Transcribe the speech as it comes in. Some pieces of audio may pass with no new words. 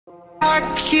I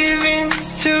give in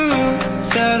to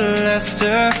the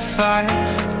lesser fight.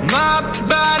 My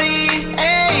body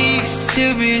aches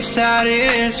to be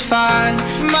satisfied.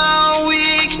 My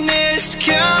weakness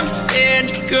comes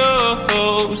and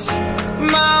goes.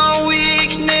 My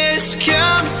weakness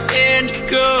comes and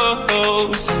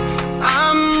goes.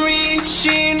 I'm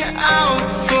reaching out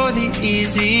for the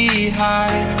easy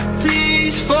high.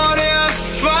 Please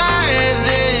fortify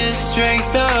this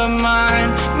strength of mine.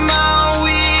 My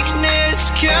weakness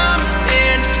comes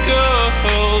and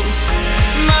goes.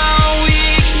 My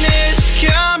weakness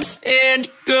comes and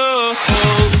goes.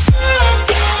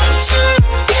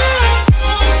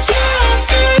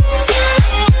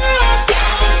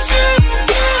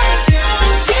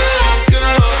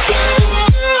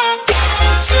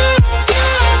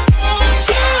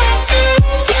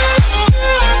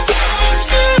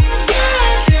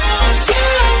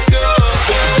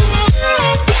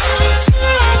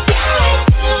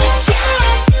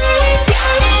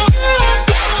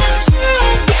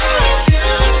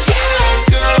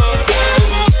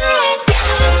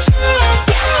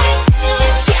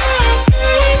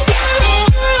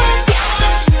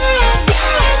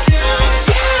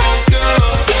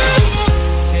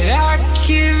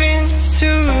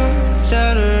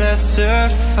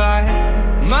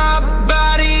 My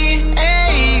body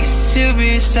aches to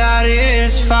be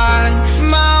satisfied.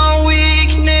 My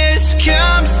weakness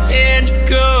comes and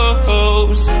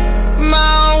goes.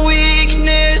 My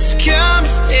weakness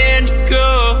comes and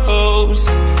goes.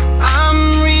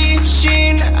 I'm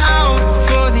reaching out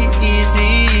for the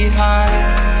easy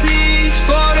high. Please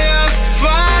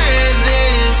fortify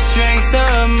this strength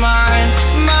of mine.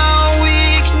 My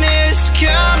weakness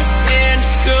comes and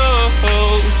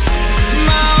goes.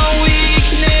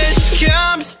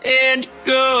 And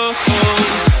go.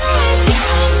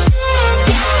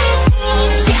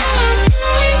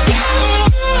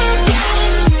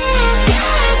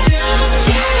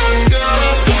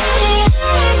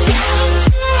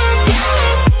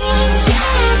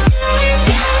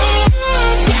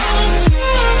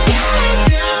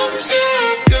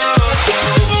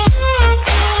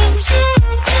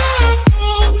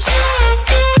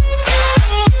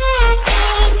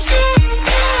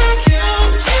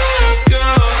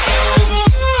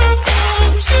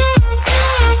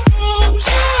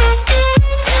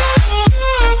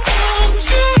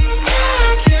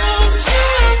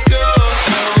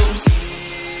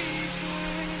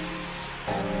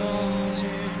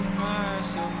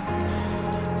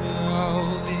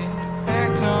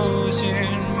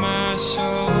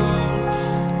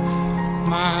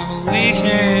 My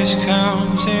weakness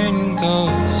comes and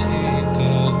goes, it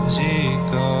goes,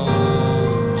 it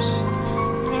goes.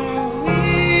 My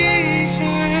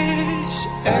weakness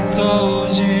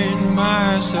echoes in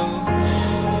my soul.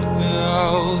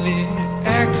 Oh, it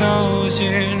echoes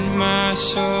in my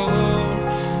soul.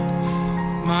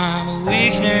 My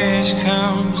weakness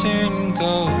comes and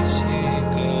goes, it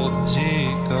goes,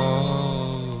 it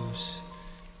goes.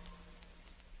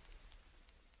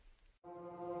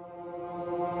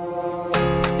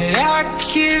 I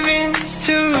give in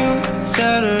to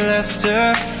the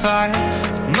lesser fight.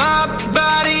 My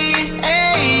body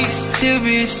aches to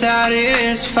be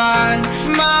satisfied.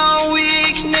 My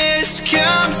weakness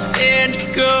comes and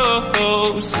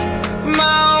goes.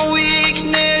 My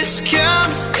weakness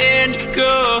comes and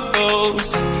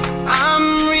goes.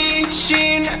 I'm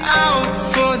reaching out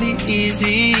for the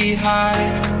easy high.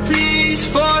 Please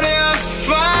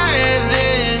fortify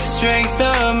this strength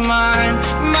of mine.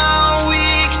 My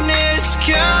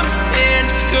comes and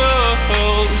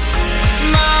goes.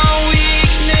 My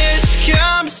weakness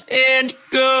comes and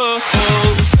goes.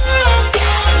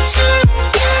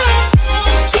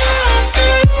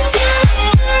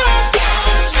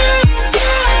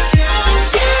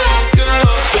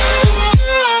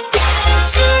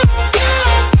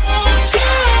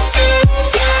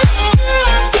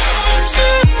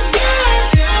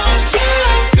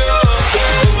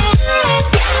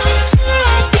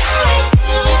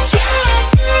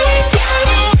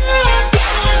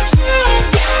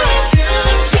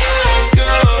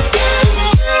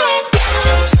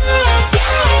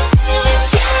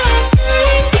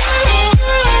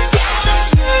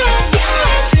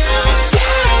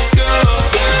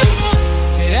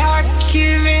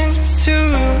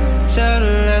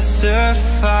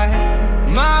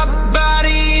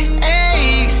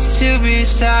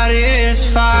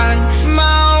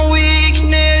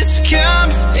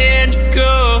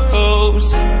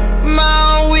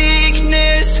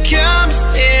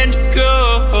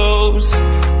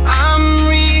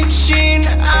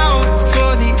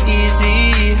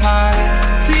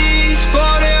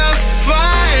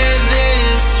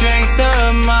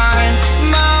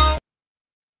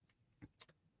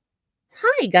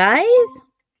 Hi, guys.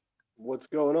 What's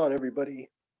going on, everybody?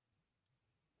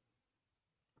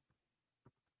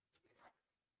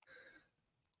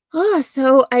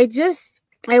 So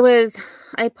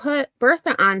I put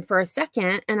Bertha on for a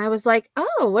second and I was like,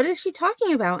 oh, what is she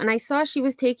talking about? And I saw she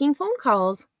was taking phone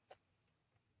calls.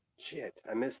 Shit,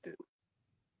 I missed it.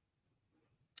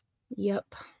 Yep.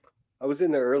 I was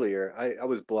in there earlier. I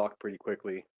was blocked pretty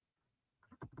quickly.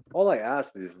 All I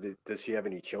asked is, does she have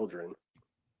any children?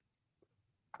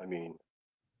 I mean,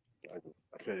 I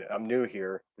said, I'm new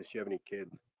here. Does she have any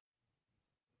kids?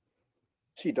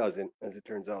 She doesn't, as it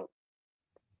turns out.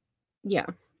 Yeah.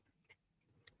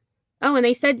 Oh, and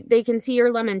they said they can see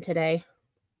your lemon today.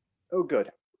 Oh, good.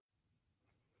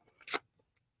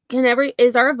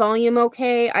 Is our volume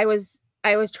okay? I was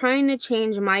trying to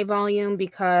change my volume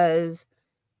because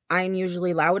I'm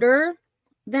usually louder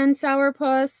than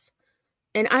Sourpuss.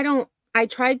 And I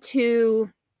tried to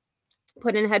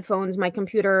put in headphones. My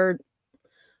computer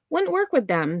wouldn't work with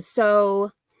them.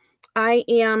 So I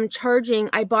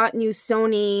bought new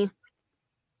Sony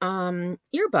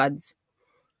earbuds,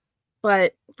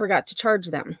 but forgot to charge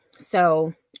them.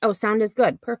 So, sound is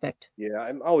good. Perfect. Yeah,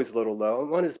 I'm always a little low.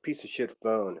 I'm on this piece of shit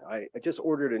phone. I just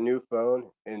ordered a new phone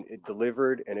and it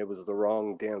delivered and it was the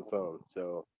wrong damn phone.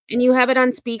 So, And you have it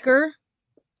on speaker?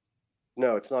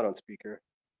 no, it's not on speaker.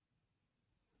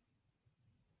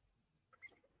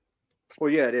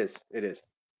 Well, yeah, it is. It is.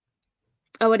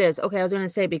 Oh, it is. Okay, I was going to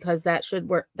say because that should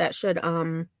work.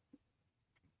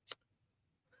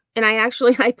 And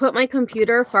I put my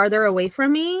computer farther away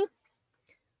from me,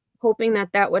 hoping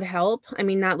that would help. I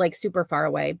mean, not like super far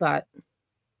away, but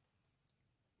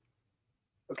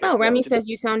Okay. oh, Yeah. Remy says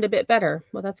you sound a bit better.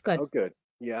 Well, that's good. Oh, good.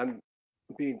 Yeah, I'm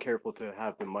being careful to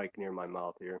have the mic near my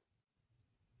mouth here.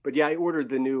 But yeah, I ordered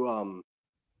the new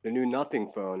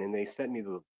Nothing phone, and they sent me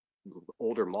the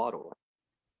older model.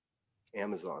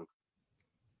 Amazon.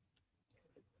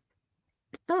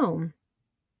 Oh,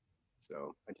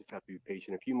 So I just have to be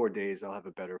patient. A few more days, I'll have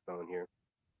a better phone here.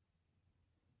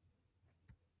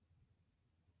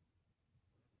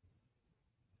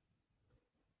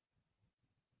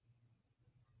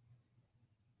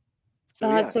 So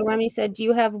yeah, so Remy said, do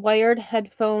you have wired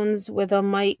headphones with a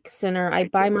mic center? I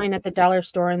buy mine at the dollar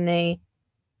store and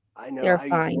I know they're I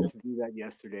fine. meant to do that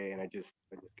yesterday, and I just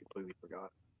completely forgot.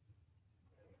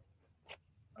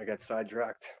 I got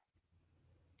sidetracked.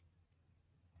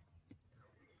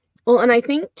 Well, and I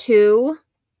think too,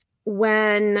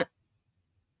 when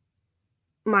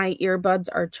my earbuds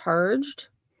are charged,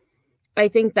 I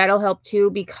think that'll help too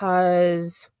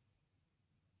because,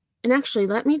 and actually,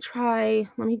 let me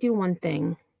do one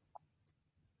thing.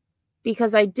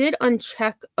 Because I did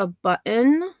uncheck a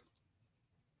button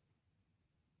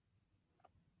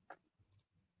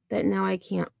that now I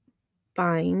can't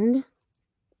find.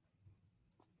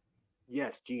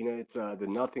 Yes, Gina, it's the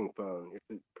Nothing phone. It's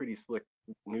a pretty slick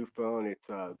new phone. It's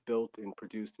built and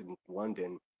produced in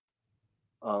London.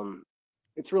 Um,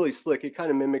 it's really slick. It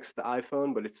kind of mimics the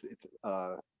iPhone, but it's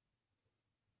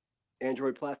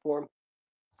Android platform.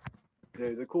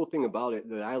 The cool thing about it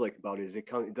that I like about it is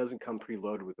it doesn't come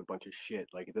preloaded with a bunch of shit.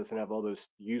 Like it doesn't have all those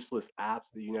useless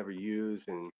apps that you never use,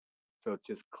 and so it's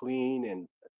just clean and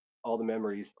all the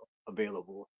memories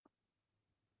available.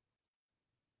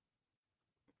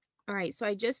 All right, so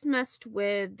I just messed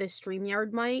with the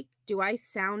StreamYard mic. Do I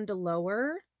sound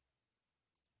lower?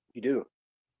 You do.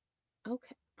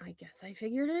 Okay, I guess I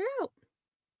figured it out.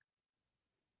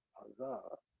 Huzzah.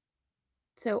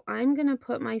 So I'm going to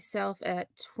put myself at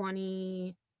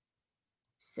 26.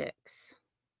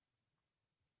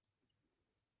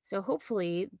 So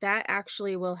hopefully that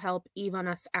actually will help even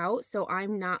us out. So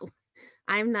I'm not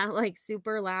like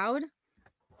super loud.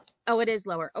 Oh, it is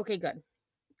lower. Okay, good.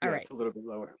 All Yeah, right. it's a little bit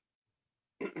lower.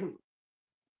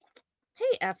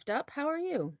 Hey, effed up. How are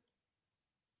you?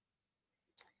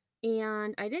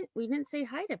 And we didn't say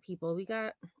hi to people.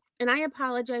 And I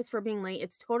apologize for being late.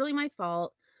 It's totally my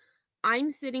fault.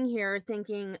 I'm sitting here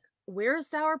thinking, where's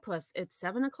Sourpuss? It's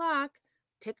 7:00.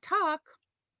 TikTok.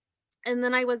 And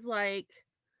then I was like,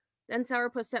 then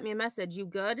Sourpuss sent me a message, you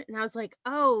good? And I was like,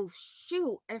 oh,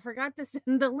 shoot, I forgot to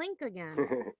send the link again.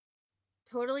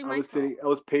 Totally my fault. I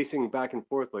was pacing back and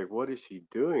forth like, what is she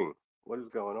doing? What is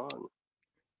going on?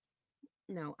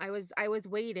 No, I was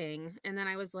waiting, and then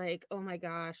I was like, oh my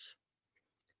gosh,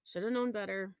 should have known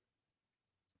better.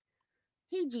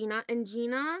 Hey, Gina. And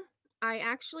Gina, I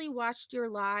actually watched your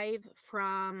live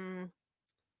from,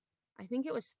 I think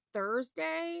it was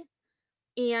Thursday.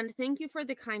 And thank you for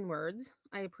the kind words.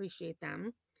 I appreciate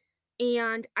them.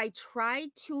 And I tried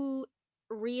to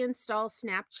reinstall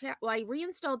Snapchat. Well, I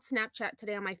reinstalled Snapchat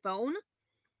today on my phone,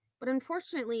 But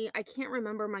unfortunately, I can't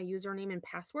remember my username and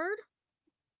password.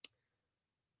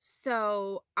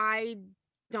 So I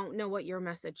don't know what your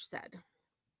message said.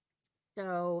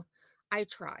 So I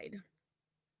tried.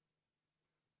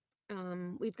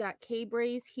 We've got K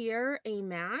Braze here, a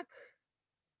Mac,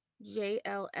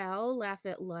 JLL, Laugh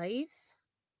at Life.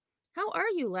 How are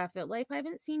you, Laugh at Life? I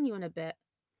haven't seen you in a bit.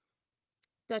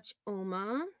 Dutch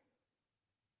Oma.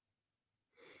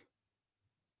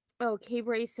 Oh, K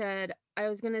Braze said, I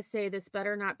was gonna say this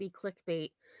better not be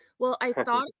clickbait. Well, I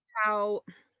thought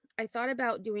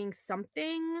about doing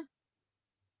something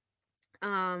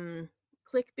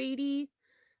clickbaity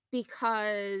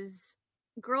because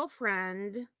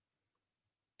girlfriend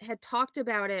had talked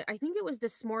about it. I think it was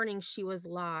this morning she was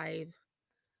live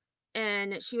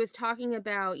and she was talking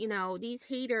about, these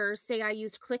haters say I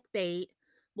used clickbait.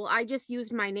 Well, I just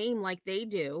used my name like they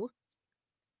do.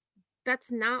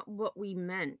 That's not what we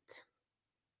meant.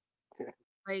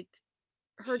 Like,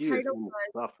 her She is title was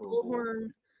insufferable. Bullhorn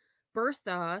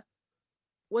Bertha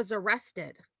was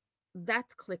arrested.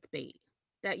 That's clickbait.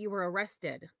 That you were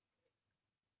arrested.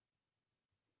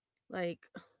 Like,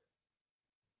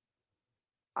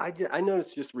 I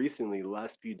noticed just recently, the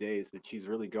last few days, that she's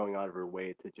really going out of her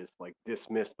way to just like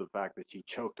dismiss the fact that she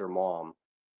choked her mom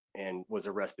and was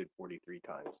arrested 43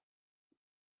 times.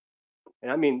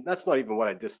 And I mean, that's not even what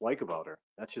I dislike about her.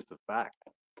 That's just a fact.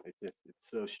 It's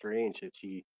so strange that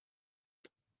she,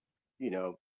 you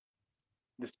know,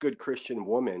 this good Christian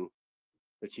woman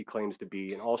that she claims to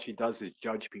be, and all she does is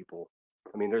judge people.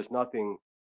 I mean, there's nothing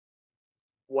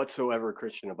whatsoever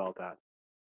Christian about that.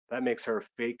 That makes her a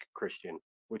fake Christian,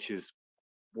 which is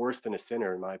worse than a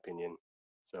sinner in my opinion.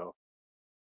 So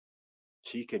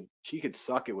she could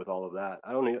suck it with all of that.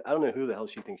 I don't know who the hell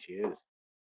she thinks she is.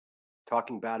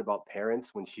 Talking bad about parents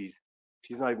when she's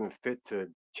not even fit to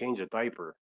change a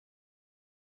diaper.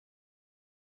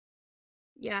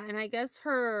 yeah, and I guess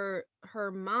her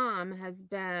mom has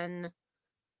been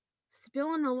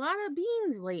spilling a lot of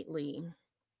beans lately,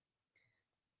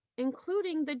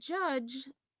 including the judge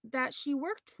that she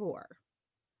worked for.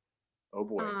 Oh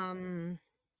boy. Um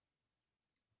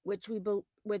which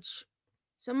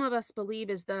some of us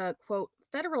believe is the quote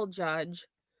federal judge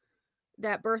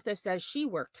that Bertha says she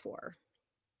worked for.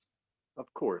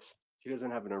 Of course. She doesn't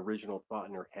have an original thought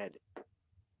in her head.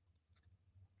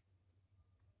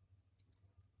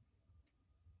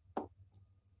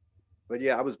 But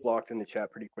yeah, I was blocked in the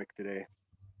chat pretty quick today.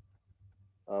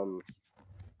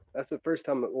 That's the first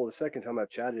time, well, the second time I've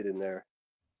chatted in there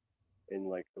in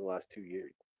like the last 2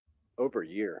 years, over a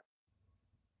year.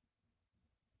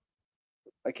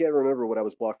 I can't remember what I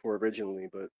was blocked for originally,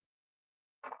 but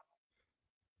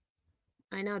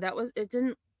I know that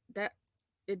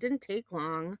it didn't take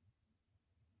long.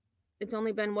 It's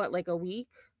only been what, like a week?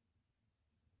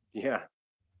 yeah,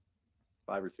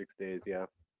 5 or 6 days. Yeah,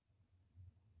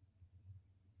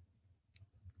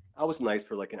 I was nice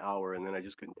for like an hour, and then I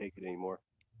just couldn't take it anymore.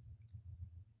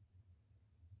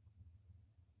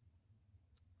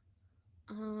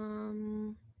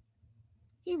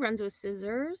 He runs with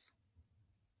scissors.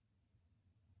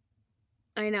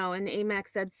 I know, and Amax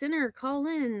said, Sinner, call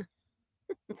in.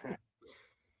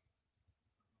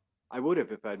 I would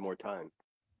have if I had more time.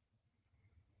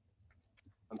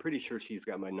 I'm pretty sure she's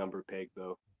got my number pegged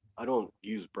though. I don't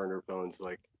use burner phones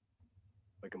like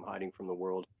I'm hiding from the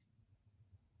world.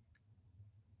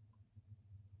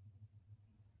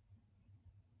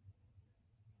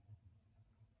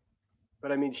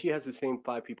 But I mean, she has the same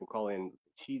 5 people call in.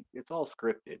 It's all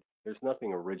scripted. There's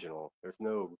nothing original. There's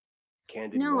no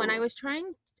candid No, and moment. I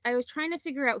was trying to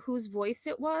figure out whose voice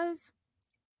it was.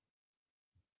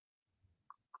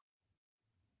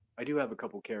 I do have a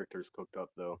couple characters cooked up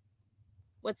though.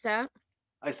 What's that?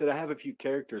 I said I have a few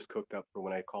characters cooked up for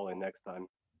when I call in next time.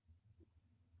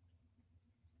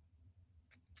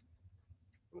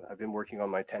 I've been working on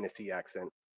my Tennessee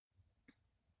accent.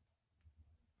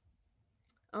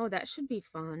 Oh, that should be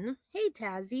fun. Hey,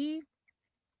 Tazzy.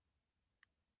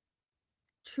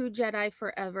 True Jedi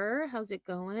Forever. How's it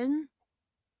going?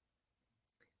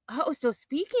 Oh, so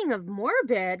speaking of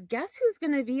morbid, guess who's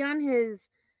going to be on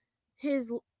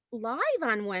his live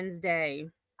on Wednesday?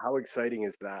 How exciting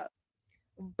is that?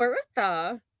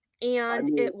 Bertha. I And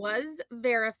mean, it was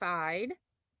verified.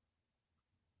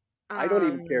 I don't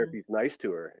even care if Um he's nice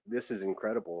to her. This is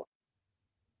incredible.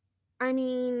 I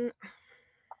mean,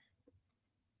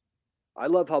 I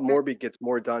love how Morbid gets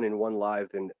more done in one live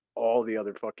than all the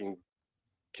other fucking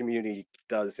community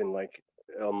does in like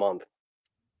a month.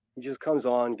 He just comes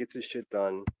on, gets his shit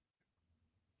done.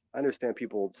 I understand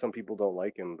some people don't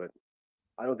like him, but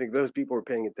I don't think those people are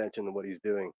paying attention to what he's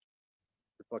doing.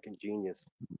 He's a fucking genius.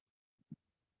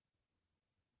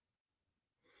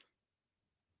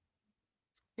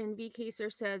 And B.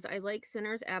 Caser says, I like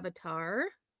Sinner's avatar.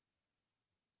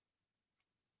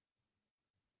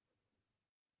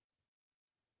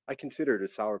 I consider it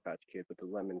a Sour Patch Kid, but the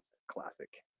lemon's classic.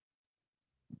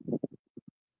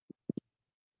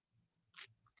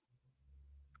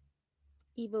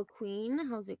 Evil Queen,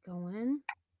 how's it going?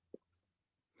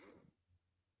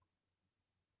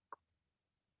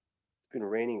 It's been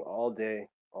raining all day,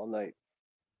 all night.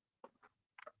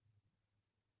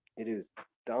 It is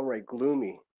downright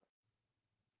gloomy.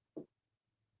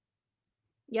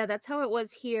 Yeah, that's how it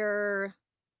was here.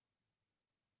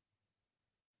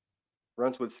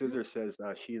 Runs with Scissor says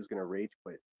she is gonna rage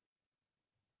quit.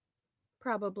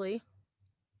 Probably.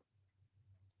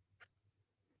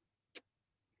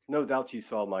 No doubt she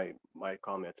saw my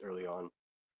comments early on.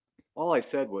 All I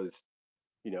said was,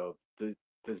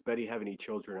 does Betty have any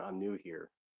children? I'm new here.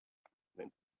 And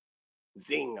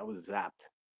zing, I was zapped.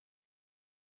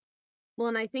 Well,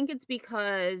 and I think it's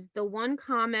because the one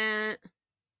comment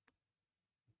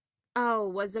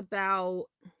was about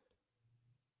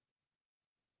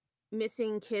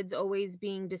missing kids always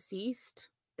being deceased.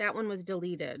 That one was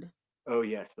deleted. Oh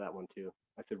yes, that one too.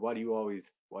 I said, why do you always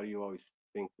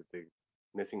think that the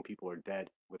missing people are dead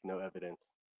with no evidence?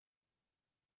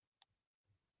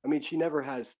 I mean, she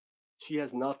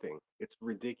has nothing. It's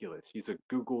ridiculous. She's a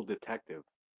Google detective.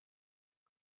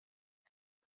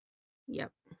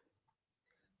 Yep.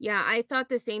 Yeah, I thought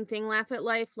the same thing, Laugh at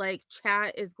Life, like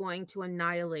chat is going to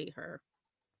annihilate her.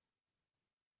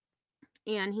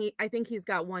 And I think he's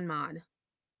got one mod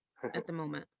at the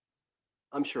moment.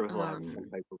 I'm sure he'll have some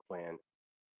type of plan.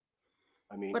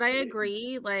 I mean, but I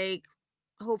agree, like,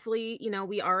 hopefully,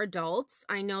 we are adults.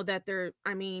 I know that there's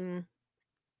going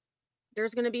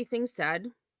to be things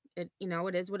said. It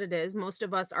is what it is. Most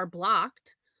of us are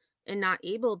blocked and not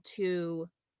able to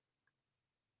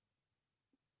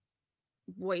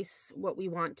voice what we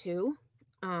want to.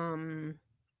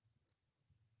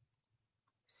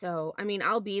 So,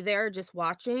 I'll be there just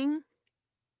watching.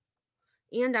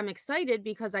 And I'm excited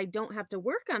because I don't have to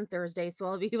work on Thursday, so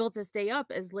I'll be able to stay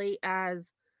up as late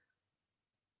as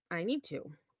I need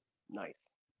to. Nice.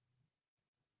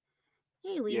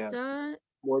 Hey, Lisa. Yeah.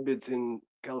 Morbid's in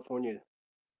California.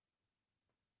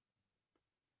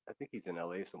 I think he's in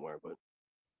LA somewhere, but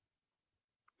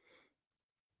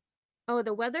oh,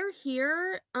 the weather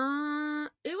here, it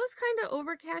was kind of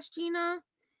overcast, Gina,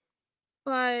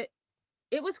 but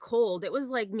it was cold. It was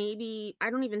like maybe, I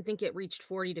don't even think it reached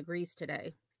 40 degrees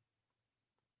today.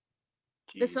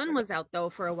 The sun was out though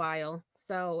for a while,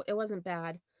 so it wasn't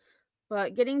bad.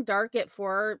 But getting dark at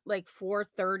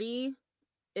 4:30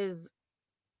 is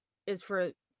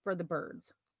for the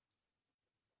birds.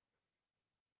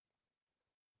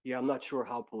 yeah, I'm not sure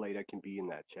how polite I can be in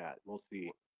that chat. We'll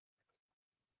see.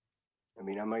 I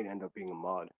mean, I might end up being a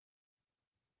mod.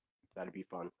 That'd be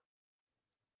fun.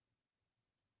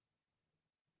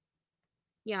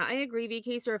 Yeah, I agree,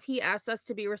 VK. So if he asks us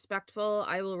to be respectful,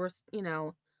 I will,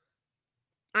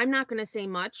 I'm not going to say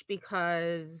much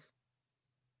because,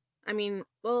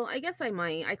 well, I guess I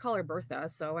might. I call her Bertha,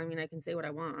 so I can say what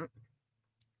I want.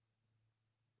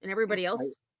 And everybody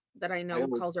else that I know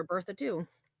calls her Bertha too.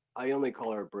 I only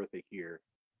call her Bertha here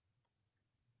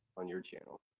on your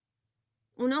channel.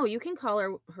 Well, no, you can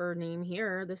call her name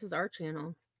here. This is our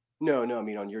channel. No, I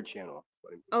mean on your channel.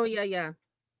 Oh, yeah.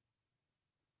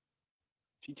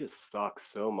 She just sucks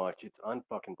so much. It's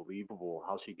unfucking believable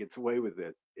how she gets away with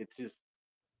this. It's just,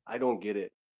 I don't get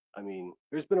it. I mean,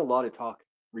 there's been a lot of talk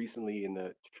recently in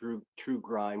the true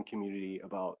grime community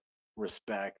about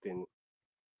respect, and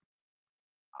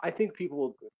I think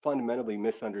people fundamentally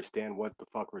misunderstand what the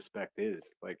fuck respect is.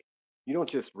 Like, you don't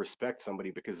just respect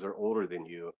somebody because they're older than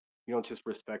you. You don't just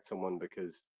respect someone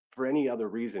because for any other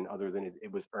reason other than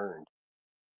it was earned.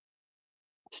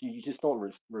 You just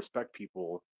don't respect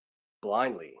people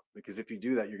blindly, because if you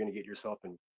do that, you're going to get yourself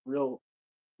in real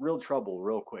trouble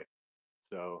real quick.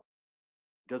 So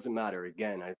it doesn't matter.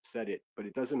 Again, I've said it, but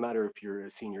it doesn't matter if you're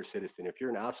a senior citizen. If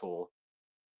you're an asshole,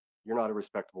 you're not a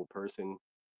respectable person,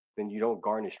 then you don't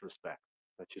garnish respect.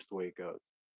 That's just the way it goes.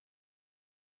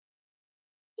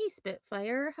 Hey,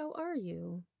 Spitfire, how are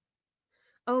you?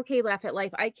 Okay, Laugh at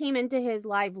Life. I came into his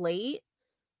live late,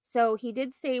 so he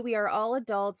did say we are all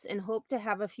adults and hope to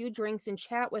have a few drinks and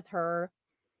chat with her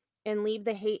and leave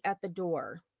the hate at the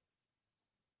door.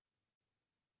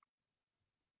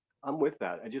 I'm with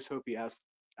that. I just hope he asks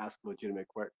legitimate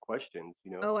questions.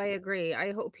 Oh, I agree.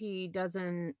 I hope he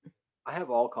doesn't. I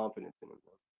have all confidence in him,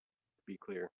 though, to be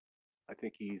clear. I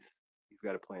think he's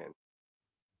got a plan.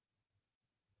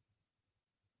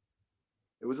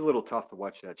 It was a little tough to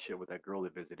watch that shit with that girl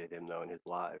that visited him though in his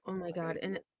live. Oh my god.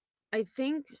 And I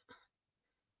think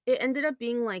It ended up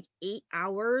being like 8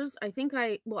 hours. I think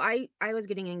I was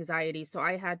getting anxiety, so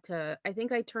I had to I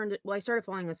think I turned it well, I started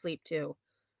falling asleep too.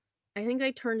 I think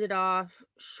I turned it off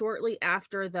shortly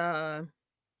after the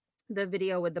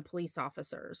video with the police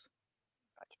officers.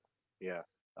 Gotcha. Yeah,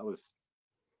 that was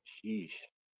sheesh.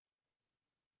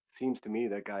 Seems to me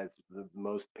that guy's the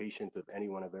most patient of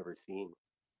anyone I've ever seen.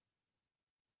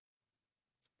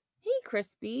 "Hey,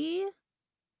 Crispy.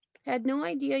 Had no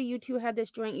idea you 2 had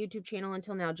this joint YouTube channel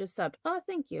until now, just subbed." "Oh,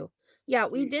 thank you." Yeah,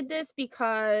 we Sweet. did this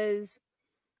because,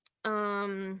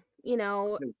 you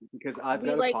know, Because I've we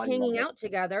got a like potty hanging mouth. out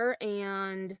together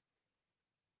and,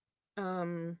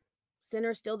 um,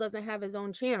 Sinner still doesn't have his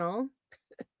own channel.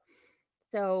 I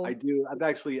So, do.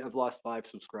 I've lost 5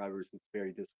 subscribers. It's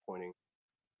very disappointing.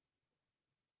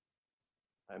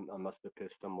 I must have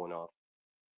pissed someone off.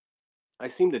 I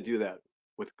seem to do that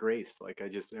with grace. Like I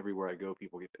just everywhere I go,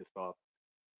 people get pissed off.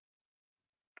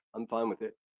 I'm fine with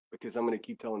it because I'm gonna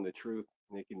keep telling the truth,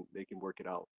 and they can work it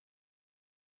out.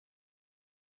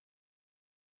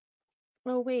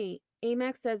 oh, wait,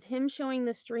 Amex says him showing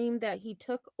the stream that he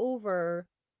took over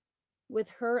with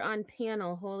her on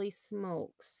panel, holy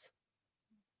smokes.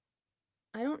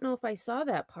 I don't know if I saw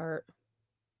that part.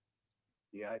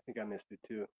 Yeah, I think I missed it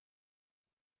too.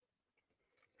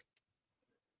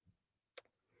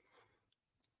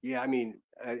 Yeah, I mean,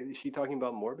 is she talking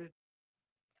about Morbid?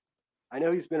 I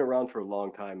know he's been around for a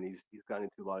long time and he's gotten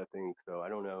into a lot of things, so I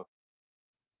don't know.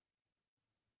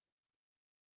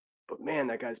 But man,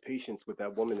 that guy's patience with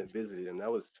that woman that visited him,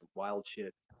 that was some wild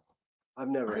shit. I've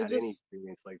never I had any just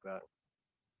experience like that.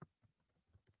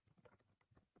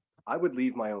 I would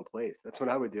leave my own place. That's what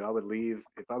I would do. I would leave.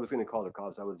 If I was going to call the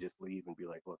cops, I would just leave and be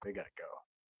like, look, they got to go.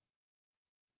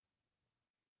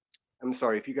 I'm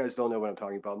sorry, if you guys don't know what I'm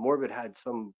talking about, Morbid had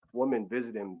some woman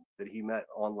visit him that he met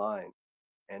online,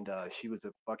 and she was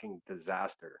a fucking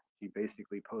disaster. She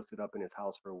basically posted up in his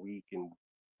house for a week and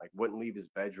like wouldn't leave his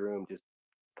bedroom, just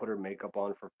put her makeup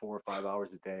on for 4 or 5 hours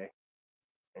a day,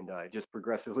 and it just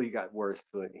progressively got worse.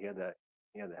 So he had to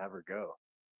have her go.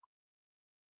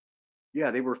 Yeah,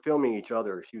 they were filming each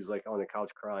other. She was like on the couch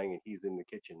crying, and he's in the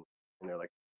kitchen, and they're like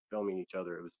filming each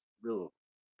other. It was real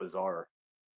bizarre.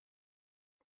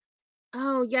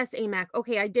 Oh, yes, AMAC.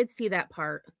 Okay, I did see that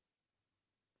part.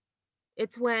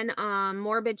 It's when,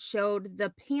 Morbid showed the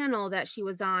panel that she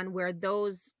was on where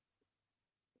those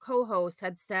co-hosts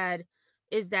had said,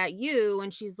 "Is that you?"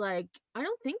 And she's like, "I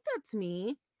don't think that's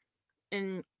me."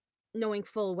 And knowing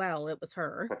full well it was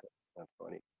her. That's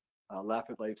funny. Laugh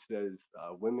at Life says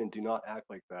women do not act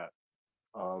like that.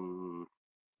 Um,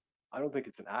 I don't think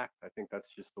it's an act. I think that's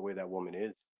just the way that woman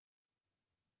is.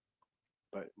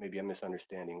 But maybe I'm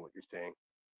misunderstanding what you're saying.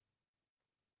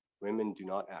 Women do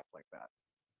not act like that.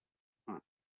 Hmm.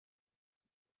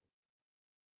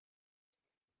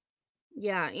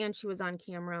 Yeah, and she was on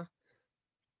camera.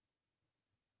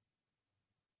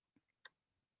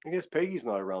 I guess Peggy's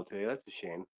not around today. That's a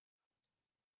shame.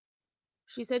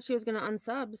 She said she was gonna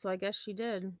unsub, so I guess she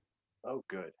did. Oh,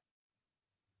 good.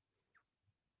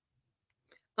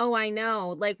 Oh, I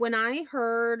know. Like, when I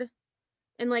heard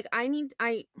and, like,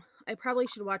 I probably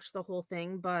should watch the whole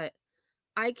thing, but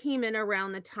I came in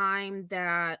around the time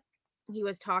that he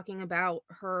was talking about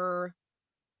her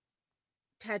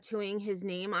tattooing his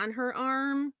name on her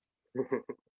arm,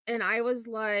 and I was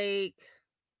like,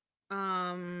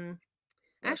 um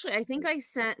That's actually, I think funny. I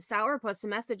sent Sourpuss a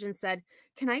message and said,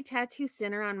 "Can I tattoo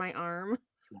Sinner on my arm?"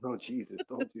 Oh, Jesus,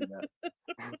 don't do that.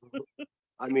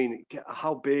 I mean,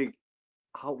 how big?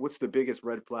 What's the biggest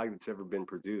red flag that's ever been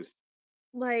produced?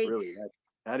 Like, Really,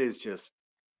 that is just.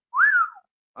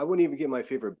 I wouldn't even get my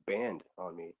favorite band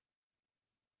on me.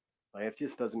 Like, it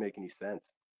just doesn't make any sense.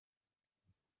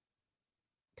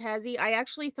 Tazzy, I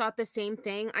actually thought the same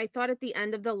thing. I thought at the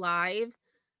end of the live,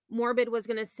 Morbid was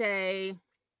gonna say,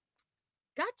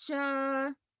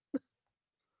 "Gotcha,"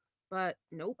 but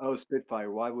nope. Oh,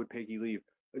 Spitfire. Why would Peggy leave?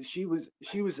 She was.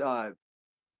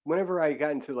 Whenever I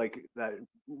got into like that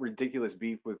ridiculous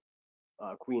beef with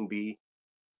Queen Bee,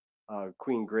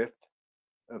 Queen Grift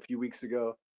a few weeks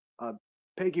ago, uh,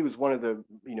 Peggy was one of the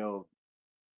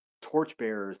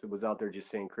torchbearers that was out there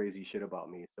just saying crazy shit about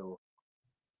me. So,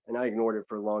 and I ignored it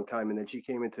for a long time. And then she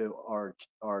came into our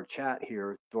chat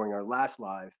here during our last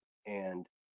live, and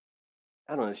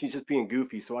I don't know, she's just being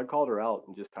goofy. So I called her out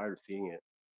and just tired of seeing it.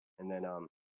 And then,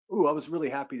 ooh, I was really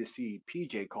happy to see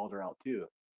PJ called her out too.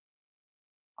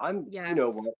 You know Yes.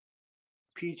 what?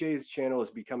 PJ's channel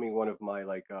is becoming one of my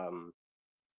like,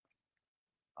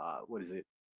 what is it?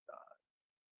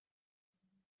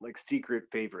 Like secret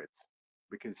favorites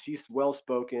because she's well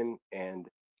spoken and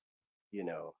you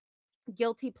know,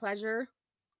 Guilty pleasure.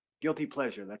 Guilty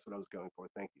pleasure. That's what I was going for.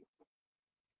 Thank you.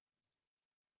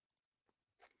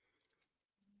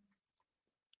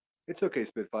 It's okay,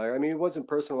 Spitfire. I mean, it wasn't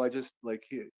personal. I just like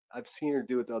I've seen her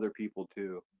do it to other people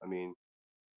too. I mean,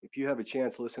 if you have a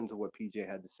chance, listen to what PJ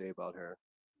had to say about her.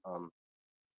 Um,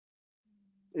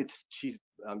 she's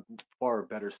far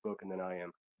better spoken than I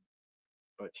am,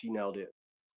 but she nailed it.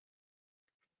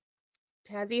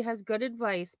 Tazzy has good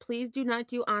advice. Please do not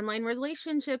do online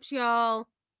relationships, y'all.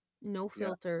 No Yeah,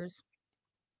 filters.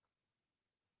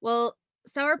 Well,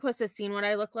 Sourpuss has seen what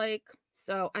I look like.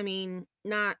 So, I mean,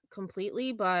 not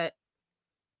completely, but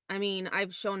I mean,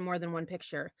 I've shown more than one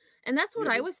picture. And that's what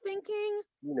yeah, I but was thinking.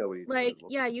 you know what he's gonna Like,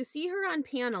 look yeah, like. you see her on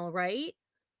panel, right?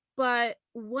 But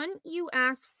wouldn't you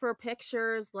ask for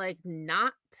pictures like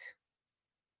not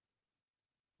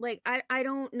like I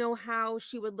don't know how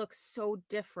she would look so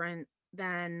different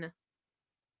than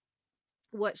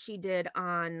what she did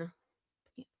on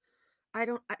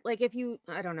like if you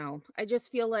I don't know. I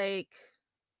just feel like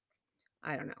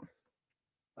I don't know.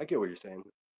 I get what you're saying.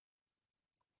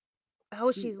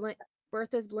 Oh, She, she's like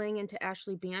Bertha's blaying into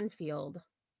Ashley Banfield.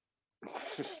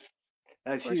 Of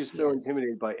as she course is she so is.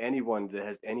 intimidated by anyone that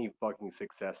has any fucking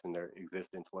success in their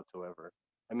existence whatsoever.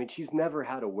 I mean, she's never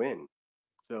had a win,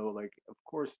 so like, of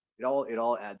course, it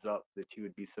all adds up that she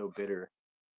would be so bitter.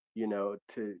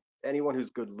 To anyone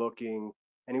who's good looking,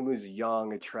 anyone who's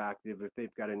young, attractive, if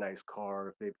they've got a nice car,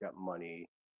 if they've got money,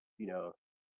 you know,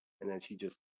 and then she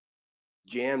just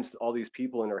jams all these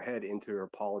people in her head into her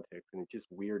politics, and it's just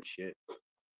weird shit.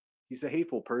 She's a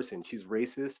hateful person. She's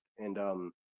racist, and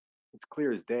it's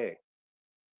clear as day.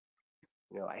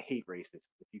 I hate racists.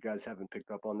 If you guys haven't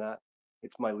picked up on that,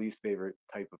 it's my least favorite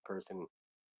type of person.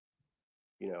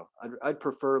 I'd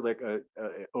prefer like a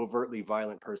overtly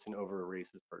violent person over a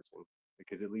racist person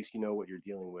because at least you know what you're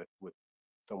dealing with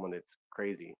someone that's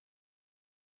crazy.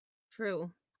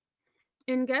 True.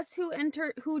 And guess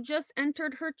who just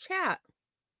entered her chat?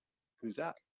 Who's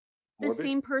that? The Morbid?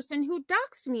 same person who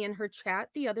doxed me in her chat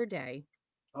the other day.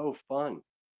 Oh, fun.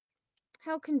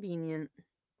 How convenient.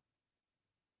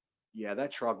 Yeah,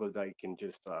 that troglodyte can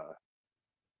just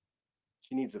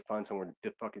she needs to find somewhere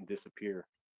to fucking disappear.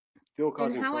 Still And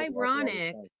causing trouble after all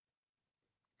this time.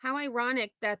 how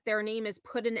ironic that their name is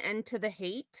put an end to the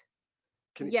hate.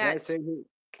 Can I Yet, say who?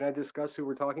 Can I discuss who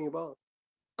we're talking about?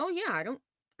 oh yeah,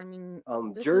 I mean,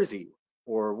 this is Jersey,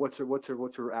 or what's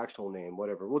her actual name?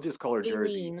 Whatever. We'll just call her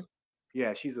Jersey. Aileen.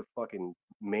 Yeah, she's a fucking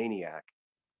maniac.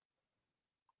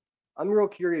 I'm real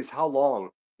curious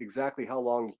exactly how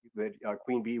long that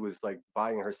Queen Bee was like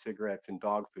buying her cigarettes and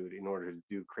dog food in order to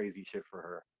do crazy shit for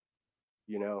her.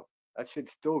 That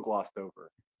shit's still glossed over.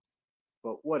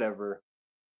 But whatever.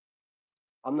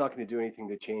 I'm not going to do anything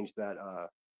to change that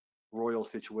royal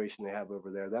situation they have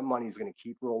over there. That money's going to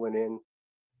keep rolling in.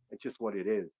 It's just what it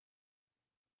is.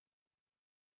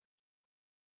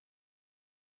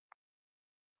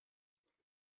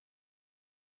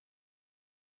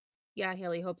 Yeah,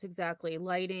 Haley hopes exactly.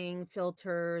 Lighting,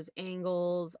 filters,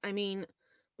 angles. I mean,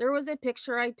 there was a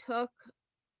picture I took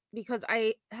because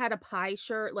I had a pie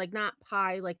shirt, like not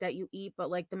pie like that you eat, but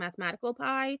like the mathematical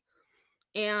pie.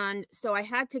 And so I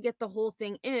had to get the whole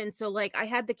thing in. So like I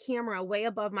had the camera way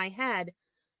above my head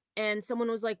and someone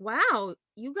was like, "Wow,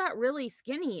 you got really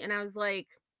skinny." And I was like,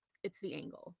 "It's the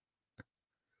angle.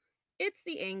 It's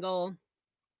the angle."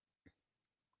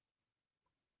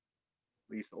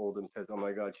 Lisa Oldham says, "Oh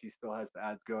my God, she still has the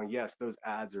ads going." Yes, those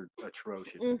ads are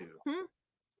atrocious too. Mhm.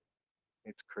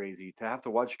 It's crazy to have to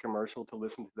watch a commercial to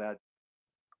listen to that.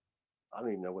 I don't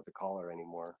even know what to call her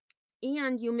anymore.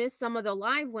 And you miss some of the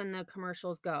live when the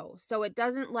commercials go. So it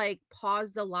doesn't like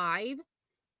pause the live. It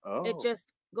Oh,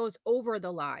 just goes over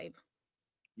the live.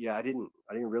 yeah, I didn't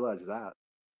realize that.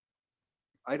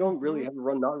 I don't really Mhm. have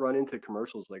not run into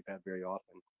commercials like that very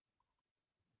often.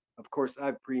 Of course, I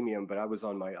have premium, but I was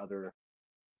on my other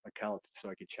account so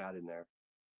I could chat in there.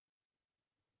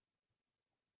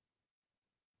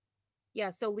 Yeah,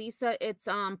 so Lisa, it's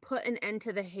put an end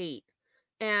to the hate.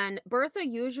 And Bertha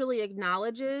usually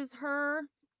acknowledges her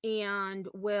and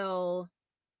will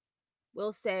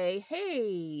say,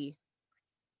 "Hey."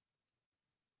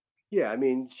 Yeah, I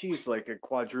mean, she's like a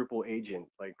quadruple agent.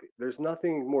 Like, there's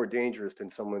nothing more dangerous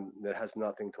than someone that has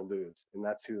nothing to lose, and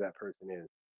that's who that person is.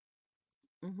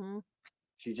 Mhm.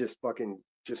 She's just fucking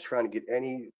just trying to get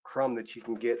any crumb that she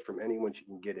can get from anyone she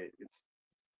can get it. It's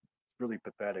really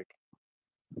pathetic,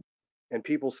 and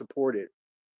people support it.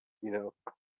 You know,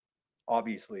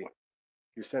 obviously,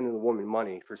 you're sending the woman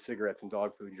money for cigarettes and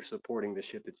dog food. You're supporting the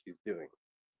shit that she's doing.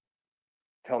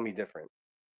 Tell me different,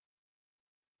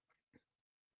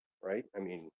 right? I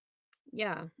mean,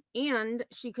 Yeah. And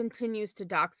she continues to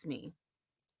dox me.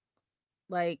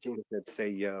 Like, Gina said, "Say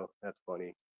yo." That's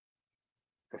funny.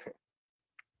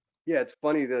 Yeah, it's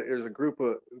funny that there's a group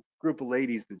of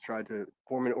ladies that tried to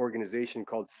form an organization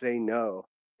called Say No,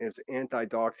 and it's an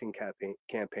anti-doxing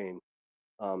campaign.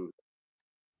 Um,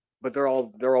 but they're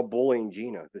all bullying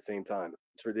Gina at the same time.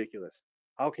 It's ridiculous.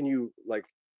 How can you like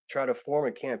try to form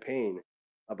a campaign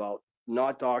about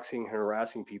not doxing and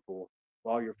harassing people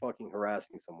while you're fucking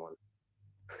harassing someone?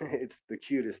 It's the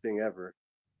cutest thing ever.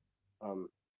 Um,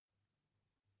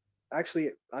 actually,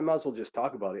 I might as well just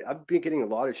talk about it. I've been getting a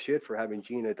lot of shit for having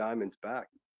Gina Diamond's back,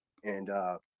 and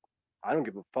I don't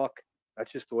give a fuck.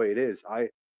 That's just the way it is.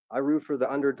 I root for the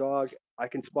underdog. I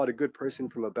can spot a good person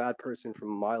from a bad person from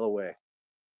a mile away.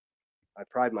 I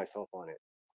pride myself on it.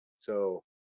 So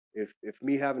if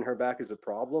me having her back is a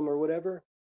problem or whatever,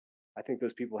 I think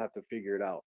those people have to figure it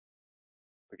out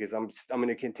because I'm going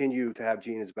to continue to have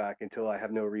Gina's back until I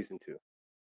have no reason to,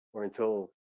 or until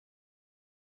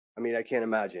I mean I can't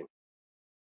imagine.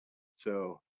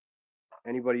 So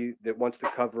anybody that wants to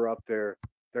cover up their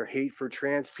hate for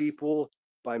trans people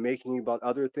by making it about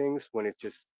other things when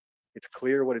it's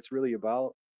clear what it's really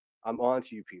about, I'm on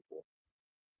to you people.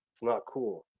 It's not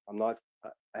cool. I'm not.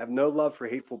 I have no love for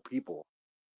hateful people.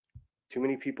 Too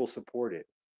many people support it.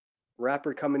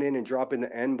 Rapper coming in and dropping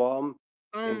the N bomb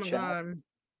oh in my chat God.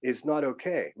 is not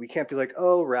okay. We can't be like,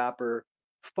 oh, rapper,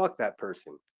 fuck that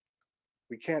person.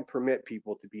 We can't permit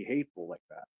people to be hateful like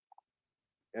that.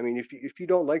 I mean, if you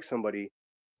don't like somebody,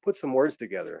 put some words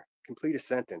together, complete a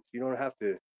sentence. You don't have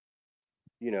to,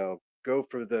 go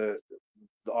for the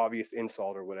obvious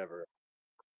insult or whatever.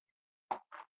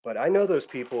 But I know those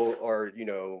people are,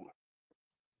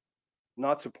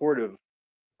 not supportive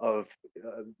of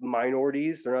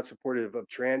minorities. They're not supportive of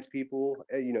trans people.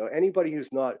 Anybody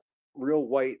who's not real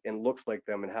white and looks like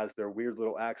them and has their weird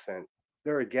little accent,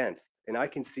 they're against. And I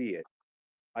can see it.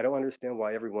 I don't understand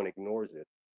why everyone ignores it.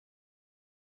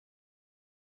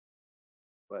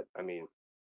 But I mean,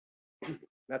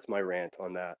 that's my rant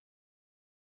on that.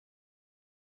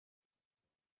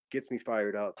 Gets me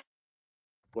fired up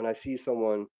when I see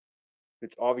someone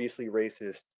that's obviously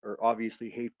racist or obviously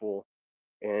hateful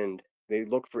and they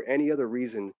look for any other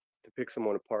reason to pick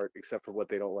someone apart except for what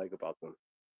they don't like about them.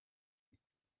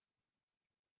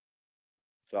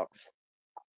 Sucks.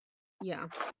 Yeah,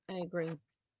 I agree.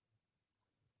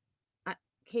 I,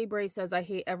 K Bray says, I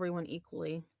hate everyone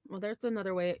equally. Well, there's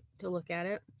another way to look at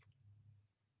it.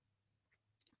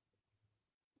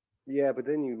 Yeah, but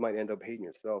then you might end up hating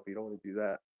yourself. You don't want to do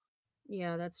that.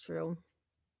 Yeah, that's true.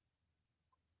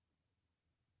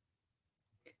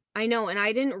 I know, and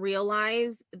I didn't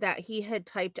realize that he had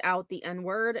typed out the N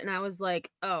word, and I was like,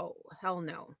 oh, hell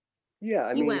no. Yeah,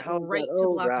 I He mean, went how's that? right to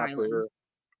Oh, Block Island. rapper.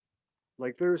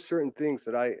 Like, there are certain things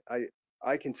that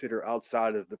I consider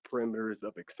outside of the perimeters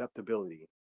of acceptability,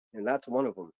 and that's one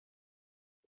of them.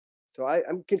 So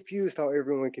I'm confused how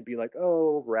everyone can be like,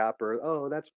 oh, rapper. Oh,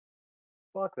 that's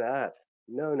fuck that.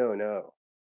 No, no, no.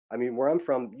 I mean, where I'm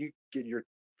from, you get your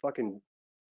fucking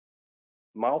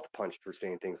mouth punched for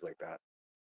saying things like that.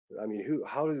 I mean,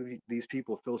 how do these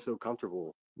people feel so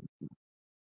comfortable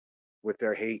with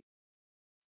their hate?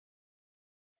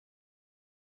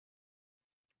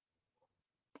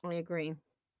 I agree.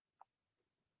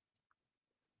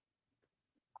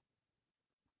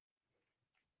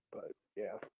 But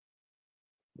yeah,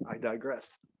 I digress.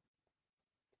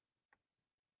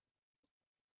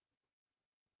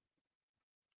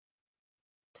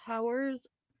 Towers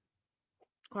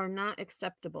are not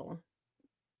acceptable.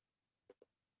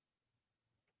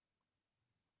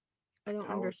 I don't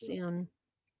Towers, understand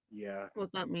yeah.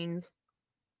 what that means.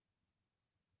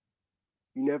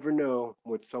 You never know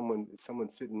what someone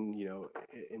sitting,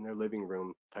 in their living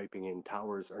room typing in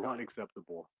towers are not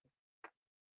acceptable.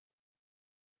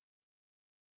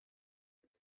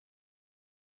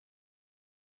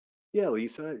 Yeah,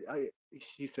 Lisa,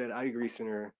 she said, I agree,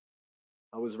 Sinner.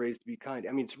 I was raised to be kind.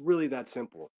 I mean, it's really that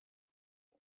simple.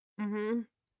 Mm-hmm.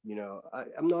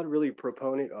 I'm not really a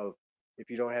proponent of if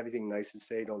you don't have anything nice to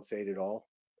say, don't say it at all,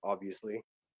 obviously.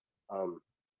 Um,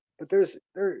 but there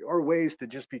are ways to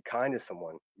just be kind to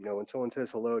someone. When someone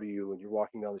says hello to you when you're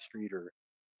walking down the street or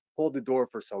hold the door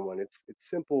for someone, it's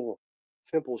simple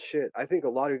shit. I think a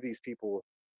lot of these people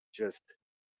just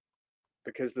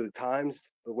because of the times,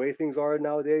 the way things are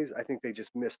nowadays, I think they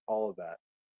just missed all of that.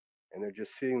 And they're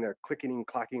just sitting there clicking and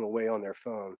clacking away on their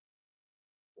phone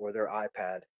or their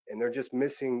iPad, and they're just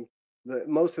missing the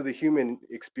most of the human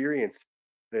experience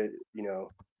that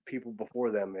people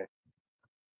before them.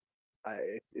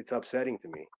 It's upsetting to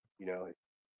me.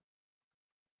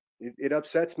 It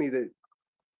upsets me that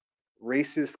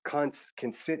racist cunts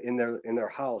can sit in their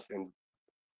house and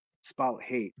spout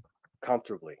hate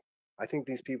comfortably. I think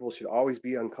these people should always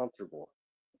be uncomfortable.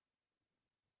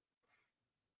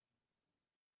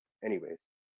 Anyways,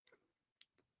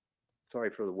 sorry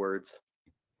for the words.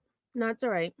 No, it's all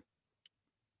right.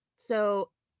 So,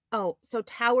 oh, so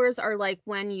towers are like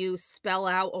when you spell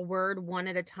out a word one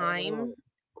at a Oh, time cool,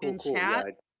 in cool. Yeah, chat.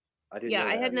 I didn't Yeah, know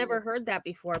I that had never either. heard that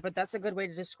before, but that's a good way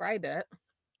to describe it.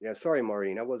 Yeah, sorry,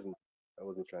 Maureen. I wasn't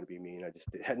trying to be mean. I just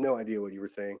had no idea what you were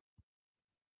saying.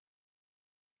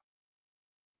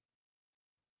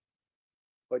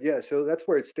 But yeah, so that's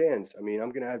where it stands. I mean,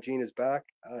 I'm gonna have Gina's back.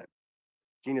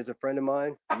 Gina's a friend of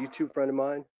mine, a YouTube friend of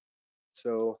mine.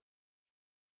 So,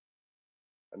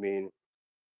 I mean,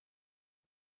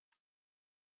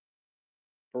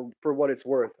 for what it's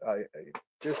worth, I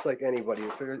just like anybody,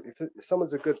 if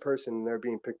someone's a good person and they're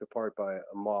being picked apart by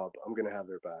a mob, I'm gonna have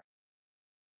their back.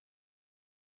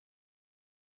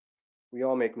 We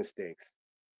all make mistakes.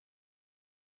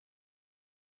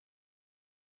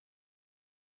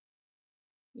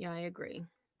 Yeah, I agree.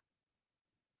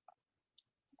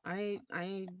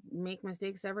 I make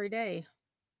mistakes every day.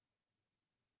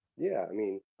 Yeah, I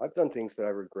mean, I've done things that I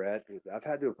regret. I've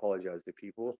had to apologize to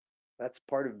people. That's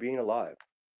part of being alive.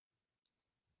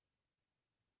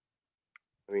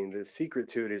 I mean, the secret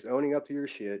to it is owning up to your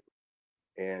shit,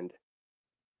 and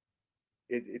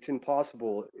it's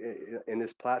impossible in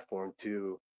this platform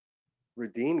to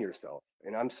redeem yourself.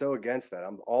 And I'm so against that.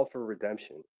 I'm all for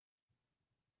redemption.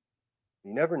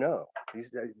 You never know.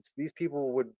 These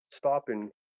people would stop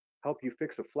and help you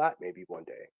fix a flat maybe one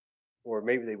day, or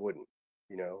maybe they wouldn't.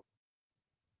 You know?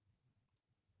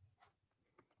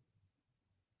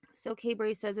 So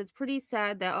K-Bray says it's pretty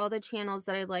sad that all the channels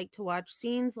that I like to watch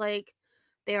seems like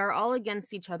they are all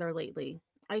against each other lately.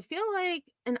 I feel like,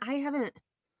 and I haven't,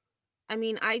 I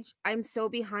mean, I'm so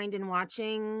behind in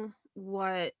watching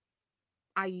what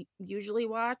I usually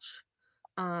watch.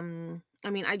 I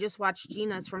mean, I just watched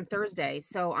Gina's from Thursday,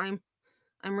 so I'm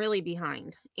really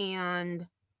behind. And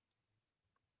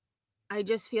I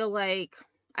just feel like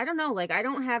I don't know, like I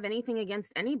don't have anything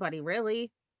against anybody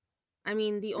really. I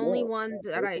mean, the only No, one not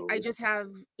that I personally. just have,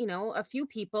 a few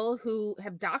people who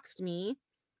have doxed me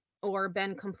or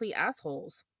been complete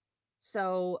assholes.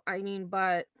 So, I mean,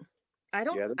 but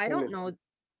Yeah, I don't know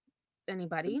they're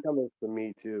anybody. coming for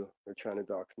me too. They're trying to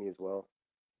dox me as well.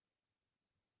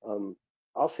 Um,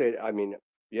 I'll say it. I mean,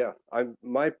 yeah,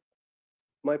 my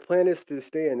plan is to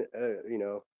stay in,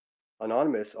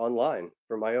 anonymous online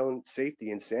for my own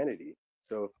safety and sanity.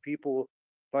 So if people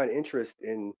find interest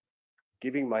in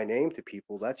giving my name to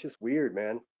people, that's just weird,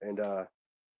 man. And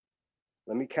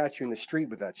let me catch you in the street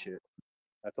with that shit.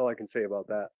 That's all I can say about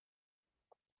that.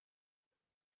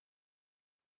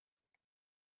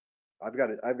 I've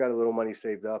got a little money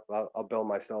saved up. I'll bail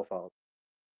myself out.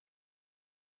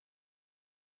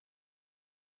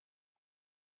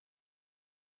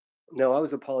 No, I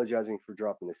was apologizing for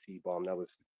dropping the C bomb.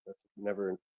 That's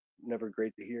never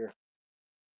great to hear.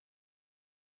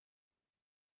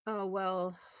 Oh,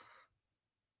 well,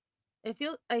 I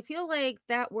feel like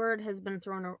that word has been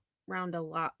thrown around a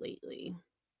lot lately.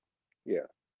 Yeah.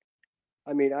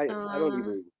 I mean, I don't Uh,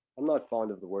 even I'm not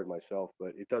fond of the word myself,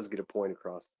 but it does get a point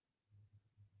across.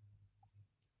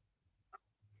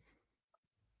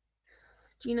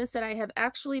 Gina said, I have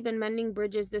actually been mending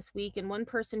bridges this week, and one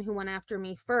person who went after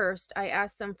me first, I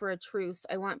asked them for a truce.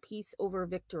 I want peace over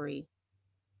victory.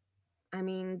 I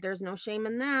mean, there's no shame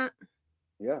in that.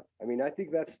 Yeah. I mean, I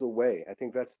think that's the way. I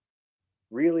think that's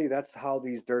how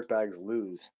these dirtbags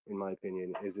lose, in my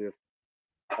opinion, is if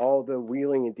all the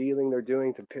wheeling and dealing they're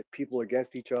doing to pit people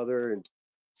against each other and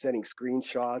sending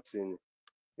screenshots, and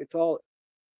it's all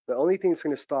the only thing that's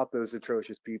going to stop those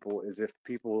atrocious people is if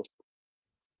people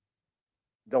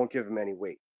don't give them any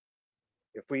weight.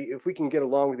 If we can get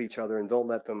along with each other and don't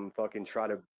let them fucking try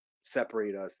to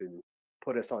separate us and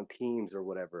put us on teams or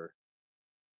whatever,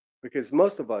 because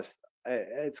most of us,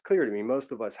 it's clear to me,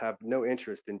 most of us have no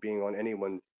interest in being on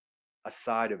anyone's a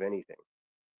side of anything.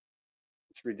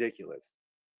 It's ridiculous.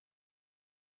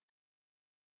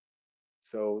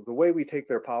 So the way we take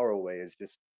their power away is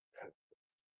just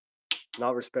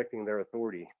not respecting their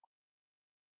authority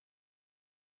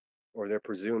or their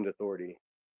presumed authority.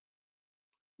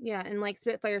 Yeah, and like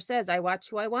Spitfire says, I watch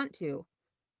who I want to.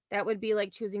 That would be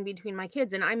like choosing between my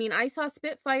kids. And I mean, I saw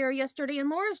Spitfire yesterday in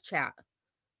Laura's chat.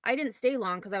 I didn't stay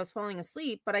long because I was falling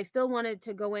asleep, but I still wanted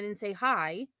to go in and say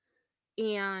hi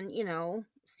and,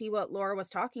 see what Laura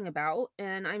was talking about.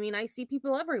 And I mean, I see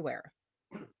people everywhere.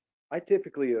 I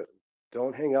typically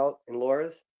don't hang out in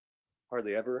Laura's,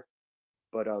 hardly ever,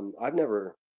 but I've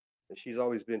never. She's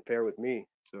always been fair with me.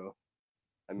 So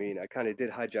I mean, I kind of did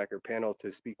hijack her panel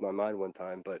to speak my mind one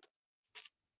time, but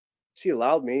she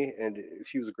allowed me, and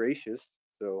she was gracious.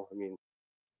 So I mean,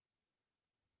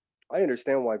 I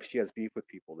understand why she has beef with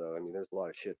people, though. I mean, there's a lot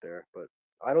of shit there, but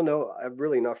I don't know. I'm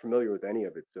really not familiar with any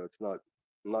of it, so it's not.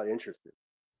 I'm not interested.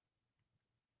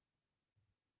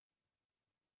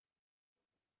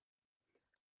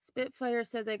 Spitfire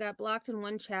says I got blocked in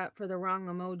one chat for the wrong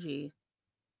emoji.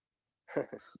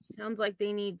 Sounds like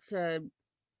they need to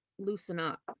loosen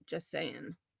up. Just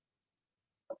saying.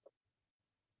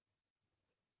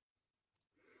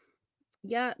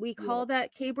 Yeah, we call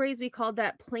that K-Braze, we called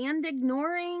that planned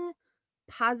ignoring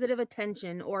positive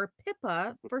attention, or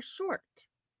PIPA for short.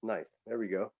 Nice. There we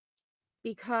go.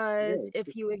 Because Yeah.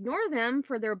 if you ignore them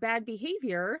for their bad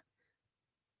behavior,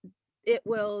 it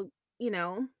will,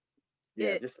 Yeah,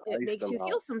 it just it ice makes them you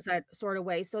feel out. some sort of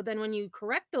way. So then when you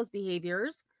correct those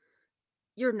behaviors,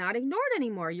 you're not ignored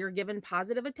anymore. You're given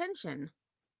positive attention.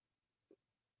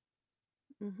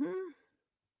 Mhm.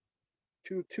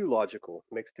 Too logical.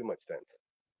 Makes too much sense.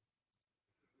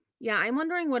 Yeah, I'm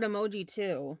wondering what emoji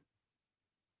too.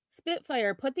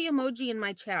 Spitfire, put the emoji in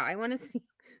my chat. I want to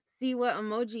see what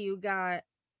emoji you got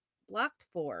blocked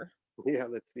for. Yeah,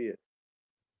 let's see it.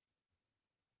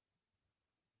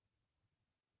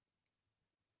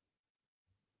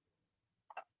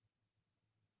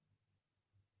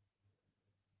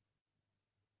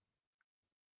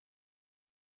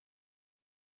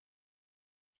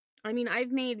 I mean, I've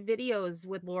made videos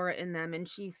with Laura in them, and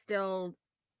she still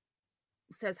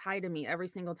says hi to me every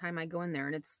single time I go in there.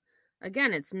 And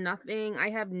it's nothing. I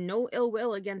have no ill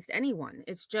will against anyone.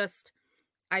 It's just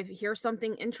I hear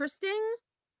something interesting,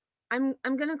 I'm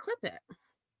gonna clip it.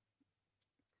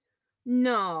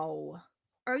 No.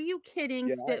 Are you kidding,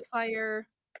 Yeah. Spitfire?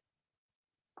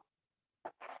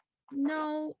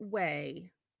 No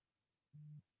way.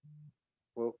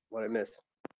 Well, what I miss?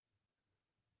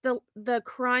 The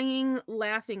crying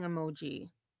laughing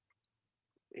emoji.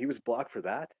 He was blocked for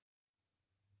that.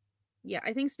 Yeah,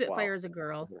 I think Spitfire Wow. is a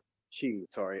girl. She.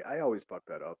 Sorry, I always fuck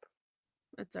that up.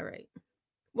 That's all right.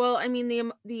 Well, I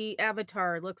mean the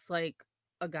avatar looks like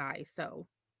a guy, so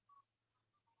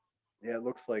Yeah, it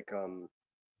looks like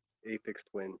Aphex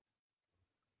Twin.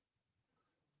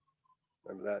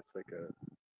 Remember that? It's like a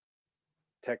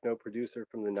techno producer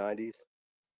from the '90s.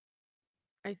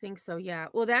 I think so, yeah.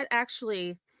 Well, that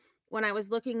actually, when I was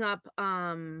looking up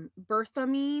Bertha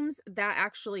memes, that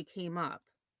actually came up.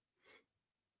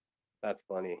 That's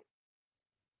funny.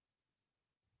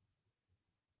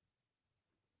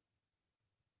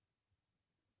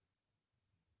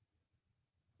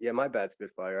 Yeah, my bad,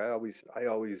 Spitfire. I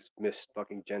always miss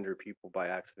fucking gender people by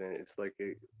accident. It's like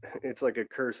a it's like a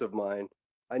curse of mine.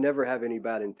 I never have any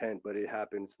bad intent, but it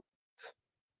happens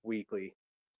weekly.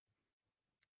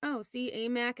 Oh, see,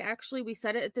 AMAC, actually, we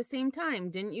said it at the same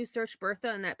time. Didn't you search Bertha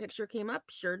and that picture came up?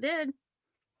 Sure did.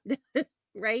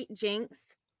 Right, Jinx?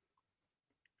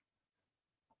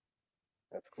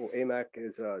 That's cool. AMAC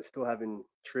is still having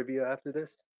trivia after this.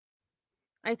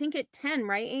 I think at 10,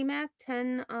 right, AMAC?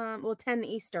 10, 10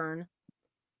 Eastern,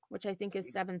 which I think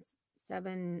is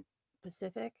 7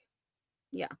 Pacific.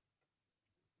 Yeah.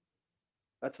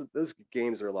 Those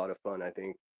games are a lot of fun. I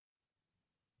think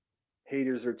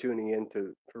haters are tuning in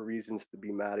to for reasons to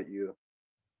be mad at you,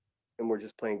 and we're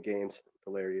just playing games. It's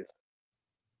hilarious.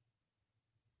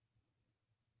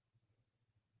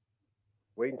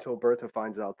 Wait until Bertha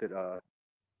finds out that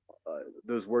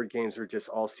those word games are just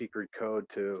all secret code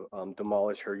to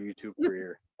demolish her YouTube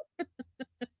career.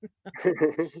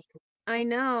 I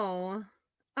know.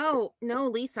 Oh, no,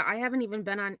 Lisa, I haven't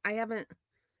been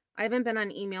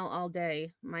on email all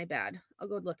day. My bad. I'll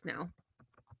go look now.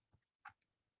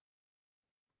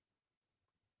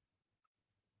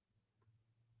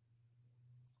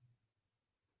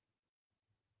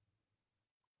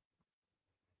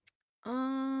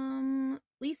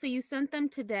 Lisa, you sent them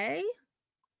today?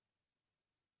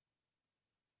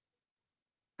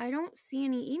 I don't see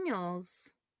any emails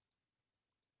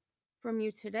from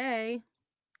you today.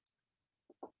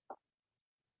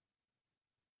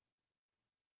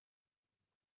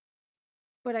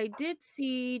 But I did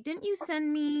see, didn't you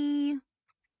send me?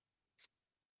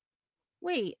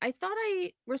 Wait, I thought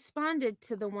I responded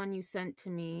to the one you sent to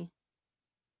me.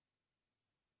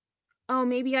 Oh,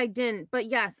 maybe I didn't. But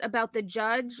yes, about the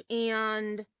judge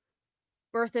and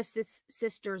Bertha's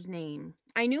sister's name.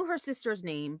 I knew her sister's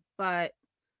name, but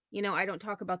I don't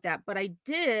talk about that. But I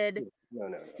did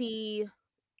No. see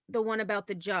the one about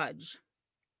the judge.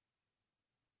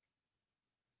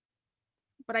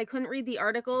 But I couldn't read the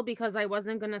article because I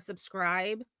wasn't going to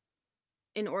subscribe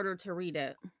in order to read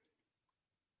it.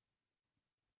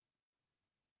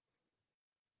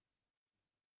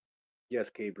 Yes,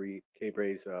 K-Braze.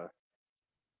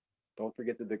 Don't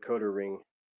forget the decoder ring.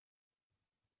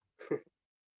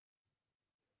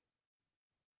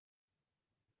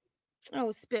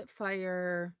 Oh,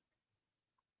 Spitfire.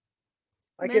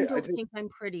 I Men get. I don't think think I'm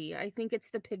pretty. I think it's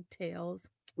the pigtails.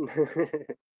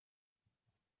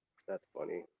 that's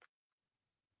funny.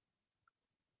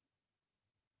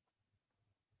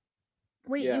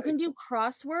 Wait, Yeah. you can do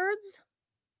crosswords?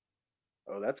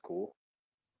 Oh, that's cool.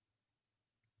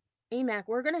 AMAC,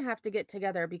 we're gonna have to get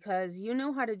together because you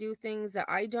know how to do things that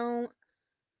I don't.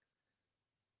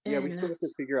 Yeah, we And still have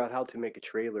to figure out how to make a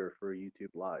trailer for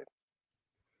YouTube Live.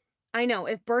 I know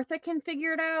if Bertha can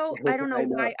figure it out, I don't know I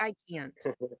know. why I can't.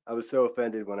 I was so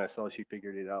offended when I saw she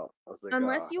figured it out. I was like, ah,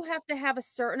 Unless you have to have a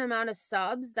certain amount of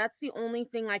subs, that's the only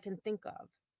thing I can think of.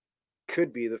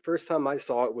 could be. The first time I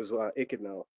saw it was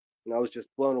Ikimel, and I was just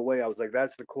blown away. I was like,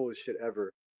 that's the coolest shit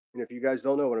ever. And if you guys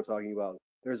don't know what I'm talking about,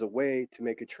 there's a way to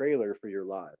make a trailer for your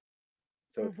live.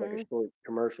 So it's like a Mm-hmm. short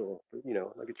commercial,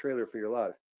 like a trailer for your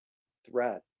live. It's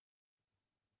rad.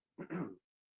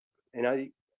 And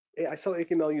I saw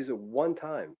Ikimel use it one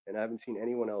time, and I haven't seen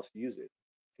anyone else use it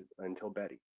until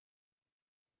Betty.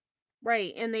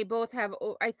 Right, and they both have.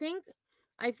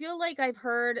 I feel like I've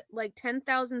heard like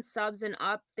 10,000 subs and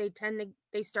up.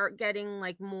 They start getting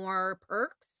like more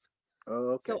perks.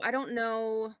 Oh, So okay. I don't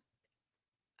know.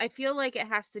 I feel like it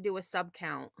has to do with sub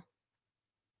count.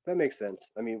 That makes sense.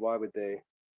 I mean, why would they?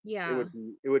 Yeah.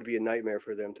 It would be a nightmare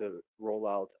for them to roll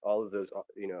out all of those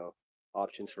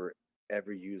options for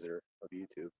every user of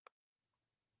YouTube.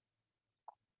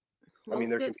 I Well, mean,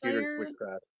 their computers would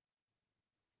crash.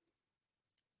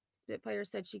 Spitfire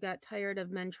said she got tired of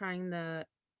men trying the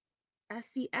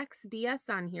SEX BS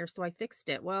on here, so I fixed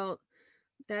it. Well,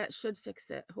 that should fix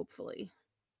it, hopefully.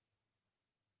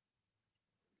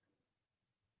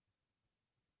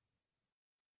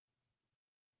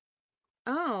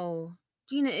 Oh,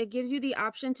 Gina, it gives you the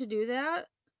option to do that?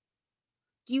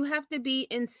 Do you have to be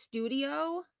in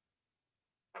studio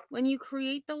when you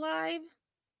create the live?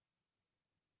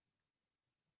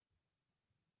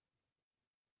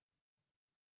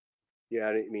 Yeah,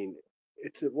 I mean,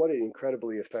 what an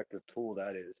incredibly effective tool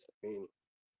that is. I mean,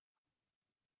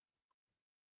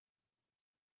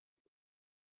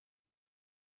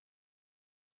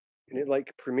 and it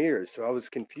like premieres, so I was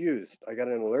confused. I got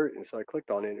an alert, and so I clicked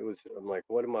on it. I'm like,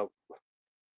 what am I?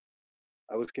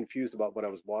 I was confused about what I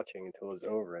was watching until it was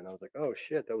over, and I was like, oh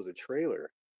shit, that was a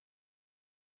trailer.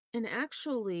 And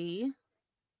actually,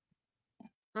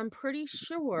 I'm pretty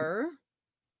sure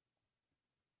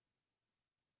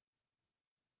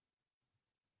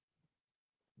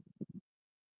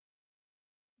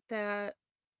that.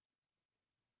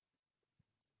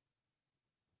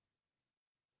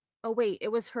 Oh wait,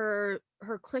 it was her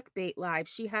clickbait live.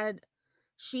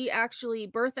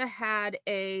 Bertha had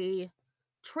a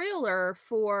trailer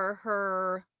for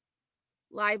her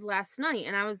live last night,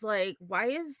 and I was like, why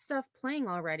is stuff playing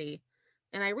already?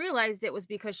 And I realized it was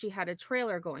because she had a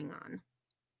trailer going on.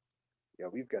 Yeah,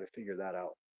 we've got to figure that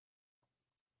out.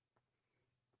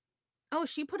 Oh,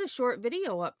 she put a short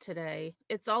video up today.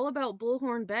 It's all about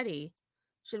Bullhorn Betty.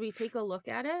 Should we take a look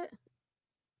at it?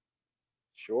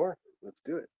 Sure, let's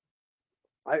do it.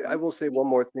 I will Let's say see. one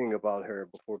more thing about her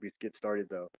before we get started,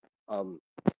 though. Um,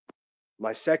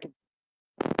 my second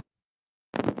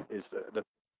is the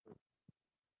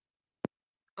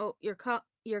Oh, you're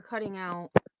cutting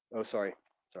out. oh sorry,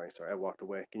 I walked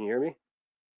away. Can you hear me?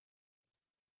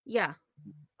 Yeah.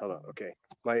 Hello. Okay.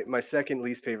 My second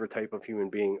least favorite type of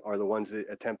human being are the ones that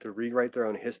attempt to rewrite their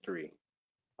own history.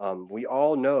 We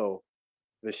all know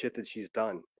the shit that she's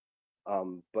done.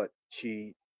 But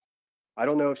I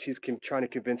don't know if she's trying to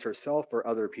convince herself or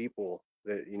other people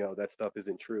that that stuff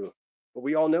isn't true. But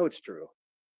we all know it's true.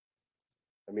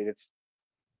 I mean, it's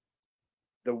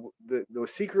the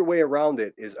secret way around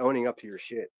it is owning up to your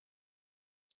shit.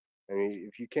 I mean,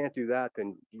 if you can't do that,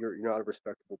 then you're not a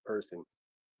respectable person.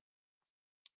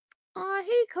 Aw,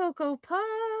 hey, Cocoa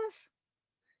Puff.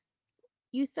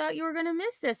 You thought you were gonna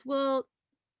miss this. Well,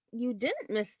 you didn't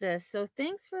miss this, so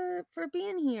thanks for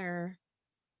being here.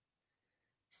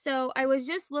 So I was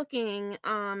just looking,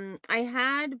 I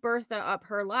had Bertha up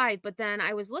her live, but then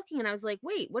I was looking and I was like,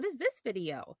 wait, what is this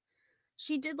video?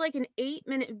 She did like an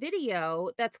 8-minute video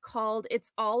that's called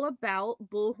It's All About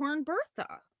Bullhorn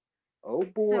Bertha. Oh So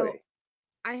boy.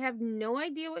 I have no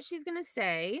idea what she's gonna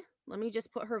say. Let me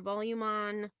just put her volume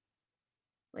on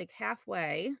like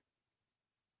halfway.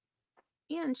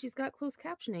 And she's got closed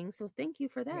captioning, so thank you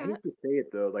for I that. hate to say it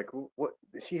though. Like what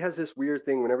she has this weird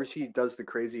thing whenever she does the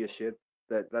craziest shit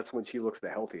that's when she looks the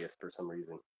healthiest for some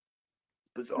reason.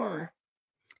 Hmm. Bizarre.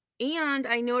 And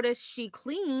I noticed she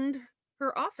cleaned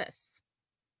her office.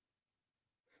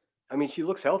 I mean, she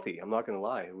looks healthy. I'm not gonna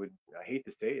lie. I hate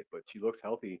to say it, but she looks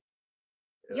healthy.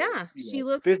 Yeah, You she know,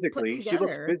 looks put physically, she looks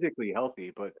together. physically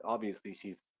healthy, but obviously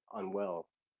she's unwell.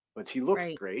 But she looks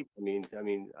Right. great. I mean,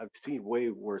 I've seen way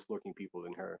worse looking people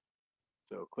than her.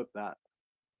 So clip that.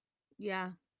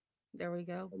 Yeah, there we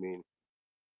go. I mean,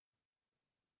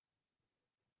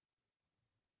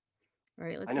 All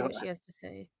right, I let's see know, what she has to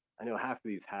say. I know half of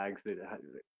these hags that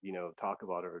talk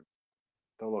about her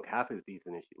don't look half as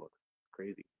decent as she looks.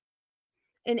 Crazy.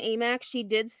 In Amex, she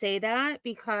did say that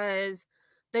because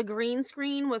the green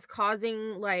screen was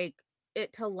causing, like,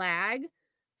 it to lag.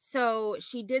 So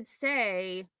she did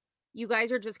say, "You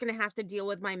guys are just gonna have to deal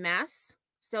with my mess."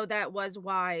 So that was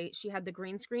why she had the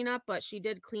green screen up, but she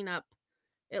did clean up,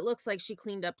 it looks like she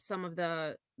cleaned up some of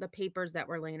the papers that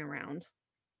were laying around.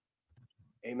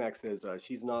 Amax says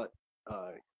she's not.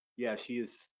 Uh, yeah, she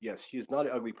is. Yes, she is not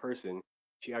an ugly person.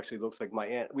 She actually looks like my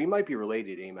aunt. We might be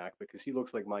related, Amac, because she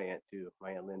looks like my aunt too.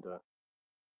 My aunt Linda.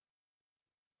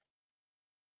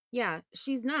 Yeah,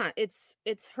 she's not. It's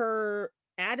her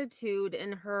attitude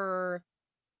and her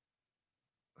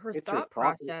It's her thought thought.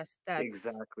 process that's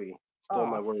Exactly. Stole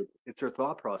my off. word. It's her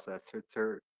thought process. It's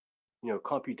her,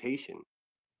 computation.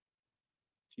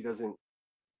 She doesn't.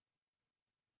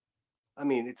 I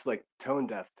mean, it's like tone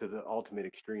deaf to the ultimate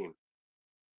extreme.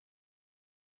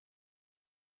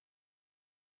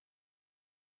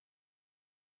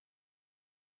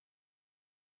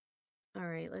 All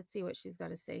right, let's see what she's got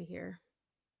to say here.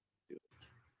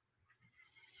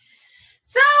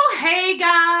 So, hey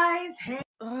guys. Hey.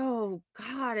 Oh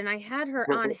God, and I had her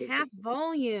on half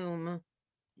volume.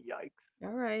 Yikes.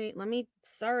 All right,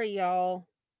 sorry y'all.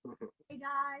 Hey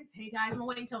guys. Hey guys. I'm gonna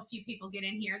wait until a few people get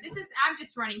in here. I'm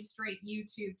just running straight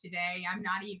YouTube today. I'm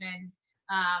not even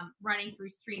running through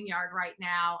StreamYard right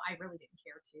now. I really didn't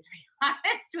care to be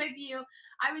honest with you.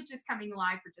 I was just coming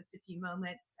live for just a few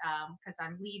moments because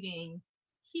I'm leaving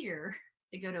here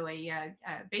to go to a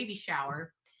baby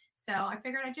shower. So I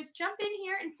figured I'd just jump in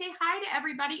here and say hi to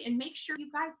everybody and make sure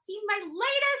you guys see my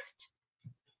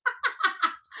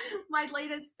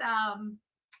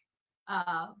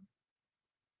latest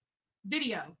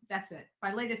video. That's it.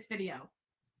 My latest video.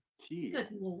 Jeez. Good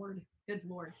Lord. Good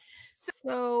Lord.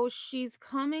 So she's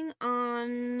coming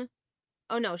on.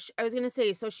 Oh no, I was gonna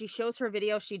say, so she shows her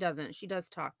video. She doesn't. She does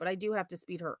talk, but I do have to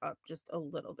speed her up just a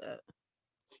little bit.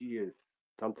 She is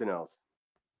something else.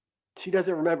 She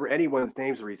doesn't remember anyone's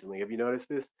names recently. Have you noticed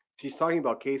this? She's talking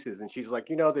about cases, and she's like,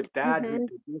 the dad who Mm-hmm.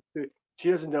 did this.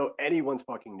 She doesn't know anyone's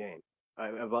fucking name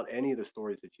about any of the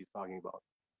stories that she's talking about.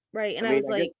 Right, and I I mean, was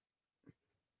I guess like,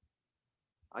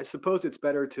 I suppose it's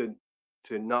better to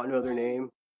not know their name.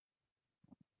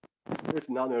 Just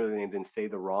not know their name than say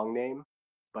the wrong name.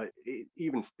 But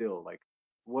even still, like,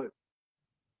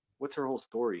 what's her whole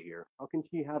story here? How can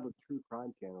she have a true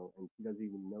crime channel and she doesn't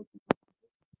even know people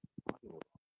talking about?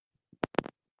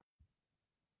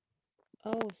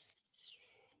 oh,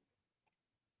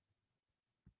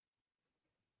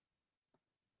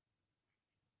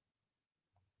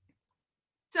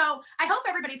 So I hope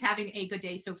everybody's having a good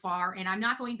day so far. And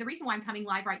the reason why I'm coming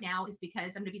live right now is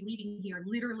because I'm going to be leaving here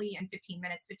literally in 15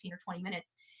 minutes, 15 or 20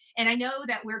 minutes. And I know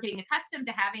that we're getting accustomed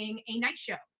to having a night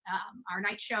show. Our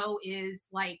night show is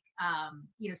like,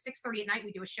 6:30 at night.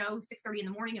 We do a show 6:30 in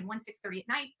the morning and 6:30 at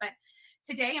night. But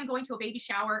today I'm going to a baby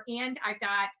shower and I've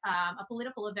got a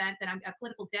political dinner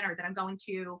that I'm going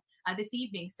to this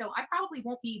evening. So I probably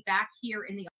won't be back here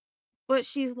in the. But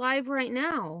she's live right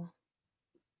now.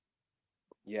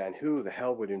 Yeah, and who the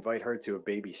hell would invite her to a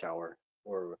baby shower?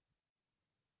 Or,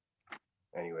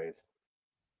 anyways,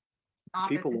 Office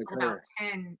people like until her. about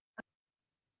 10.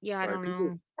 Yeah, I don't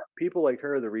know. People like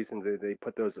her are the reason they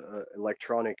put those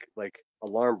electronic like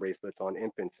alarm bracelets on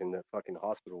infants in the fucking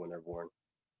hospital when they're born.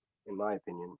 In my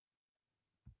opinion,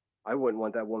 I wouldn't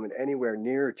want that woman anywhere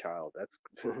near a child.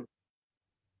 That's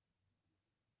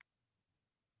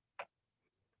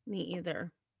Me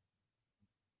either.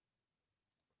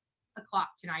 O'clock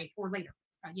tonight or later,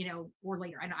 or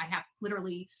later. And I have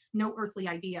literally no earthly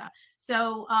idea.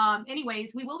 So,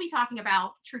 anyways, we will be talking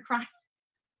about true crime.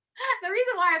 the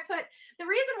reason why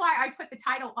I put the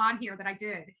title on here that I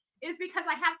did is because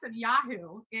I have some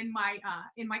Yahoo in my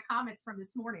comments from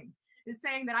this morning is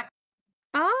saying that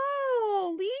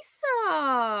Oh,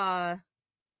 Lisa,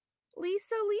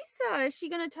 is she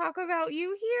gonna talk about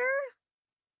you here?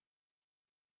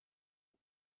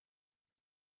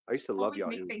 I used to love always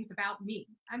make Yahoo. things about me.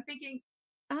 I'm thinking,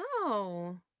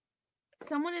 Oh,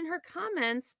 someone in her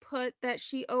comments put that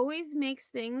she always makes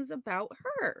things about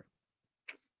her.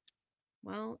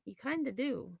 Well, you kind of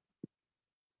do.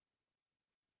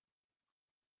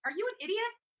 are you an idiot?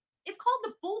 It's called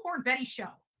the Bullhorn Betty Show.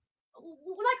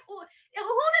 Like, who do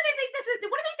they think this is?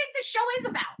 What do they think this show is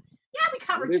about? Yeah, we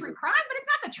cover true crime, but it's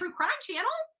not the True Crime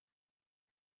Channel.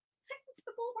 It's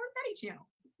the Bullhorn Betty Channel.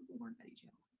 It's the Bullhorn Betty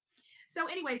Channel. So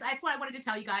anyways, that's what I wanted to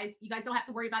tell you guys. You guys don't have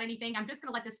to worry about anything. I'm just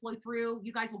going to let this flow through.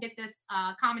 You guys will get this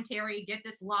commentary, get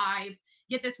this live,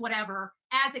 get this whatever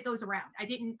as it goes around. I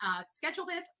didn't schedule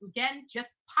this. Again,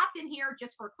 just popped in here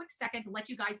just for a quick second to let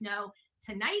you guys know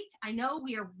tonight. I know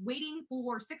we are waiting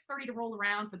for 6:30 to roll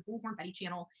around for the Bullhorn Betty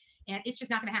channel, and it's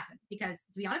just not going to happen because,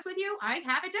 to be honest with you, I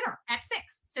have a dinner at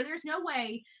 6. So there's no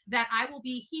way that I will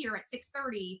be here at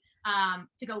 6:30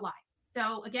 to go live.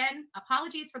 So again,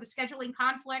 apologies for the scheduling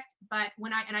conflict, but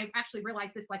I actually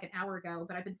realized this like an hour ago,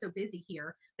 but I've been so busy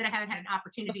here that I haven't had an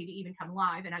opportunity to even come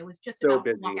live, and I was just about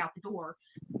to walk out the door.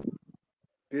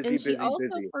 And she also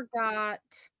forgot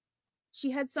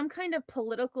she had some kind of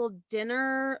political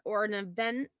dinner or an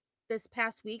event this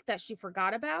past week that she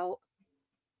forgot about.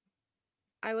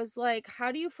 I was like,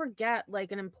 how do you forget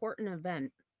like an important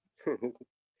event?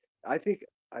 I think,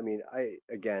 I mean, I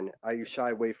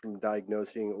shy away from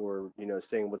diagnosing or,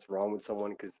 saying what's wrong with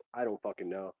someone because I don't fucking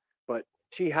know. But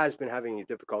she has been having a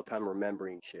difficult time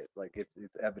remembering shit. Like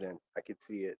it's evident. I could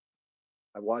see it.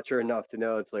 I watch her enough to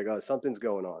know it's like, oh, something's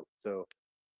going on. So,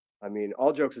 I mean,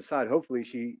 all jokes aside, hopefully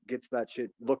she gets that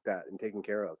shit looked at and taken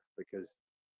care of because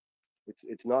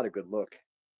it's not a good look.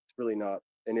 It's really not.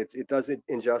 And it does it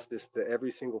injustice to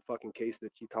every single fucking case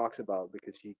that she talks about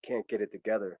because she can't get it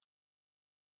together.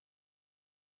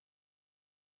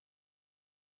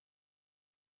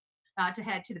 To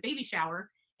head to the baby shower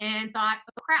and thought,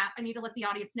 oh crap, I need to let the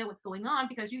audience know what's going on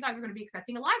because you guys are going to be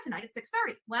expecting a live tonight at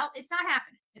 6:30. Well, it's not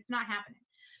happening. It's not happening.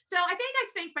 So I think I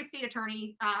spanked my state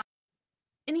attorney.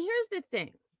 And here's the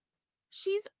thing.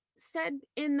 She's said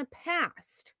in the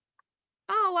past,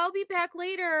 oh, I'll be back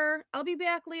later. I'll be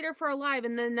back later for a live,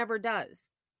 and then never does.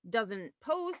 Doesn't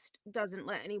post, doesn't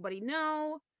let anybody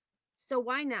know. So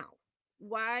why now?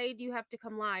 Why do you have to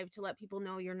come live to let people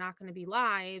know you're not going to be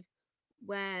live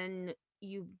when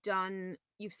you've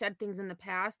said things in the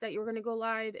past that you were going to go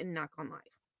live and not gone live?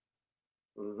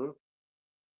 Mm-hmm.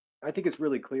 I think it's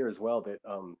really clear as well that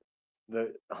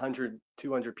the 100,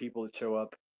 200 people that show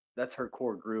up, that's her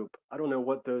core group. I don't know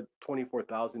what the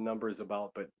 24,000 number is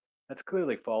about, but that's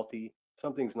clearly faulty.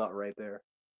 Something's not right there.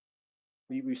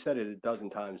 We've said it a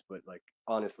dozen times, but like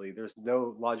honestly, there's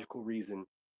no logical reason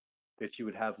that she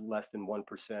would have less than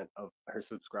 1% of her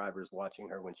subscribers watching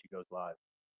her when she goes live.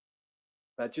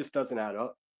 That just doesn't add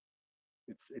up.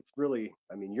 It's really,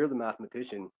 I mean, you're the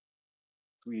mathematician,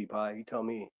 sweetie pie. You tell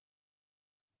me.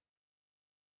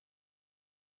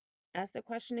 Ask the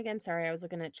question again. Sorry, I was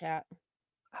looking at chat.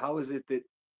 How is it that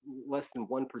less than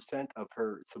 1% of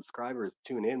her subscribers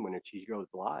tune in when she goes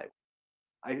live?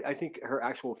 I think her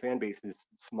actual fan base is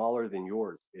smaller than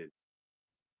yours is.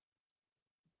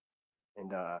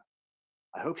 And I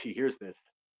hope she hears this.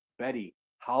 Betty,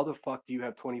 how the fuck do you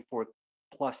have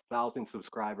 24,000+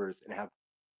 subscribers and have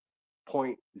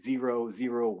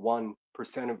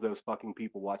 0.001% of those fucking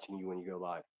people watching you when you go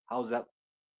live? How does that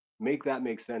make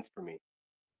sense for me?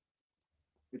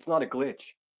 It's not a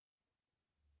glitch.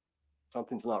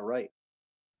 Something's not right.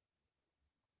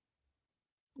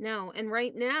 No, and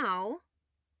right now,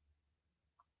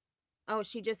 oh,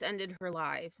 she just ended her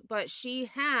live, but she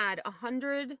had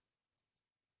 100.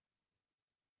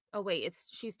 Oh wait,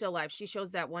 she's still live. She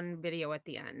shows that one video at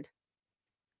the end.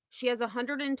 She has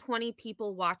 120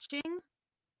 people watching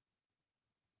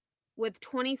with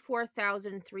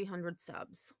 24,300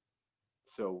 subs.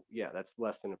 So yeah, that's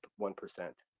less than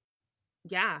 1%.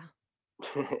 Yeah,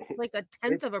 like a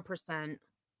tenth of a percent.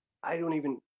 I don't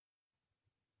even.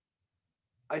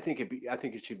 I think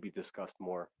it should be discussed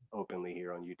more openly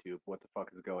here on YouTube. What the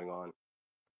fuck is going on?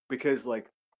 Because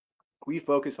like we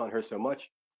focus on her so much,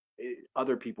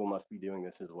 other people must be doing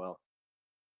this as well.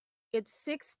 It's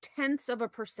 0.6%.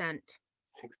 0.6%.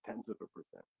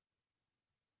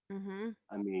 Mm-hmm.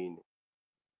 I mean.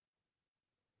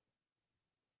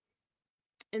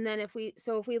 And then if we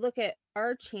look at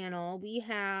our channel, we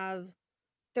have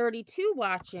 32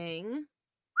 watching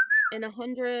and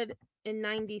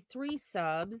 193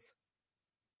 subs.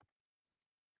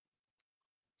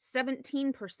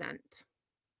 17%.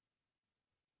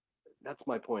 That's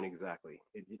my point exactly.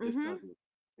 It just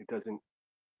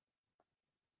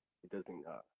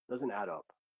doesn't add up.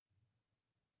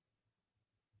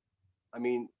 I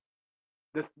mean,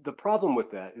 the problem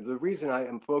with that is the reason I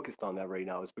am focused on that right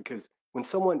now is because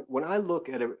when I look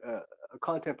at a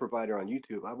content provider on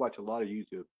YouTube, I watch a lot of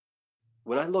YouTube.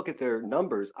 When I look at their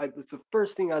numbers, it's the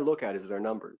first thing I look at is their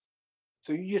numbers.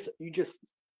 So you just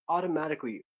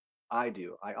automatically, I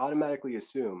automatically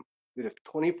assume that if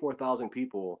 24,000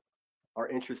 people are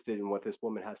interested in what this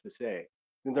woman has to say,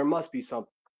 then there must be some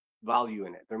value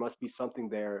in it. There must be something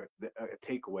there, a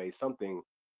takeaway, something.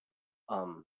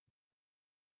 Um,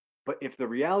 but if the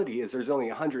reality is there's only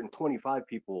 125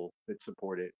 people that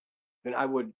support it, then I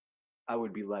would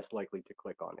be less likely to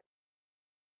click on it.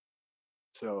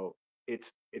 So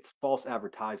it's false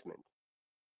advertisement.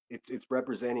 It's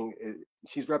representing.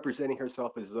 She's representing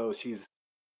herself as though she's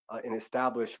an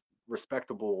established,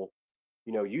 respectable,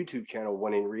 YouTube channel,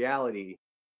 when in reality,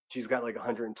 she's got like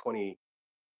 120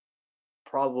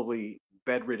 probably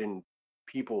bedridden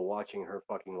people watching her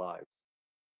fucking live,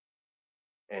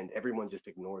 and everyone just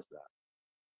ignores that.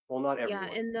 Well, not everyone.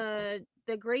 Yeah, and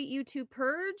the Great YouTube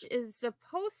Purge is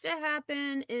supposed to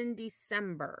happen in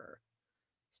December.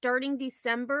 Starting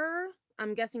December,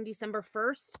 I'm guessing December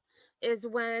 1st, is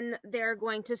when they're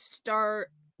going to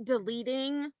start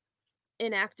deleting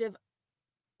inactive.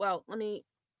 Well, let me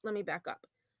back up.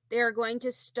 They're going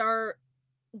to start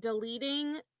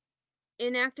deleting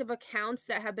inactive accounts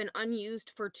that have been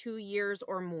unused for 2 years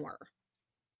or more.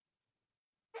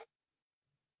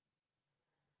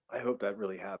 I hope that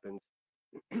really happens.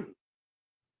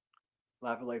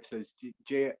 Laugh at Life says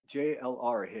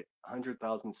JLR hit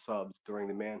 100,000 subs during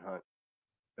the manhunt,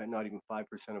 but not even 5%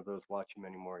 of those watch him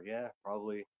anymore. Yeah,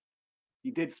 probably.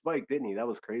 He did spike, didn't he? That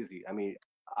was crazy. I mean,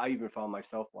 I even found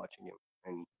myself watching him,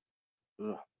 and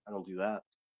I don't do that.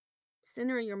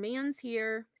 Sinner, your man's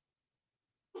here.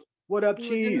 What up, He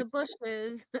Cheese? was in the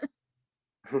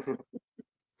bushes.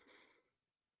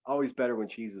 Always better when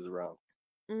Cheese is around.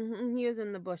 He was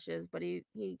in the bushes, but he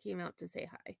came out to say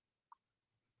hi.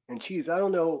 And Cheese, I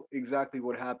don't know exactly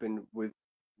what happened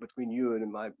between you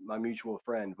and my mutual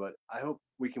friend, but I hope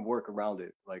we can work around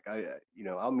it. Like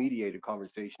I'll mediate a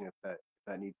conversation if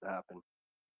that needs to happen.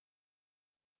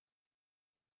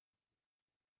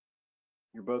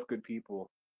 You're both good people.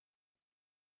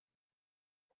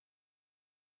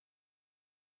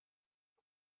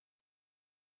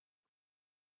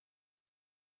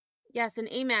 Yes, and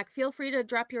AMAC, feel free to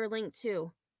drop your link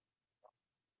too.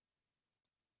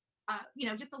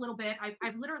 Just a little bit.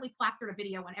 I've literally plastered a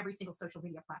video on every single social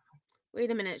media platform.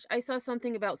 Wait a minute. I saw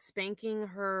something about spanking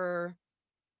her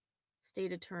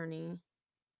state attorney.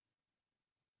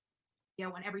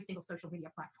 On every single social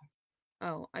media platform.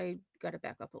 Oh, I got to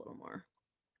back up a little more.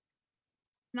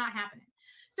 Not happening.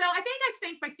 So I think I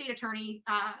spanked my state attorney,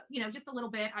 just a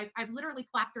little bit. I've literally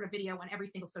plastered a video on every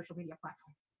single social media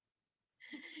platform.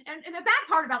 And the bad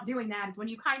part about doing that is when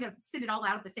you kind of sit it all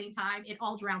out at the same time, it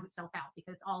all drowns itself out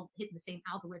because it's all hitting the same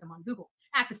algorithm on Google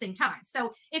at the same time.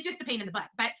 So it's just a pain in the butt.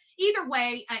 But either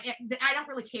way, I don't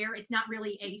really care. It's not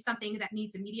really something that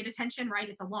needs immediate attention, right?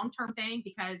 It's a long-term thing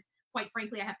because, quite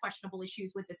frankly, I have questionable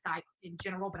issues with this guy in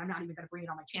general, but I'm not even going to bring it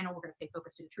on my channel. We're going to stay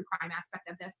focused to the true crime aspect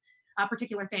of this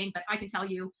particular thing. But I can tell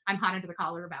you, I'm hot under the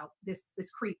collar about this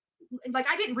creep. Like,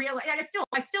 I didn't realize,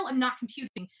 I still am not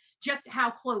computing just how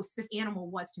close this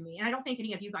animal was to me. And I don't think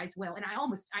any of you guys will. And I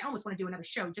almost want to do another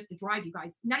show just to drive you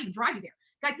guys, not even drive you there.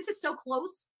 Guys, this is so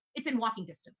close. It's in walking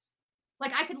distance.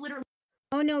 Like, I could literally.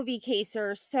 Oh, no, VK,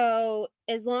 sir. So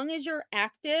as long as you're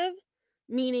active,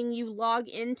 meaning you log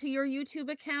into your YouTube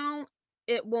account,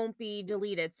 it won't be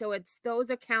deleted. So it's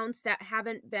those accounts that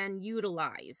haven't been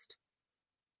utilized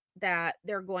that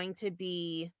they're going to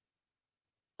be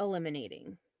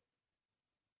eliminating.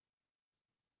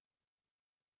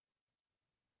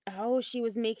 Oh, she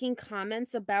was making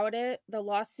comments about it, the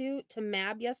lawsuit to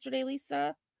Mab yesterday,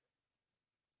 Lisa.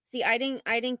 See, I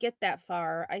didn't get that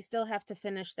far. I still have to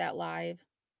finish that live.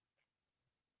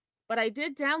 But I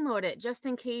did download it just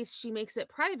in case she makes it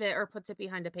private or puts it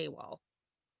behind a paywall.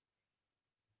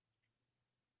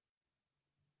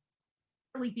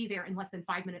 Really be there in less than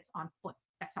 5 minutes on foot.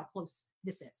 That's how close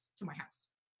this is to my house.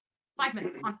 5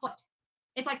 minutes on foot.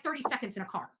 It's like 30 seconds in a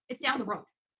car. It's down the road,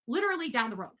 literally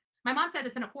down the road. My mom says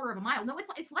it's in a quarter of a mile. No,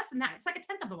 it's less than that. It's like a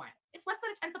tenth of a mile. It's less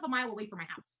than a tenth of a mile away from my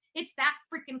house. It's that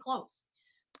freaking close.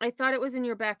 I thought it was in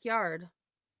your backyard.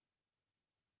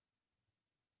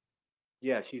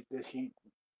 Yeah, she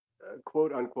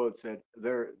quote unquote said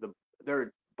there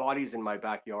are bodies in my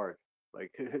backyard.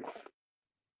 Like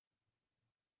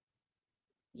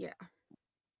Yeah.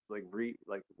 like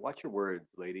watch your words,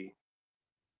 lady.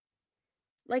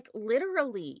 Like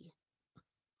literally.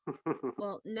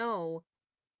 Well, no.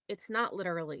 It's not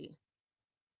literally.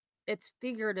 It's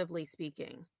figuratively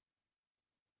speaking.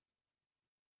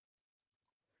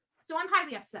 So I'm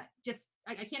highly upset. Just,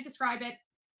 I can't describe it.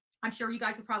 I'm sure you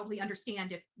guys would probably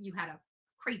understand if you had a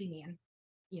crazy man.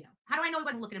 How do I know he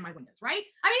wasn't looking in my windows, right?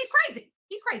 I mean, he's crazy.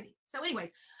 He's crazy. So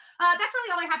anyways, that's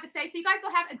really all I have to say. So you guys go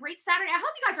have a great Saturday. I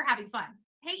hope you guys are having fun.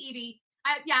 Hey, Evie.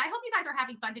 Yeah, I hope you guys are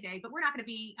having fun today, but we're not going to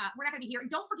be here. And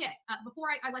don't forget, before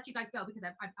I let you guys go, because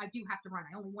I do have to run.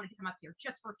 I only wanted to come up here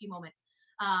just for a few moments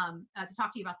to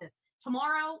talk to you about this.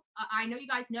 Tomorrow, I know you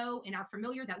guys know and are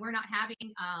familiar that we're not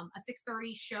having a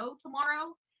 6:30 show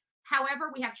tomorrow.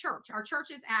 However, we have church. Our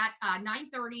church is at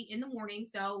 9:30 in the morning.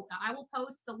 So I will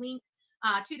post the link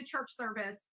to the church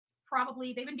service.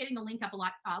 Probably they've been getting the link up a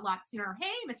lot sooner.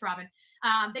 Hey, Miss Robin,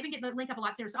 they've been getting the link up a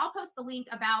lot sooner. So I'll post the link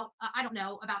about I don't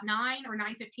know, about 9 or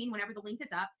 9:15 whenever the link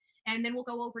is up, and then we'll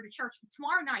go over to church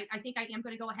tomorrow night. I think I am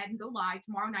going to go ahead and go live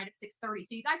tomorrow night at 6:30.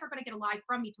 So you guys are going to get a live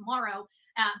from me tomorrow,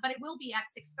 but it will be at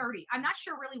 6:30. I'm not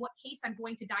sure really what case I'm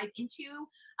going to dive into.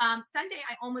 Sunday,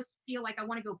 I almost feel like I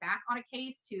want to go back on a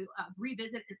case to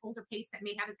revisit an older case that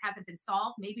hasn't been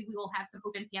solved. Maybe we will have some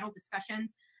open panel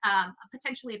discussions,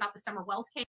 potentially about the Summer Wells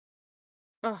case.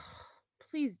 Oh,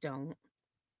 please don't.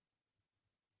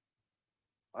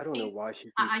 I don't know why she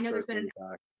keeps I know there's been circling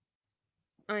back.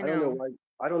 I I don't know know. why.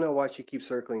 I don't know why she keeps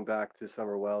circling back to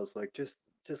Summer Wells. Like, just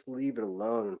leave it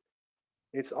alone.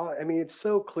 It's all. I mean, it's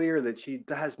so clear that she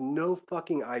has no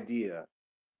fucking idea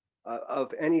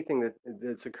of anything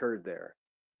that's occurred there.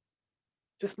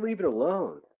 Just leave it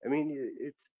alone. I mean,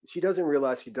 it's she doesn't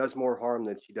realize she does more harm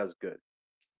than she does good.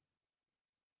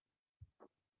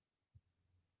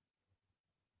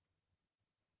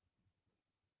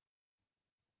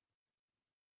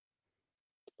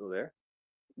 Still there?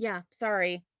 Yeah,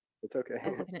 sorry. It's okay. I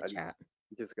was looking at chat.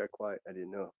 It just got quiet. I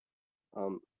didn't know.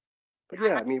 But I-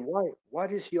 yeah, I mean, why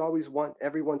does she always want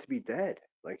everyone to be dead?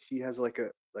 Like she has like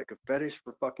a fetish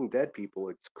for fucking dead people.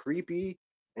 It's creepy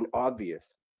and obvious.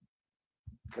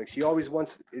 Like she always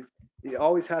wants it. It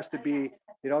always has to be.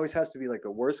 It always has to be like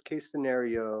a worst case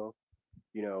scenario.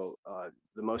 You know,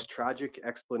 the most tragic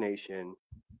explanation.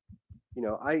 You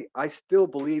know, I still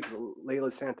believe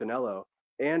Layla Santinello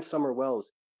and Summer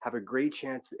Wells have a great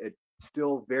chance at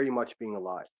still very much being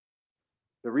alive.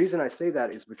 The reason I say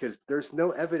that is because there's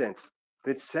no evidence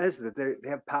that says that they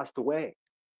have passed away,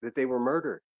 that they were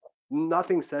murdered.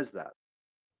 Nothing says that.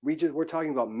 We're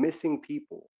talking about missing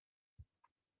people,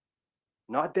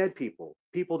 not dead people,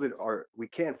 people that are we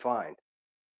can't find.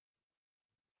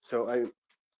 So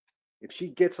if she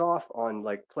gets off on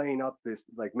like playing up this,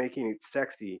 like making it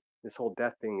sexy, this whole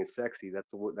death thing is sexy.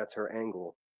 That's her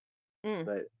angle. Mm.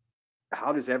 But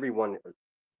how does everyone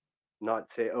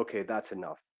not say, okay, that's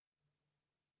enough?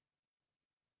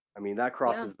 I mean, that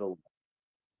crosses the.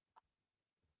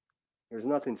 There's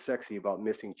nothing sexy about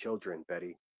missing children,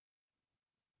 Betty.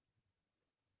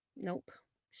 Nope.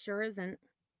 Sure isn't.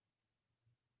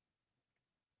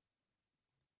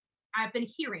 I've been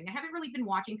hearing. I haven't really been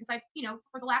watching because I've,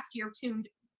 for the last year tuned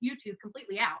YouTube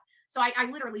completely out. So I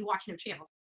literally watch no channels.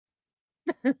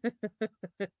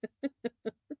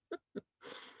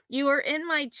 You were in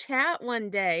my chat one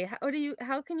day.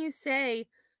 How can you say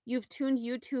you've tuned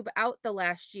YouTube out the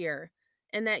last year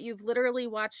and that you've literally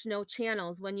watched no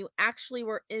channels when you actually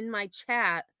were in my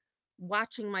chat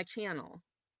watching my channel?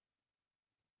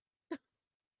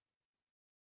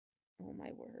 Oh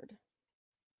my word.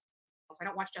 I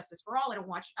don't watch Justice for All. I don't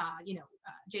watch,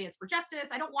 J is for Justice.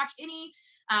 I don't watch any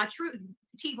True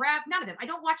T Rev. None of them. I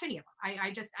don't watch any of them.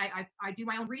 I do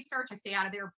my own research. I stay out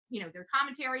of their, their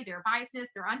commentary, their biasness,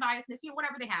 their unbiasedness,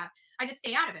 whatever they have. I just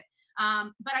stay out of it.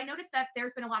 But I noticed that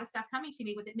there's been a lot of stuff coming to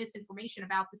me with misinformation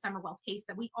about the Summer Wells case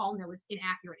that we all know is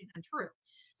inaccurate and untrue.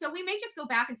 So we may just go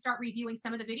back and start reviewing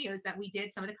some of the videos that we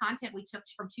did, some of the content we took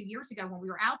from 2 years ago when we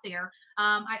were out there.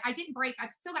 I didn't break.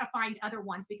 I've still got to find other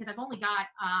ones because I've only got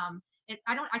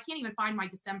I can't even find my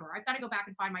December. I've got to go back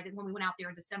and find when we went out there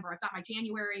in December. I've got my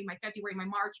January, my February, my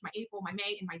March, my April, my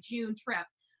May, and my June trip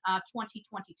of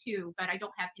 2022, but I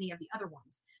don't have any of the other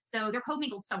ones. So they're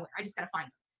commingled somewhere. I just got to find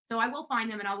them. So I will find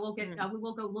them and we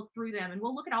will go look through them and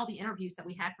we'll look at all the interviews that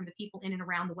we had from the people in and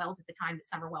around the wells at the time that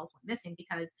Summer Wells went missing,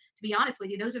 because to be honest with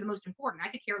you, those are the most important. I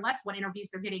could care less what interviews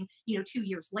they're getting, 2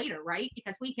 years later, right?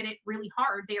 Because we hit it really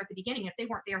hard there at the beginning. If they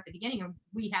weren't there at the beginning and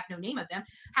we have no name of them,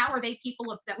 how are they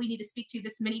people that we need to speak to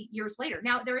this many years later?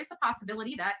 Now, there is a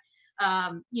possibility that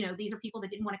these are people that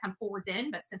didn't want to come forward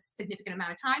then, but since a significant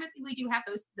amount of time, we do have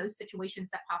those situations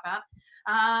that pop up.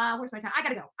 Where's my time? I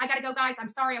gotta go, guys. I'm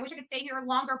sorry. I wish I could stay here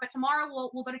longer, but tomorrow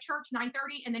we'll go to church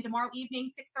 9:30, and then tomorrow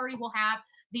evening 6:30 we'll have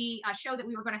the show that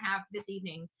we were going to have this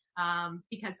evening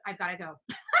because I've got to go.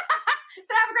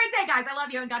 So have a great day, guys. I love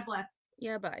you and God bless.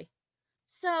 Yeah, bye.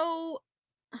 So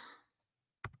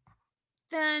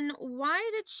then why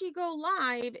did she go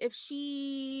live if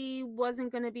she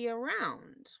wasn't going to be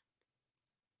around?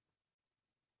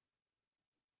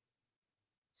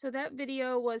 So that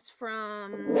video was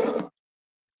from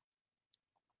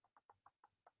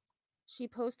She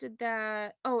posted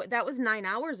that. Oh, that was 9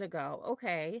 hours ago.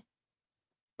 Okay.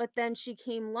 But then she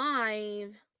came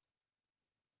live.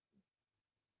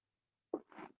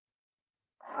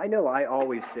 I know I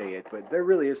always say it, but there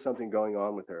really is something going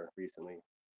on with her recently.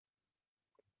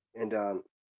 And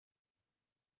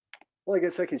well, I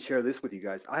guess I can share this with you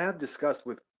guys. I have discussed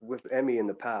with Emmy in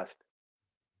the past.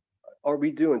 Are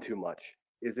we doing too much?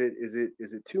 Is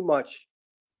it too much?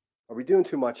 Are we doing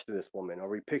too much to this woman? Are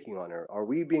we picking on her? Are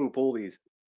we being bullies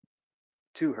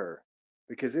to her?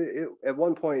 Because at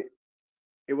one point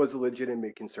it was a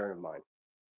legitimate concern of mine.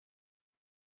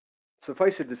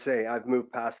 Suffice it to say, I've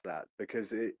moved past that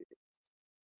because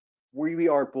we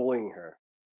aren't bullying her.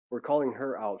 We're calling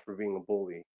her out for being a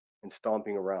bully and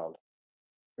stomping around.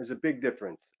 There's a big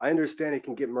difference. I understand it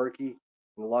can get murky,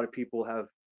 and a lot of people have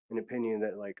an opinion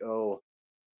that like, oh,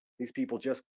 these people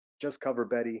just cover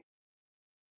Betty.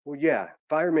 Well, yeah,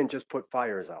 firemen just put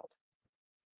fires out.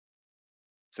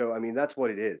 So I mean, that's what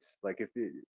it is. Like if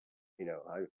it,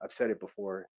 I've said it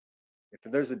before. If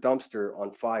there's a dumpster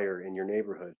on fire in your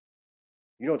neighborhood,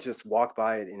 you don't just walk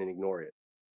by it and ignore it.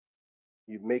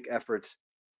 You make efforts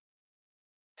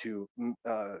to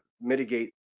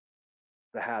mitigate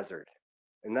the hazard,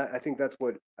 and that I think that's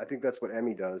what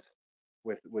Emmy does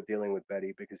with dealing with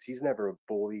Betty because he's never a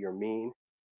bully or mean,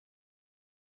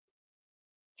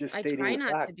 just I stating try the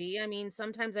not to fact. be. I mean,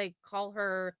 sometimes I call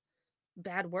her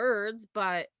bad words,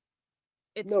 but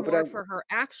it's No, but I more for her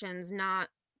actions, not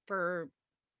for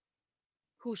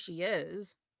who she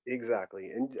is.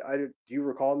 exactly. And do you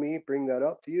recall me bring that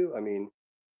up to you? I mean,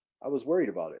 I was worried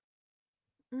about it.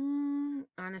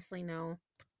 Honestly, no.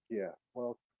 Yeah.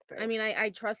 Well, I thanks. mean, I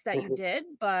trust that you did,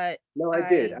 but No, I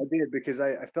did. I I did because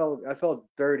I felt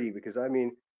dirty because I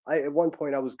mean, I at one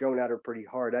point I was going at her pretty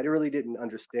hard. I really didn't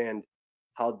understand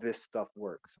how this stuff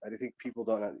works. I think people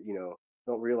don't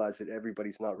don't realize that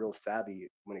everybody's not real savvy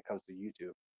when it comes to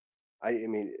YouTube. I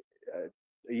mean, uh,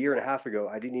 a year and a half ago,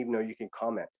 I didn't even know you can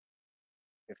comment.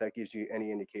 If that gives you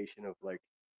any indication of like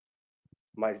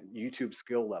my YouTube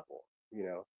skill level, you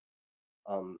know.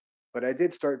 Um, but I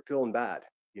did start feeling bad,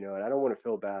 and I don't want to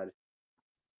feel bad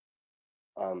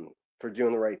um, for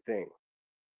doing the right thing.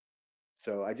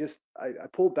 So I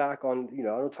pulled back on, I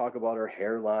don't talk about her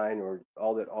hairline or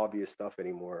all that obvious stuff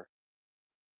anymore.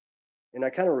 And I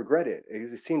kind of regret it.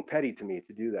 It seemed petty to me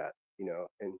to do that,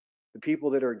 and the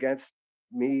people that are against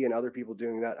me and other people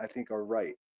doing that, I think are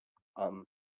right. Um,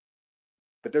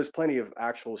 but there's plenty of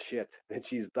actual shit that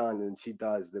she's done and she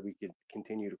does that we could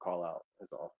continue to call out.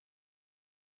 That's all.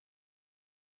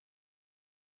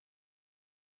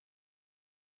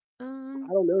 I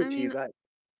don't know, I mean, cheese.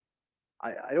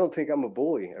 I don't think I'm a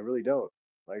bully. I really don't.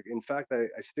 Like, in fact, I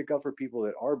stick up for people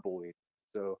that are bullied.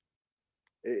 So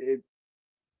it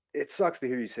it sucks to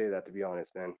hear you say that, to be honest,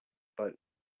 man. But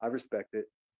I respect it.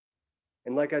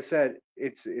 And like I said,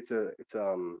 it's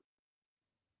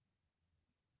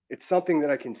something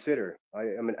that I consider. I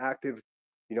am an active,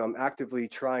 I'm actively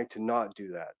trying to not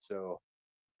do that. So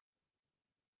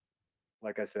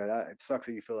like I said, it sucks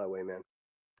that you feel that way, man.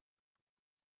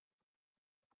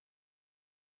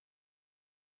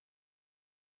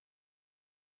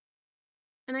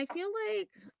 and I feel like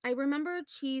I remember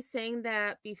Cheese saying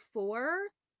that before.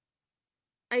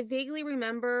 I vaguely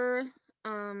remember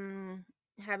um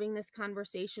having this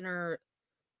conversation or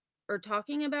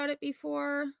talking about it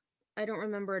before. I don't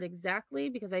remember it exactly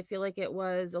because I feel like it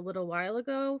was a little while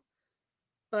ago,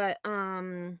 but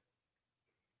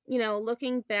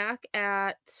looking back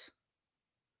at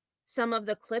some of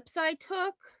the clips I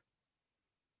took,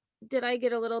 did I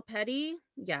get a little petty?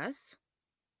 Yes.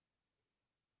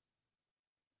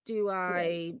 Do Yeah,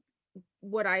 I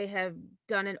Would I have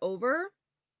done it over?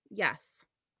 Yes.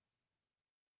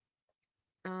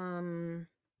 Um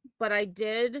but I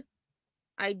did,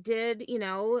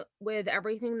 with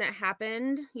everything that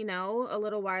happened, a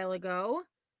little while ago,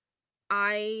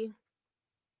 I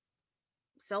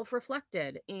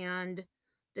self-reflected and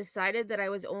decided that I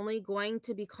was only going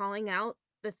to be calling out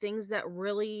the things that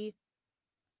really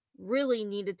really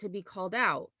needed to be called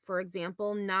out. For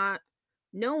example, not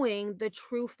knowing the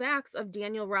true facts of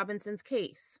Daniel Robinson's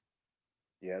case.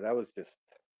 yeah, that was just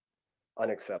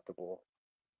unacceptable.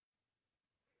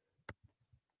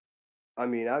 I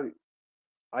mean,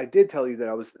 I did tell you that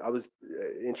I was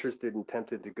interested and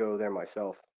tempted to go there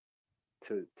myself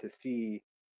to see.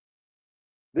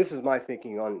 This is my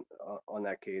thinking on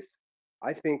that case.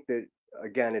 I think that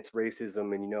again, it's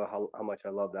racism, and you know how much I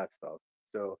love that stuff.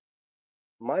 So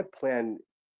my plan,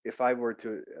 if I were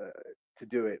to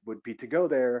do it, would be to go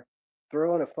there,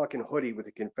 throw on a fucking hoodie with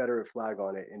a Confederate flag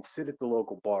on it, and sit at the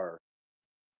local bar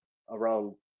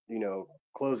around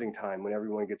closing time when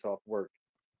everyone gets off work,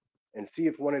 and see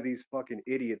if one of these fucking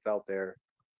idiots out there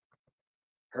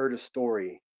heard a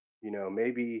story.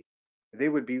 Maybe they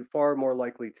would be far more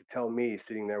likely to tell me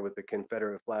sitting there with the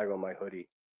Confederate flag on my hoodie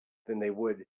than they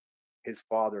would his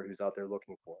father who's out there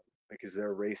looking for him, because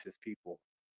they're racist people.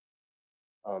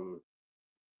 Um,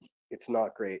 it's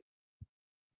not great,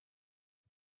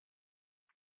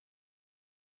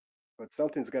 but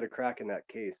something's got to crack in that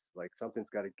case. Like something's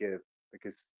got to give,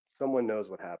 because someone knows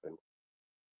what happened.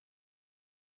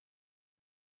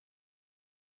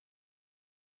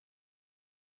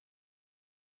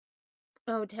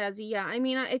 Oh, Tazzy, yeah. I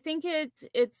mean, I think it's,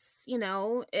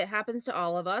 it happens to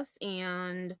all of us,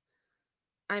 and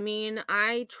I mean,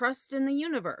 I trust in the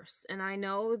universe, and I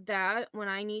know that when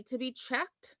I need to be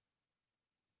checked,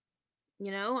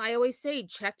 I always say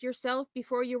check yourself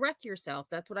before you wreck yourself.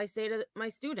 That's what I say to my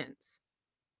students.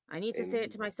 I need to say it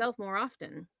And to myself more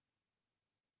often.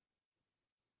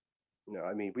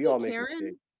 I mean, we Hey, all make Karen.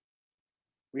 mistakes.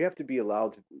 We have to be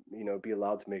allowed to, be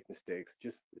allowed to make mistakes.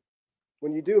 Just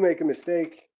when you do make a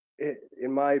mistake,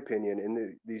 in my opinion,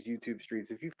 in these YouTube streets,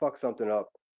 if you fuck something up,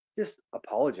 just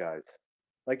apologize.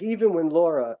 Like even when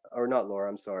Laura, or not Laura,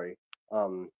 I'm sorry,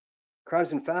 um,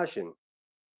 Crimes and Fashion,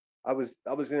 I was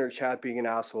in her chat being an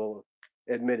asshole,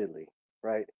 admittedly,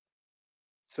 right?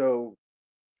 So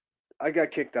I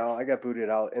got kicked out, I got booted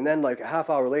out, and then like a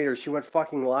half hour later, she went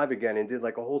fucking live again and did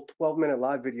like a whole 12-minute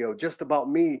live video just about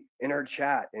me in her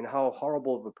chat and how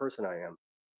horrible of a person I am.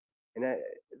 And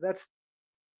that's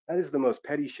that is the most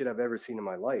petty shit I've ever seen in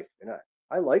my life. And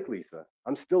I like Lisa.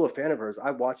 I'm still a fan of hers.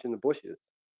 I watch in the bushes.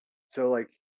 So like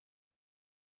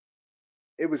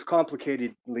it was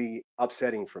complicatedly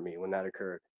upsetting for me when that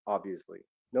occurred, obviously.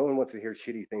 No one wants to hear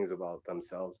shitty things about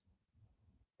themselves.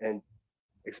 And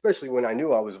especially when I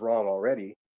knew I was wrong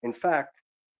already. In fact,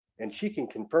 and she can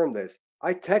confirm this,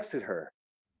 I texted her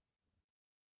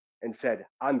and said,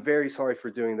 I'm very sorry for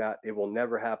doing that. It will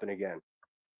never happen again.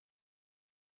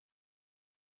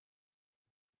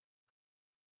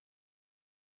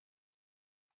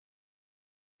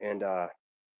 And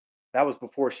that was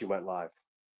before she went live.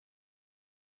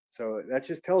 So that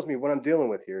just tells me what I'm dealing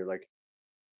with here. Like,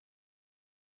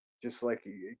 just like,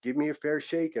 give me a fair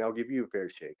shake and I'll give you a fair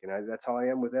shake. And that's how I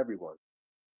am with everyone.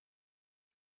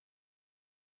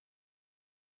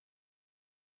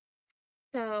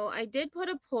 So I did put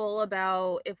a poll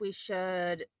about if we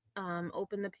should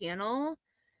open the panel,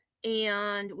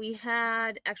 and we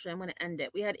had, actually, I'm going to end it.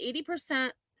 We had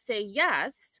 80% say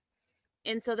yes.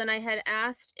 And so then I had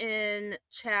asked in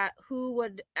chat who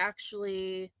would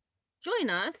actually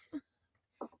join us,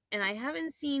 and I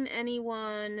haven't seen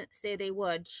anyone say they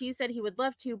would. She said he would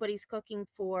love to, but he's cooking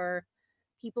for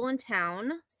people in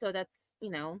town. So that's.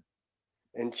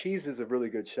 And Cheese is a really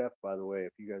good chef, by the way,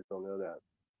 if you guys don't know that.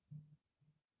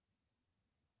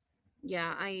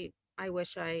 Yeah, I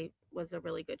wish I was a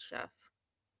really good chef.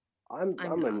 I'm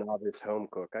I'm a not. novice home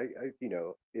cook.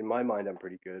 In my mind, I'm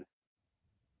pretty good.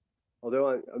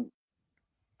 Although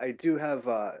I do have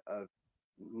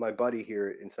my buddy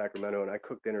here in Sacramento, and I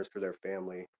cook dinners for their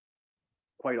family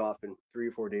quite often, 3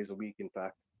 or 4 days a week, in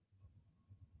fact.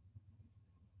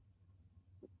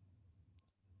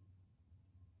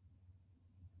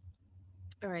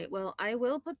 All right. Well, I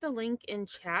will put the link in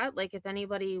chat, like if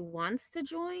anybody wants to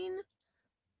join.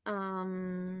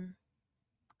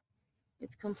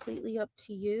 It's completely up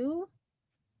to you.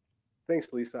 Thanks,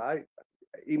 Lisa. I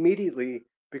immediately,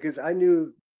 because I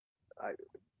knew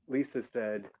Lisa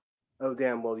said, "Oh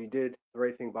damn, well you did the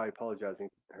right thing by apologizing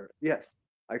to her." Yes,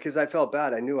 because I felt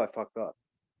bad. I knew I fucked up.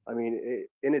 I mean,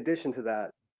 in addition to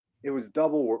that, it was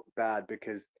double bad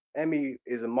because Emmy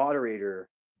is a moderator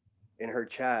in her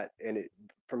chat, and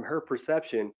from her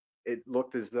perception, it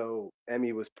looked as though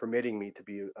Emmy was permitting me to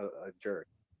be a jerk,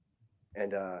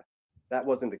 and that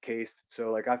wasn't the case.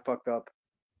 So like I fucked up.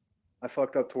 I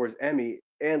fucked up towards Emmy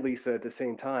and Lisa at the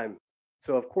same time.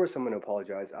 So of course I'm gonna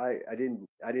apologize. I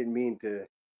didn't mean to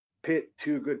pit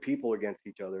two good people against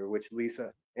each other, which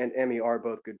Lisa and Emmy are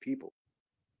both good people.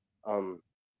 Um,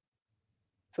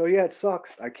 so yeah, it sucks.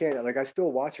 I can't like I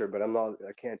still watch her, but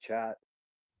I can't chat.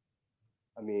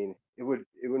 I mean, it would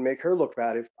make her look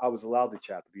bad if I was allowed to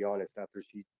chat, to be honest, after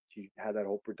she had that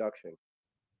whole production.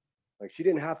 Like she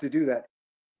didn't have to do that.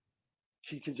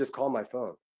 She could just call my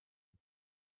phone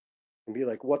and be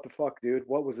like, "What the fuck, dude?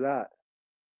 What was that?"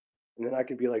 And then I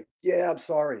could be like, "Yeah, I'm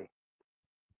sorry,"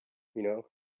 you know.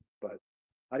 But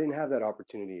I didn't have that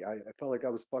opportunity. I felt like I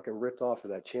was fucking ripped off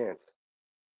of that chance.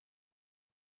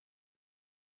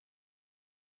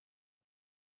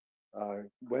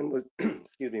 When was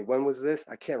excuse me, when was this?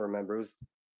 I can't remember. It was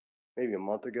maybe a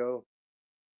month ago.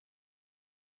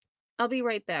 I'll be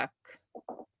right back.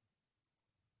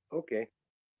 Okay.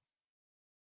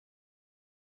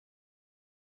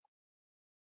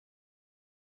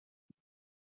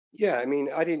 Yeah, I mean,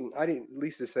 I didn't.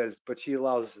 Lisa says, but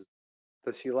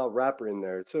does she allow rapper in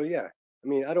there? So yeah, I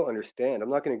mean, I don't understand.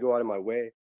 I'm not going to go out of my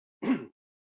way.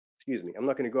 Excuse me. I'm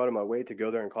not going to go out of my way to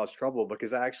go there and cause trouble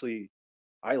because I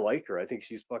like her. I think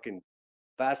she's fucking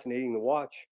fascinating to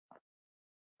watch.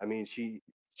 I mean, she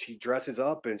dresses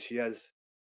up and she has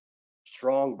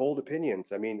strong, bold opinions.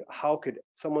 I mean, how could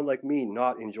someone like me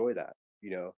not enjoy that?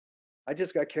 You know, I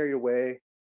just got carried away.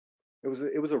 It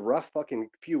was a rough fucking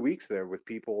few weeks there with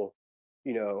people.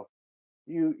 You know,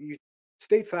 you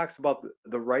state facts about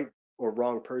the right or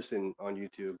wrong person on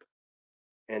YouTube,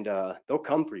 and they'll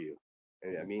come for you.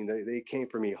 And I mean, they came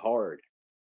for me hard,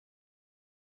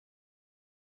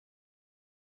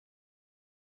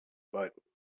 but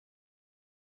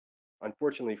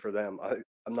unfortunately for them,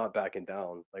 I'm not backing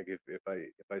down. Like if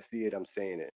I see it, I'm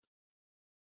saying it.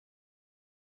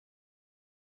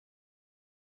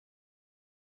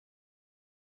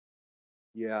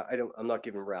 Yeah, I'm not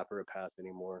giving rapper a pass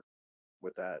anymore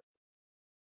with that.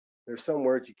 There's some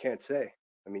words you can't say.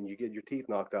 I mean, you get your teeth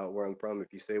knocked out where I'm from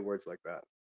if you say words like that.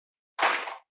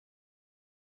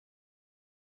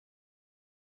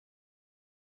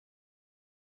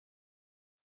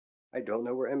 I don't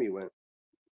know where Emmy went.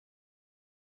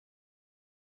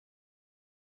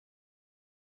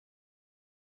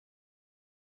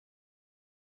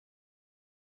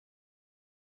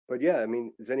 But yeah, I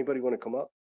mean, does anybody want to come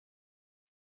up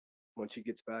once she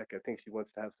gets back? I think she wants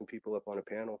to have some people up on a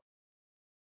panel.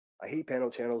 I hate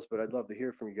panel channels, but I'd love to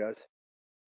hear from you guys.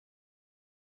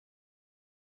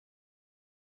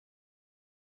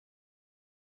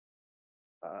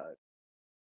 Uh,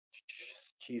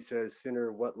 she says,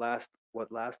 "Sinner, what last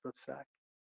of Sac?"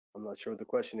 I'm not sure what the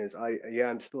question is.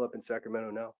 I'm still up in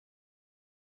Sacramento now.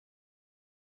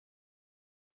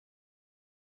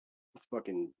 It's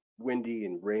fucking windy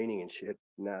and raining and shit.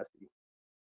 Nasty.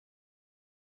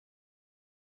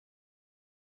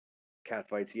 Cat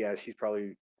fights. Yeah, she's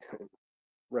probably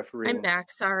refereeing. I'm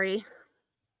back. Sorry.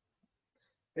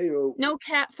 Hey, No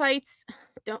cat fights.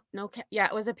 No cat. Yeah,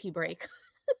 it was a pee break.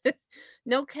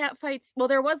 No cat fights. Well,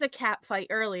 there was a cat fight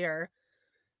earlier,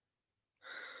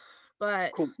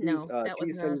 but cool. no, that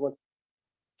Cheese wasn't said a.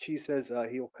 She says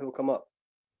he'll come up.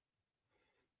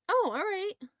 Oh, all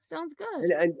right. Sounds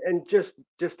good. And just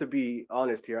to be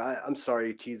honest here, I'm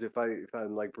sorry, Cheese, if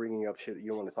I'm like bringing up shit that you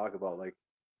don't want to talk about. Like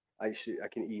I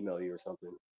can email you or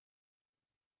something.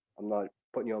 I'm not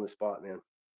putting you on the spot, man.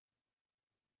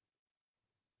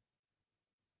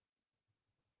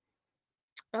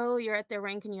 Oh, you're at their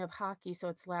rank and you have hockey, so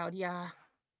it's loud. Yeah.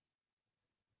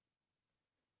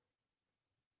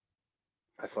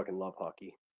 I fucking love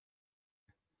hockey.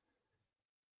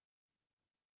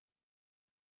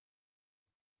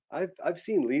 I've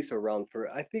seen Lisa around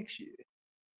for I think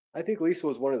Lisa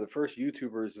was one of the first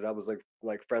YouTubers that I was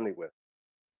like friendly with.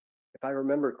 If I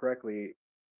remember correctly,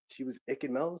 she was Ick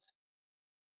and Mel's.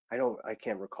 I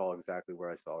can't recall exactly where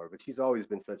I saw her, but she's always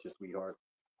been such a sweetheart.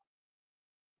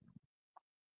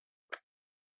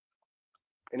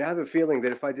 And I have a feeling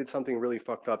that if I did something really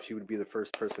fucked up, she would be the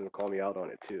first person to call me out on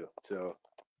it too. So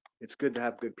it's good to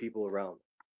have good people around.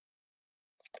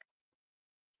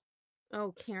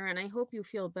 Oh, Karen, I hope you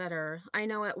feel better. I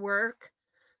know at work,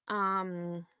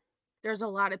 there's a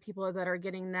lot of people that are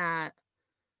getting that,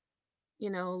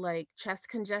 like chest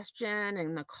congestion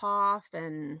and the cough,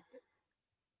 and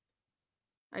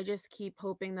I just keep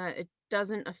hoping that it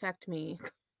doesn't affect me.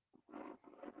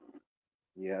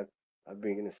 Yeah, I've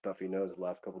been getting a stuffy nose the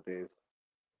last couple days.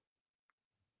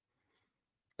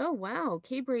 Oh, wow.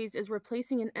 K-Breeze is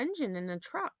replacing an engine in a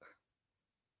truck.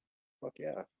 Fuck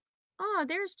yeah. Ah,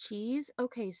 there's Cheese.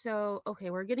 Okay,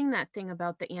 we're getting that thing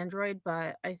about the Android,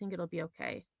 but I think it'll be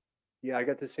okay. Yeah, I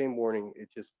got the same warning. It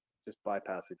just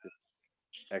bypass it, just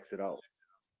exit out.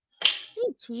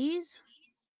 Hey, Cheese.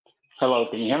 Hello,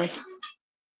 can you hear me?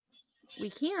 We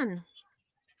can.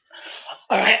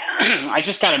 All right, I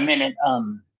just got a minute. I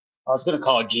was gonna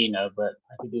call Gina, but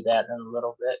I could do that in a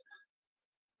little bit.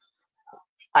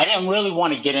 I didn't really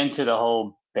want to get into the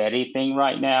whole Betty thing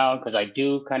right now because I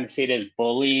do kind of see it as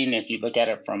bullying if you look at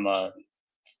it from a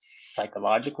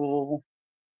psychological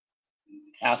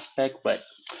aspect. But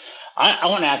I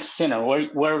want to ask Sinner,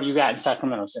 where are you at in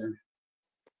Sacramento, Sinner?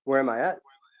 Where am I at?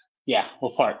 Yeah,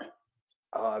 what part?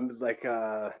 I'm like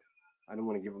I don't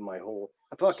want to give them my whole.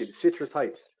 Fuck it, Citrus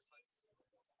Heights.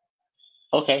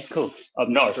 Okay, cool. Up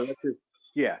north. So that's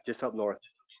just up north.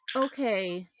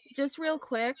 Okay, just real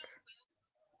quick.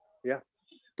 Yeah.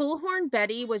 Bullhorn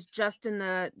Betty was just in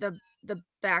the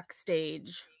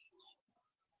backstage.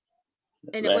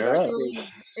 And Let her up.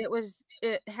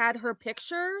 it had her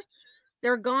picture.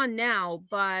 They're gone now,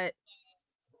 but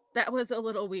that was a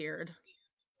little weird.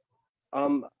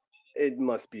 It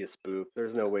must be a spoof.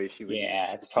 There's no way she would.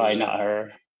 Yeah, it's do probably that. not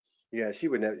her. Yeah, she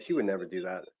would never. She would never do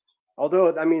that.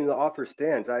 Although, I mean, the offer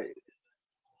stands. I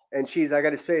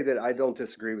got to say that I don't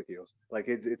disagree with you. Like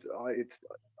it's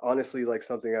honestly like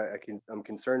something I'm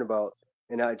concerned about,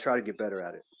 and I try to get better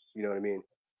at it. You know what I mean?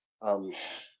 Um,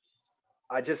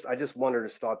 I just want her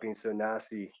to stop being so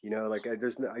nasty. You know, like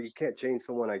there's no, you can't change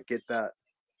someone. I get that,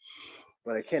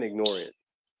 but I can't ignore it.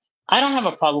 I don't have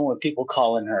a problem with people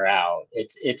calling her out.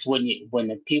 It's when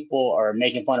the people are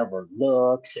making fun of her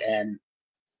looks and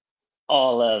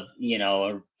all of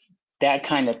that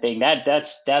kind of thing.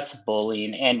 That's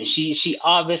bullying, and she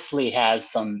obviously has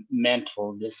some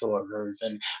mental disorders.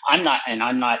 And I'm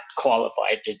not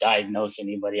qualified to diagnose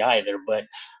anybody either. But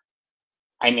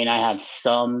I mean, I have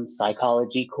some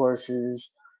psychology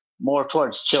courses more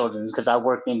towards children's because I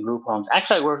worked in group homes.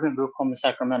 Actually, I worked in a group home in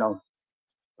Sacramento.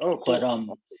 Oh, But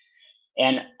cool.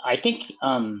 and I think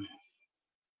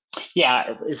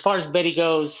yeah, as far as Betty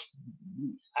goes,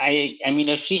 I mean,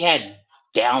 if she had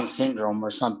Down syndrome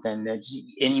or something and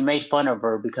you made fun of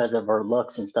her because of her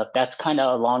looks and stuff, that's kind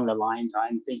of along the lines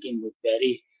I'm thinking with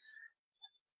Betty.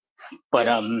 But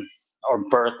Yeah. or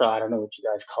Bertha, I don't know what you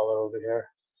guys call her over there.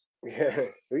 Yeah,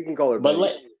 we can call her But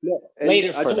Betty. No, and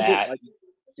later for that.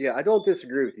 Yeah, I don't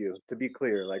disagree with you. To be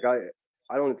clear, like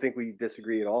I don't think we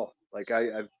disagree at all. Like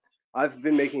I've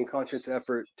been making a conscious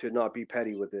effort to not be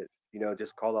petty with it. You know,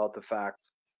 just call out the facts.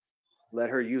 Let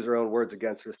her use her own words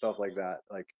against her, stuff like that.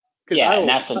 Like, because I Yeah, and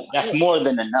don't. that's more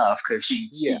than enough because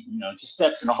Yeah, she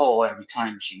steps in a hole every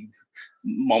time she it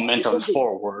momentum's doesn't.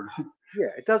 forward. Yeah,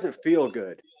 it doesn't feel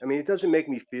good. I mean, it doesn't make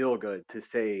me feel good to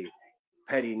say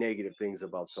petty negative things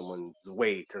about someone's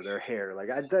weight or their hair. Like,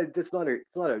 it's not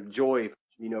a joy,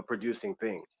 producing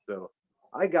thing. So,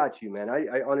 I got you, man.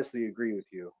 I honestly agree with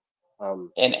you.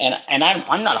 Um, And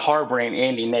I'm not harboring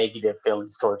any negative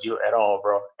feelings towards you at all,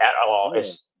 bro. At all. yeah,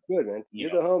 It's good, man. you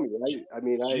You're the know homie. you, I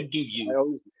mean, you do I you.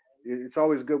 always, it's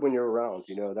always good when you're around.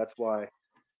 That's why,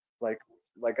 like,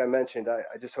 like I mentioned, I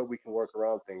just hope we can work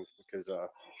around things because,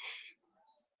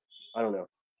 I don't know.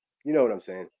 You know what I'm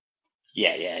saying?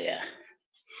 Yeah.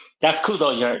 That's cool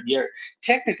though. You're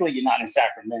technically you're not in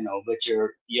Sacramento, but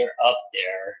you're up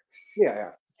there. Yeah,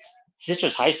 yeah.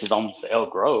 Citrus Heights is almost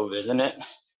Elk Grove, isn't it?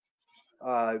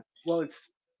 Well, it's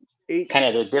eight. Kind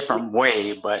of a different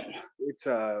way, but It's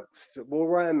well,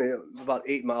 where I'm about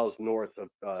 8 miles north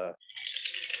of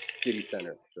city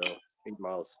center, so 8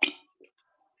 miles.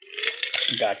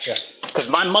 gotcha. Because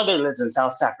my mother lives in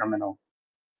South Sacramento.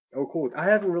 Oh, cool. I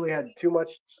haven't really had too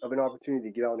much of an opportunity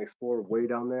to get out and explore way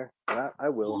down there, but I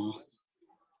will. Mhm.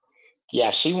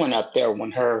 Yeah, she went up there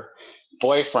when her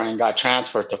boyfriend got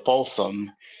transferred to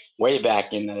Folsom way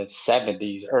back in the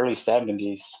 70s, early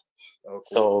 70s. Oh, cool.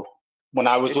 So when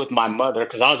I was It, with my mother,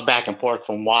 because I was back and forth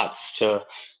from Watts to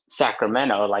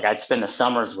Sacramento, like I'd spend the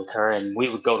summers with her and we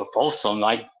would go to Folsom.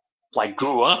 I like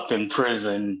grew up in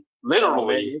prison, oh man,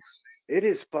 literally. it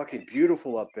is fucking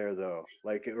beautiful up there though.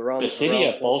 Like The around city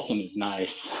around of Folsom, Folsom is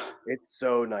nice, it's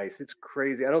so nice. It's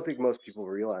crazy. I don't think most people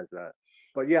realize that.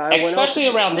 But yeah, I went out especially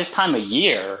there. around this time of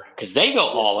year, because they go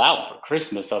Yeah, all out for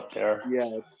Christmas up there. yeah,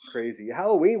 it's crazy.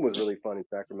 Halloween was really fun in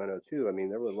Sacramento too. I mean,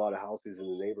 there were a lot of houses in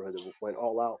the neighborhood that went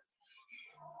all out.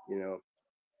 You know,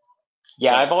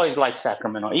 Yeah, but I've always liked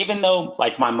Sacramento, even though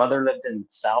like my mother lived in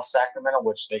South Sacramento,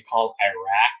 which they call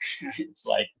Iraq. It's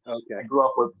like I okay, grew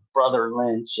up with Brother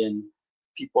Lynch and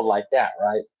people like that,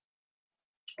 right?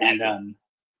 And gotcha.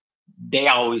 they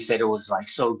always said it was like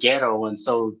so ghetto and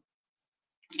so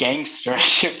gangster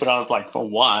shit, but I was like, for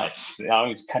what? I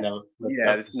always kind of looked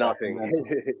Yeah, up it's to nothing.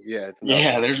 Sacramento. Yeah, it's Yeah,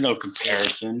 nothing. there's no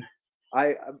comparison.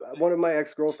 One of my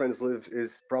ex girlfriends lives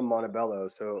is from Montebello,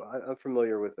 so I'm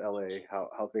familiar with LA,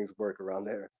 how things work around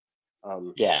there.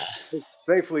 Um, Yeah.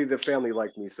 Thankfully the family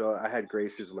liked me, so I had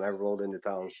graces when I rolled into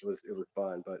town. It was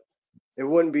fun, but it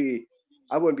wouldn't be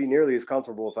I wouldn't be nearly as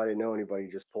comfortable if I didn't know anybody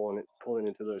just pulling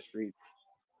into those streets.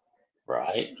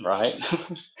 Right.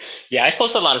 Yeah, I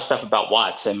post a lot of stuff about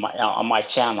Watts and my on my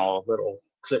channel, little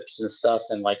clips and stuff,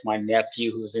 and like my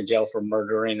nephew who's in jail for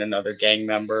murdering another gang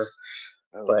member.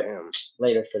 Oh But damn.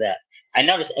 later for that, I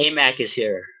noticed AMAC is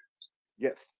here.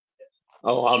 Yes.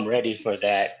 Oh, I'm ready for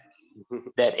that.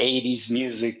 That '80s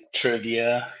music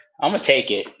trivia. I'm gonna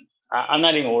take it. I'm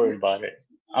not even worried about it.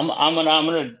 I'm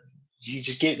gonna. You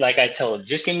just get like I told.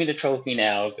 Just give me the trophy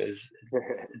now, because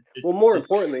Well, more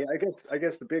importantly, I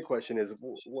guess the big question is,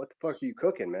 what the fuck are you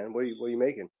cooking, man? What are you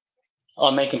making?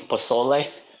 I'm making pozole.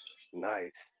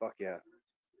 Nice. Fuck yeah.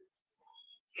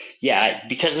 Yeah,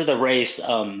 because of the race,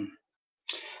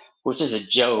 which is a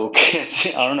joke.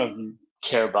 I don't know if you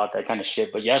care about that kind of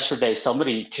shit, but yesterday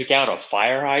somebody took out a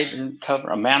fire hydrant cover,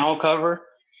 a manhole cover,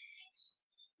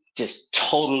 just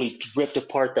totally ripped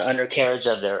apart the undercarriage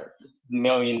of their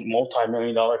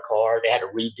multi-million dollar car. They had to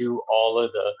redo all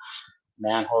of the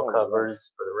manhole Oh, wow.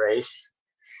 covers for the race.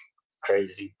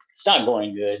 Crazy. It's not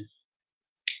going good.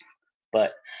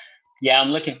 But yeah,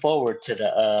 I'm looking forward to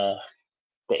the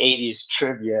 80s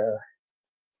trivia.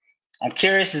 I'm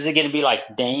curious, is it going to be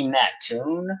like Name That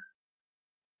Tune?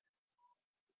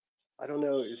 I don't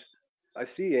know. I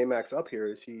see Amax up here.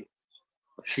 Is she?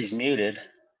 She's muted.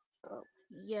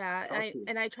 Yeah,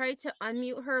 I tried to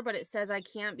unmute her, but it says I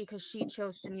can't because she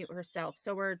chose to mute herself.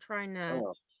 So we're trying to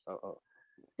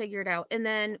figure it out. And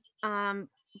then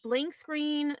blank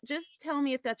screen, just tell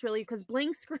me if that's really, because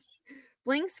blank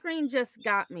screen just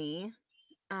got me.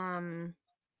 I'm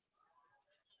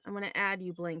gonna add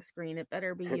you, blank screen. It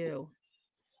better be you.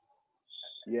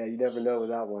 Yeah, you never know with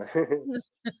that one.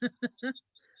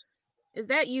 Is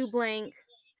that you, blank?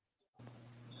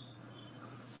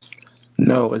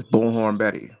 No, it's Bullhorn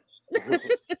Betty.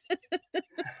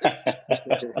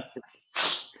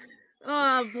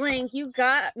 Oh, blank, you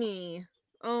got me.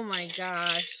 Oh my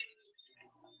gosh.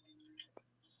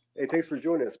 Hey, thanks for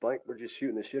joining us, Mike. We're just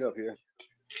shooting the shit up here.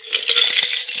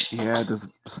 Yeah, just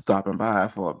stopping by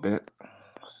for a bit.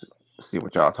 See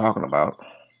what y'all talking about.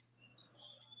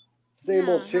 Same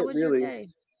old shit, how was really. your day?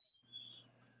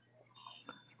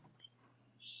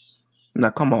 Now,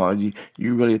 come on.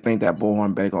 You really think that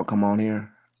Bullhorn Betty gonna come on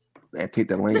here and take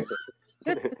the link?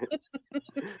 I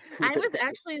was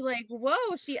actually like,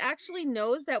 whoa, she actually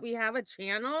knows that we have a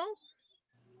channel?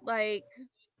 Like,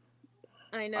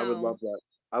 I know. I would love that.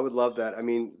 I would love that. I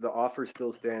mean, the offer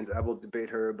still stands. I will debate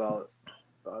her about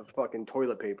fucking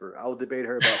toilet paper. I will debate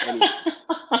her about anything.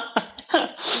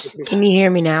 Can you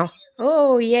hear me now?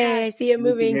 Oh, yay, Yes. I see it We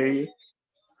can moving. hear you.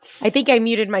 I think I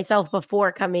muted myself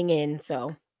before coming in, so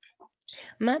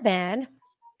my bad.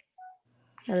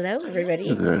 Hello, everybody.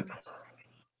 You're good.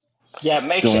 Yeah,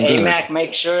 make sure, Doing good. AMAC,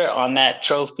 make sure on that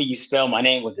trophy you spell my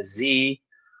name with a Z.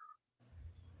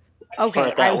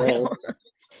 Okay, I will.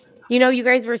 You know, you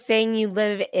guys were saying you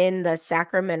live in the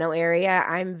Sacramento area.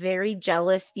 I'm very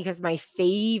jealous because my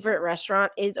favorite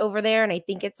restaurant is over there, and I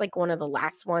think it's like one of the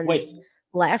last ones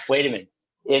left. Wait a minute.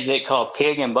 Is it called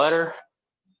Pig and Butter?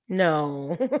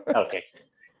 No. Okay.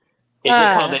 Is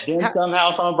it called the Dim Sum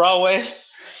House on Broadway?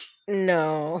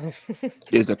 No.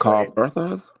 Is it called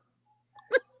Bertha's?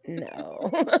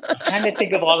 No. I'm trying to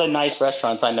think of all the nice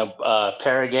restaurants. I know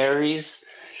Paragary's.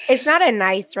 It's not a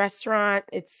nice restaurant.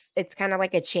 It's kind of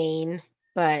like a chain,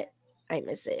 but I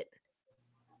miss it.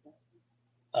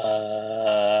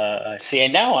 See,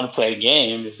 and now I want to play a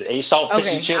game. Is it A-Salt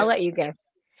Fish and Chips? I'll let you guess.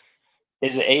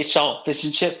 Is it A-Salt Fish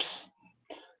and Chips?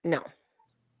 No.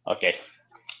 Okay.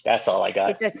 That's all I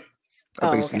got. I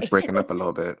think she's breaking up a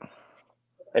little bit.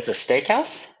 It's a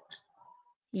steakhouse?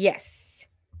 Yes.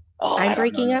 Oh, I'm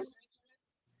breaking up.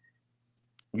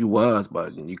 You was,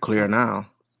 but you clear now.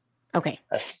 Okay.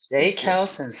 A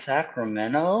steakhouse in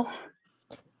Sacramento?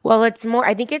 Well, it's more,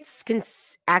 I think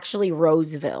it's actually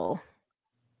Roseville.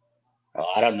 Oh,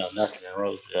 I don't know nothing in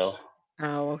Roseville.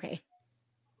 Oh, okay.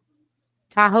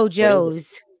 Tahoe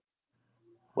Joe's.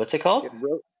 What's it called?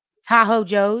 Tahoe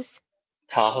Joe's.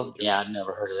 Tahoe? Yeah, I've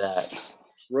never heard of that.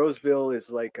 Roseville is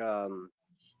like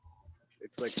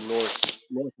it's like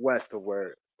northwest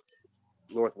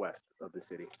of the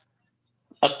city.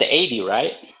 Up to 80,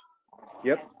 right?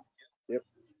 Yep.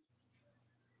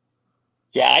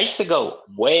 Yeah, I used to go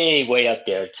way up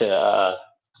there to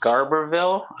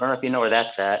Garberville. I don't know if you know where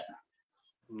that's at.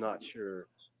 I'm not sure.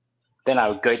 Then I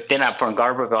would go. Then from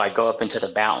Garberville, I go up into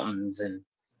the mountains and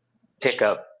pick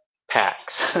up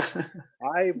packs.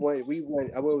 I went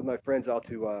with my friends out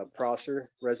to Prosser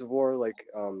Reservoir. Like,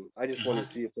 I just wanted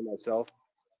to see it for myself.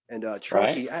 And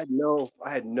Truckee, Right. I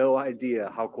had no idea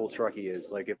how cool Truckee is.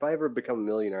 Like, if I ever become a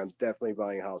millionaire, I'm definitely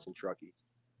buying a house in Truckee.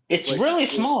 It's like, really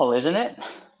small, isn't it?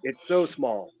 It's so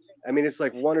small. I mean, it's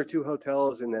like one or two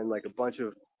hotels and then like a bunch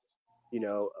of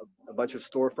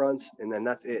storefronts, and then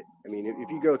that's it. I mean, if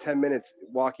you go 10 minutes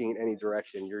walking in any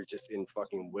direction, you're just in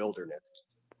fucking wilderness.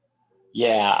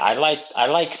 Yeah, I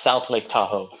like South Lake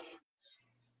Tahoe.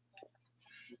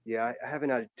 Yeah, I haven't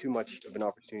had too much of an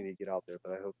opportunity to get out there,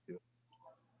 but I hope to.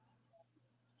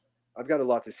 I've got a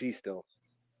lot to see still.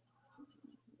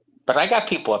 But I got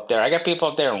people up there. I got people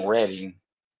up there in Redding,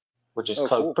 which is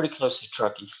cool. Pretty close to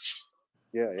Truckee.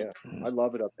 Yeah. I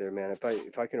love it up there, man.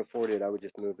 If I can afford it, I would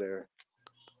just move there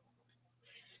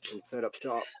and set up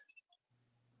shop.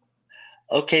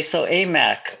 Okay, so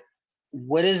AMAC,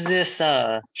 what is this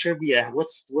trivia?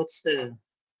 What's the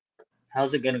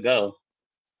how's it gonna go?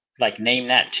 Like name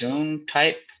that tune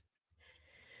type?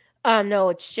 No,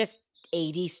 it's just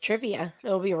 80s trivia.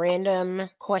 It'll be random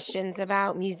questions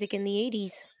about music in the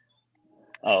 80s.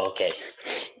 Oh, okay.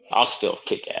 I'll still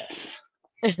kick ass.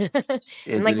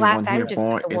 And like last time, just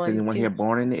put the Is 1, anyone 2. here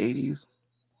born in the 80s?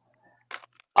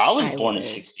 I was I born in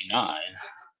was. '69,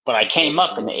 but I came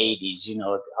up in the '80s. You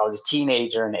know, I was a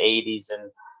teenager in the '80s,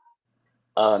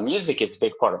 and music is a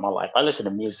big part of my life. I listen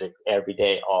to music every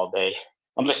day, all day.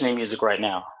 I'm listening to music right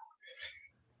now.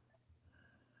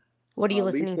 What are you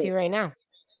listening to right now?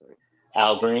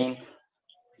 Al Green.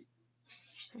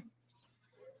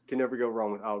 Can never go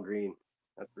wrong with Al Green.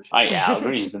 That's for sure. Yeah, Al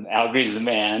Green's the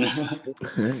man.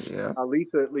 Yeah.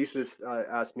 Lisa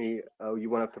asked me, "Oh, you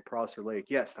went up to Prosser Lake?"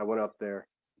 Yes, I went up there.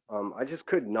 I just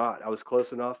could not. I was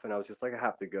close enough, and I was just like, I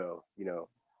have to go. You know,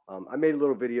 I made a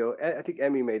little video. I think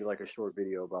Emmy made like a short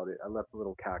video about it. I left a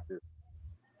little cactus,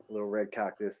 a little red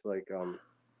cactus. Like,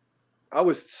 I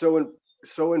was so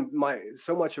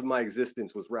much of my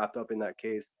existence was wrapped up in that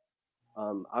case.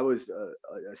 I was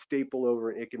a staple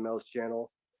over in Ick and Mel's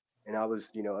channel, and I was,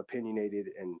 opinionated.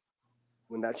 And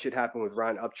when that shit happened with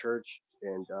Ryan Upchurch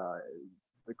and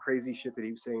the crazy shit that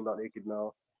he was saying about Naked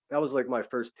Mel, that was like my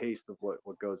first taste of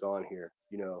what goes on here,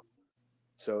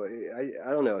 So I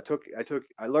don't know.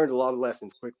 I learned a lot of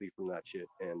lessons quickly from that shit,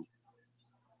 and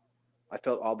I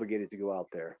felt obligated to go out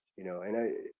there,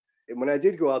 and when I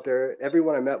did go out there,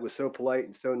 everyone I met was so polite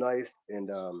and so nice, and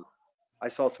I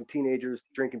saw some teenagers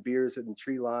drinking beers in the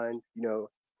tree line.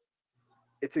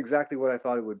 It's exactly what I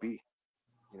thought it would be.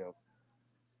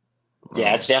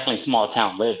 Yeah, it's definitely small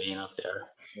town living up there.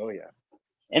 Oh yeah.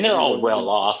 And they're all well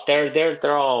off.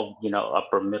 They're all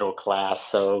upper middle class.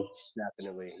 So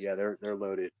definitely, yeah, they're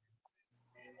loaded.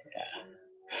 Yeah.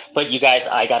 But you guys,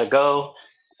 I gotta go.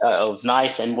 It was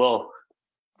nice, and we'll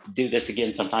do this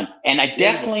again sometime. And I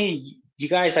definitely,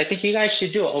 I think you guys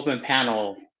should do an open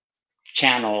panel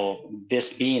channel.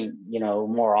 This being,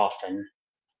 more often.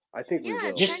 I think we will.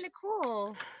 It's kind of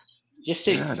cool. Just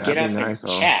to get up and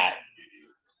chat.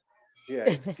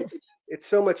 Yeah, it's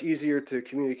so much easier to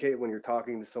communicate when you're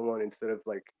talking to someone instead of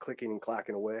like clicking and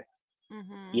clacking away.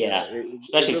 Mm-hmm. Yeah,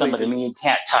 especially somebody who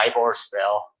can't type or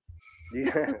spell.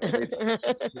 Yeah,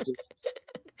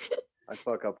 I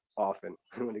fuck up often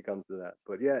when it comes to that.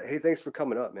 But yeah, hey, thanks for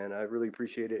coming up, man. I really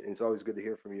appreciate it, and it's always good to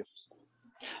hear from you.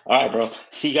 All right, bro.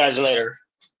 See you guys later.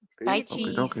 Bye,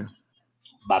 cheese. Okay.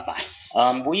 Bye.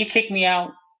 Will you kick me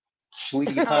out,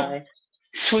 sweetie pie?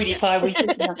 Sweetie pie, will you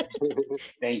kick me out?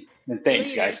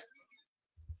 Thanks, guys.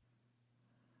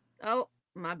 Oh,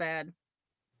 my bad.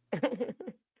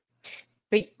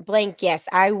 But blank, yes,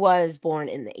 I was born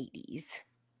in the 80s.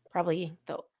 Probably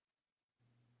the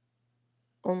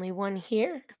only one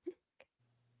here.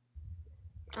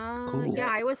 Cool. Yeah,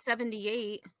 I was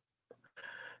 78.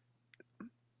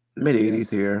 Mid 80s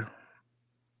here.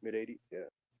 Mid 80s, yeah.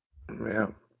 Yeah.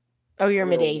 Oh, you're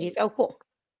mid 80s. Oh, cool.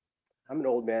 I'm an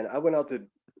old man. I went out to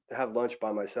have lunch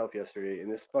by myself yesterday,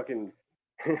 and this fucking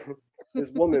this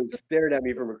woman stared at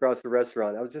me from across the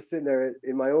restaurant. I was just sitting there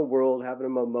in my own world having a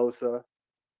mimosa,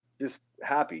 just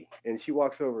happy. And she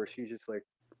walks over. She's just like,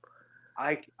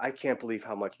 I can't believe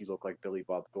how much you look like Billy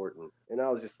Bob Thornton. And I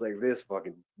was just like, this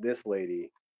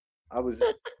lady. I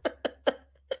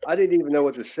didn't even know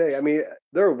what to say. I mean,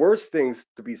 there are worse things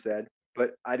to be said,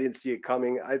 but I didn't see it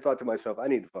coming. I thought to myself, I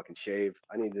need to fucking shave.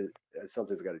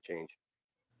 Something's got to change.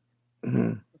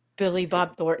 Mm-hmm. Billy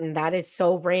Bob Thornton. That is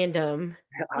so random.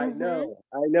 I know.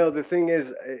 The thing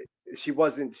is, she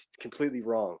wasn't completely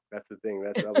wrong. That's the thing.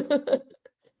 That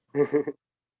was.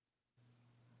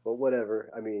 But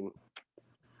whatever. I mean,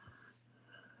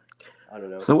 I don't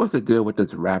know. So what's the deal with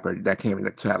this rapper that came in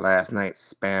the chat last night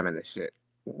spamming the shit?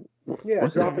 Yeah,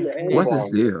 dropping the A-bomb. What's his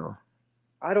deal?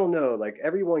 I don't know. Like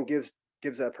everyone gives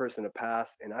that person a pass,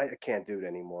 and I can't do it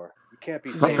anymore. You can't be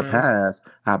fuck a pass.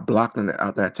 I blocked them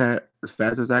out that chat as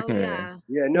fast as I can.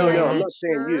 Yeah, no, I'm not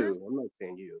saying you. I'm not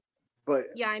saying you. But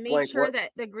yeah, I made sure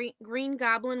that the Green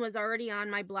Goblin was already on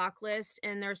my block list,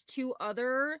 and there's 2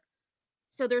 other.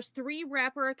 So there's 3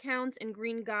 rapper accounts, and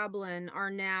Green Goblin are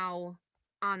now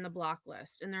on the block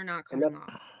list, and they're not coming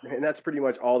off. And that's pretty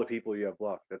much all the people you have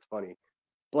blocked. That's funny.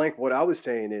 Blank, what I was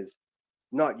saying is,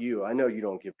 not you. I know you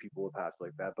don't give people a pass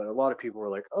like that, but a lot of people were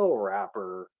like, "Oh,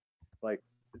 rapper," like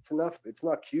it's enough. It's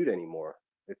not cute anymore.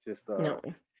 It's just no.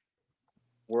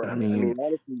 I mean,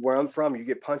 honestly, where I'm from, you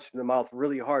get punched in the mouth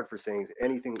really hard for saying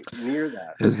anything near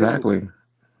that. Exactly.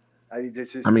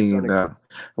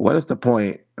 What is the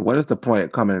point? What is the point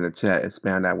of coming in the chat and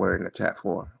spam that word in the chat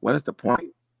for? What is the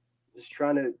point?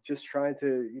 just trying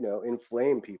to you know,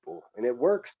 inflame people, and it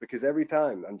works because every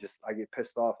time I get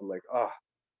pissed off. I'm like, oh,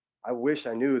 I wish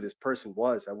I knew who this person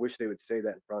was. I wish they would say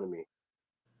that in front of me.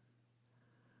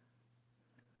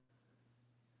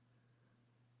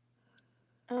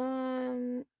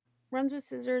 Runs with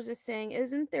Scissors is saying,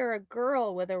 isn't there a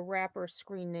girl with a rapper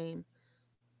screen name?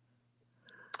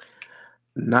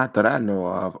 Not that I know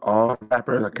of. All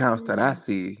rappers accounts that I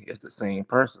see is the same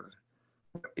person.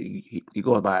 He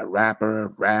goes by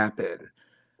rapper, rap,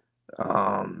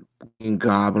 and Green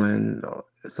Goblin or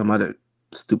some other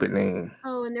stupid name.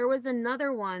 Oh, and there was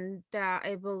another one that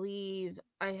I believe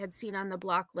I had seen on the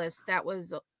block list that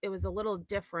was a little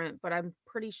different, but I'm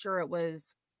pretty sure it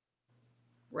was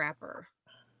rapper.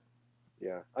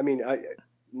 Yeah, I mean,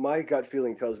 my gut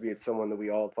feeling tells me it's someone that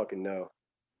we all fucking know.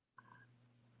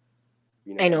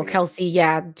 You know, I know Kelsey.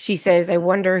 Yeah, she says, "I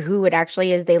wonder who it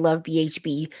actually is. They love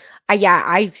BHB." Yeah,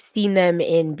 I've seen them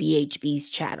in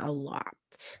BHB's chat a lot.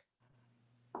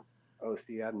 Oh,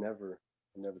 see, I've never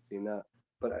seen that.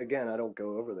 But again, I don't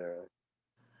go over there.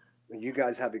 You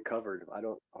guys have it covered. I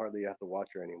don't hardly have to watch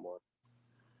her anymore.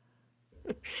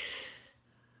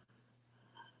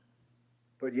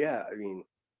 But yeah, I mean,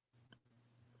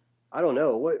 I don't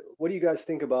know. What do you guys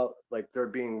think about, like, there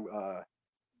being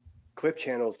clip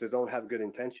channels that don't have good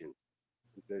intentions?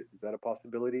 Is that a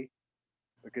possibility?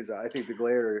 Because I think the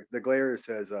glare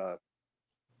says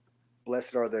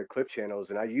blessed are the clip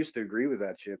channels, and I used to agree with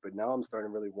that shit, but now I'm starting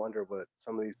to really wonder what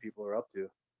some of these people are up to.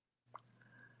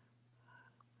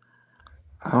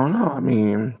 I don't know. I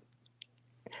mean,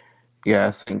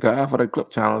 yes, thank God for the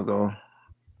clip channels though.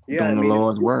 Yeah, doing I mean, the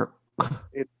Lord's work.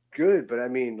 It's good, but I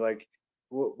mean, like,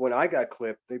 when I got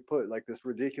clipped, they put like this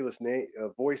ridiculous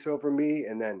voice over me,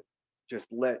 and then just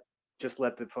let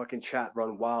the fucking chat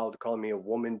run wild, calling me a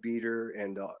woman beater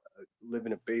and live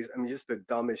in a base. I mean, just the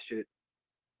dumbest shit.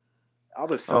 I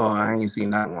was so Oh, I offended. ain't seen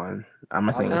that one. I'm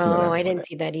not saying was see so that Oh, I one. didn't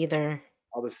see that either.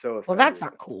 I was so offended. Well, that's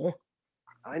not cool.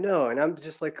 I know, and I'm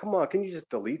just like, come on, can you just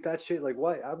delete that shit? Like,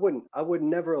 what? I would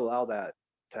never allow that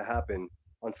to happen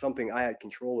on something I had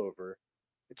control over.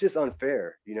 It's just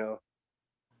unfair, you know.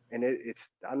 And it's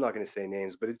I'm not going to say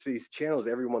names, but it's these channels,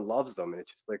 everyone loves them, and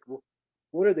it's just like, well,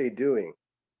 what are they doing?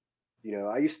 You know,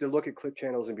 I used to look at clip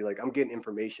channels and be like, I'm getting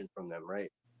information from them, right?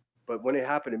 But when it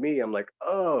happened to me, I'm like,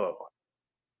 oh,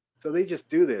 so they just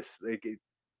do this. They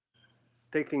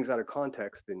take things out of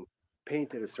context and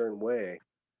paint it a certain way.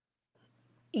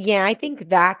 Yeah, I think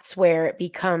that's where it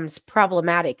becomes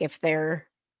problematic if they're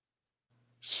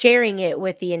sharing it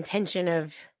with the intention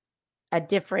of a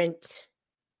different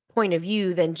point of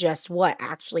view than just what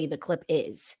actually the clip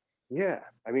is. Yeah,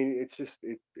 I mean, it's just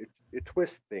it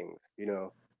twists things, you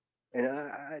know, and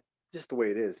I just the way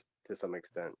it is to some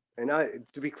extent. And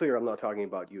to be clear, I'm not talking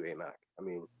about you, AMAC. I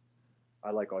mean,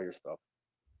 I like all your stuff.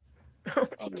 Oh,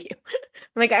 thank you.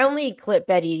 Like, I only clip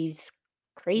Betty's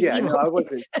crazy Yeah, no, I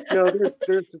wasn't. moments. No,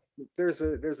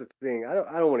 there's a thing. I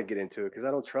don't want to get into it because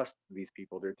I don't trust these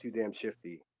people. They're too damn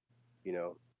shifty, you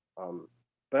know.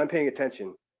 But I'm paying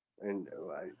attention, and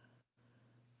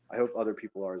I hope other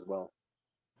people are as well.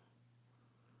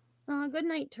 Good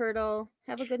night, Turtle.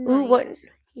 Have a good Ooh, night. what?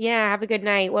 Yeah, have a good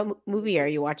night. What movie are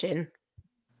you watching?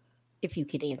 If you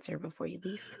could answer before you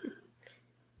leave.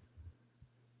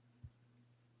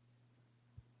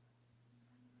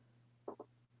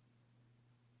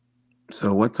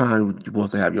 So what time you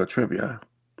supposed to have your trivia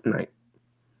night?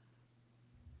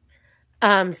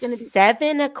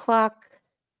 7 o'clock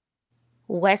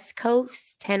West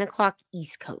Coast, 10 o'clock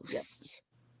East Coast. Yep.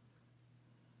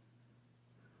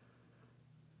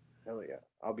 Hell yeah,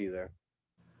 I'll be there.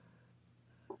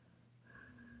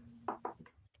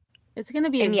 It's gonna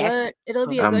be it'll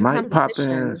be I a good might pop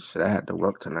competition. in. Shit, I had to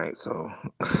work tonight, so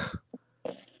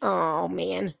Oh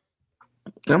man.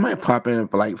 I might pop in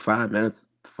for like 5 minutes,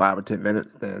 5 or 10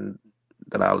 minutes, then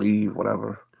I'll leave,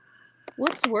 whatever.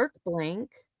 What's work, Blank?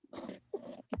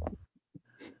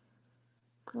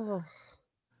 Oh.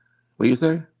 What you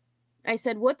say? I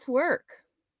said, what's work?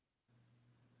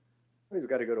 He's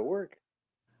got to go to work.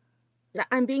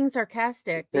 I'm being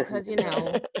sarcastic because, you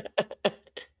know.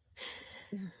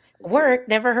 Work,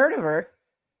 never heard of her.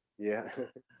 Yeah.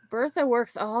 Bertha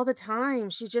works all the time.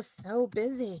 She's just so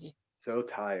busy. So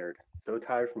tired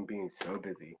from being so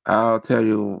busy. I'll tell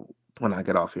you when I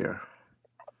get off here.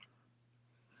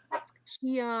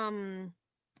 She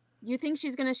you think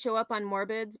she's gonna show up on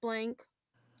Morbids, Blank?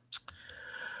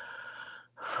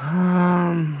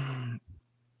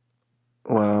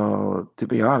 Well, to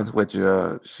be honest with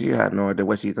you, she had no idea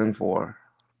what she's in for.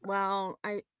 Well,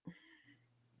 I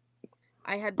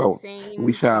had the same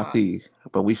we shall thought. see.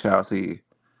 But we shall see.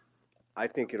 I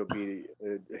think it'll be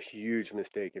a huge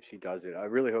mistake if she does it. I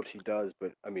really hope she does,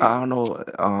 but I I mean, don't know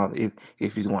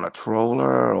if he's gonna troll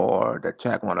her or the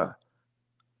chat wanna.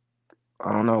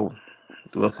 I don't know.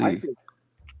 We'll I see. think,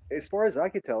 as far as I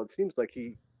could tell, it seems like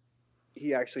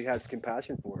he actually has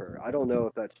compassion for her. I don't know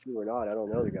if that's true or not. I don't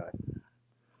know the guy,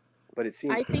 but it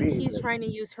seems I to think me he's that. trying to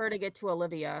use her to get to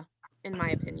Olivia, in my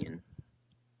opinion.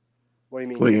 What do you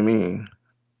mean What do you use her? mean?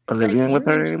 Like Olivia ain't with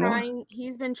her anymore?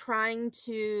 he's been trying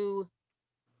to,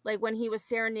 like when he was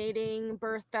serenading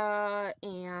Bertha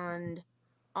and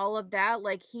all of that,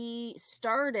 like he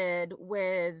started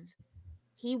with,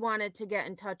 he wanted to get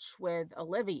in touch with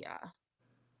Olivia.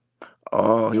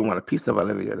 Oh, he And want a piece of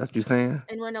Olivia. That's what you're saying?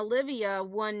 and when Olivia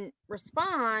wouldn't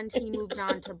respond, he moved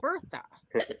on to Bertha.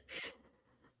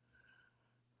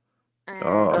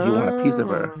 Oh, And he want a piece of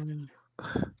her.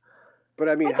 But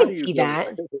I mean, I how can do you see go?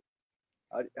 that.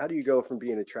 How do you go from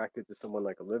being attracted to someone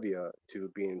like Olivia to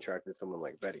being attracted to someone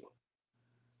like Betty?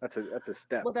 That's a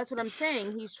step. well, that's what I'm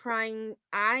saying. He's trying,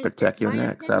 Protect it's your my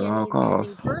necks at opinion, all he's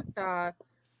using costs. Bertha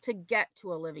to get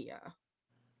to Olivia.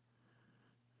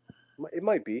 It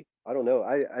might be. I don't know.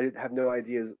 I have no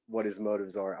idea what his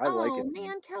motives are. I like Oh it.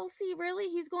 man, Kelsey, really?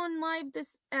 He's going live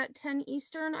this at 10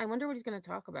 Eastern. I wonder what he's going to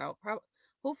talk about.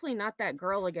 Hopefully not that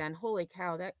girl again. Holy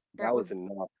cow, that That was was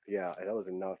enough. Yeah, that was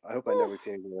enough. I hope I whew. never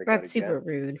see anything like that That's super again.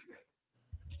 rude.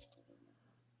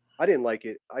 I didn't like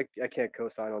it. I can't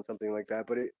co-sign on something like that,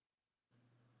 but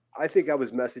I think I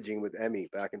was messaging with Emmy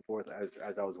back and forth as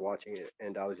I was watching it,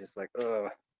 and I was just like, ugh.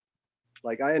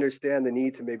 Like I understand the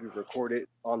need to maybe record it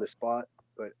on the spot,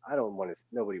 but I don't want to.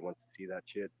 Nobody wants to see that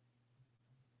shit.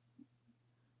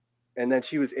 And then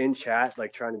she was in chat,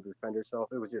 like trying to defend herself.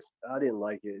 It was just, I didn't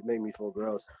like it. It made me feel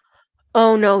gross.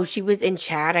 Oh no, she was in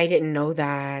chat. I didn't know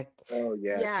that. Oh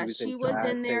yeah, she Yeah, was in she was chat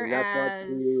in there saying that's not as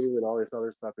true and all this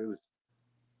other stuff. It was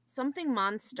something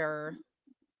monster.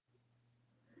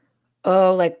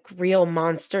 Oh, like real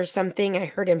monster something. I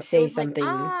heard him It say was like, something.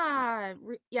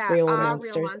 real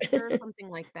Monsters. monster, something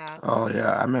like that. Oh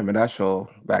yeah, I remember that show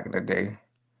back in the day.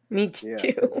 Me yeah.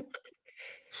 too.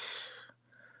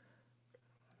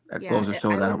 That Yeah, goes to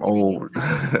show I that was I'm getting old.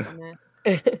 anxiety from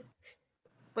it.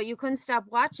 But you couldn't stop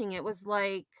watching. It was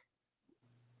like,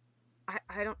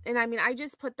 I don't, and I mean, I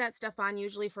just put that stuff on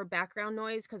usually for background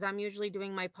noise because I'm usually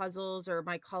doing my puzzles or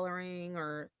my coloring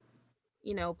or,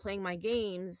 playing my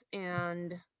games.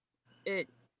 And I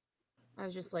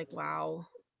was just like, wow.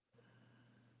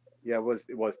 Yeah, it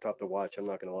was tough to watch. I'm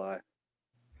not gonna lie.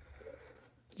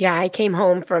 Yeah, I came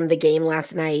home from the game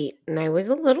last night and I was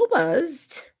a little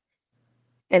buzzed.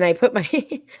 And I put my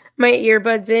my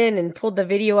earbuds in and pulled the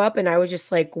video up and I was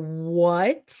just like,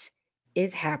 what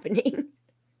is happening?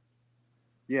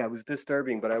 Yeah, it was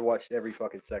disturbing, but I watched every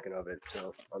fucking second of it.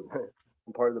 So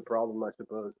I'm part of the problem, I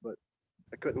suppose. But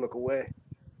I couldn't look away.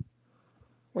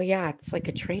 Well, yeah, it's like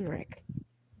a train wreck.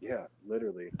 Yeah,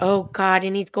 literally. Oh God,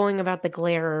 and he's going about the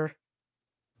glare.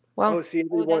 Well, Oh, see,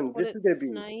 Oh, that's everyone, what this is gonna it's be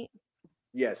tonight.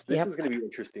 yes, this is yep. gonna be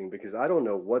interesting because I don't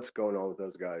know what's going on with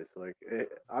those guys. Like,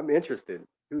 I'm interested.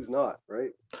 Who's not,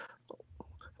 right?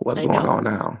 What's I going know. on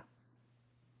now?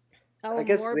 Oh, I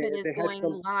guess Morbid is they had going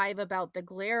some. live about the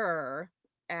glarer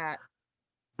at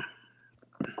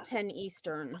 10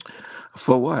 Eastern.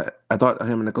 For what? I thought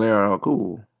him and the Glare are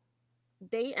cool.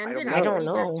 They I don't ended I on know. don't pretty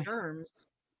bad know. terms.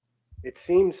 It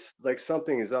seems like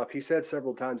something is up. He said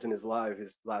several times in his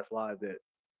last live, that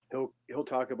he'll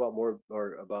talk about more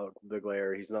or about the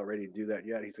glare. He's not ready to do that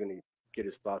yet. He's going to get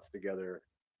his thoughts together.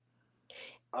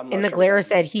 I'm And not the sure what. glare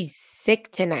said he's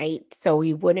sick tonight, so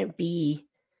he wouldn't be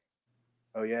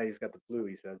Oh yeah, he's got the flu.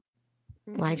 He said.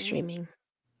 live Mhm. streaming.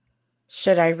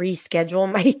 Should I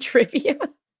reschedule my trivia?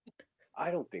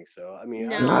 I don't think so. I mean,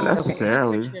 I don't Not No, know. Okay. keep your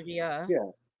necessarily. trivia. Yeah,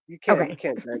 Okay.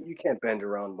 you can't bend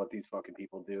around what these fucking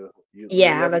people do. You'll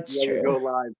Yeah, never be that's able to go true.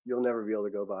 live. You'll never be able to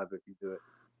go live if you do it.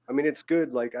 I mean, it's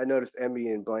good. Like I noticed Emmy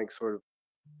and Blank sort of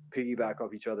piggyback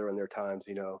off each other on their times.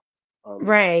 Um,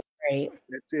 Right, right.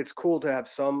 it's cool to have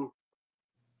some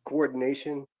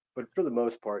coordination, but for the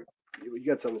most part, you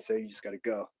got something to say, you just got to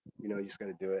go. You just got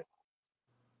to do it.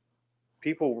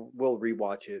 People will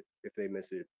rewatch it if they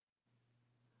miss it.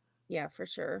 Yeah, for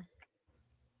sure.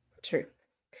 True.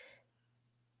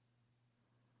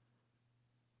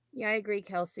 Yeah, I agree,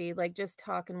 Kelsey. Like, just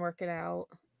talk and work it out.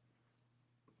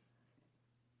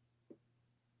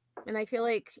 And I feel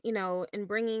like, in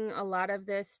bringing a lot of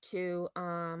this to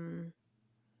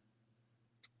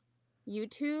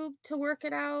YouTube to work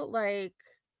it out, like,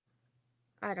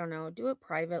 I don't know, do it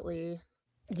privately.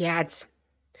 Yeah,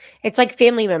 it's like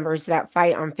family members that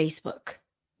fight on Facebook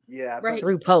Yeah, but Right.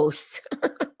 through posts.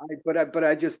 I But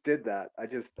I just did that. I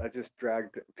just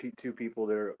dragged two people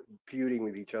that are feuding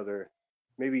with each other.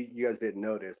 Maybe you guys didn't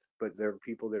notice, but there are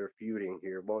people that are feuding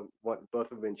here. Both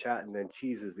have been chatting, and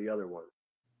Cheese is the other one.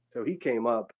 So he came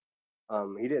up.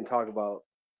 He didn't talk about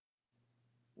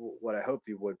what I hoped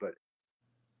he would, but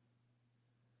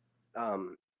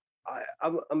um,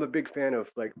 I'm a big fan of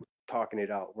like talking it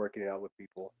out, working it out with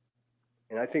people,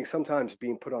 and I think sometimes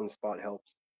being put on the spot helps.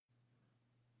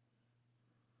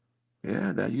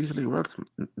 Yeah, that usually works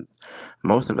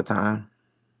most of the time.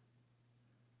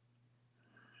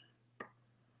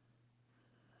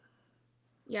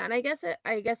 Yeah, and I guess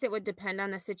it would depend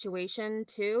on the situation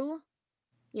too.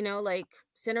 Like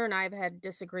Sinner and I have had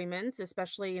disagreements,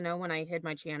 especially, when I hid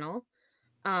my channel.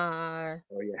 Uh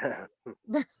Oh yeah,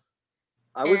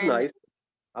 I was and nice.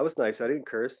 I was nice. I didn't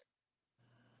curse.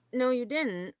 no, you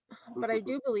didn't, but I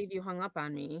do believe you hung up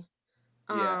on me.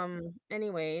 Yeah,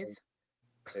 Anyways,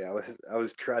 yeah. I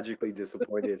was tragically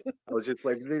disappointed. I was just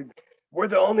like, "Dude, we're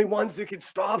the only ones that can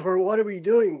stop her. What are we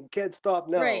doing? Can't stop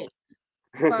now." right,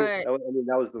 but I mean,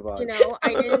 that was the vibe.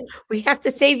 I didn't. We have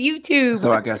to save YouTube.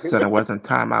 So I guess Center wasn't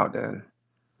timeout then.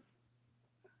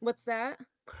 What's that?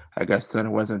 I guess Center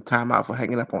wasn't timeout for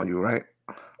hanging up on you, right?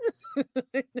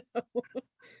 No.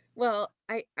 Well,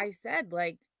 I said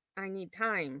like I need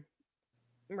time,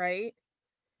 right?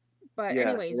 But Yeah,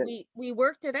 anyways, and then, we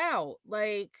worked it out.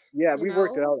 Like, yeah, we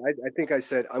worked it out. I think I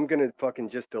said I'm gonna fucking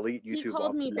just delete he YouTube called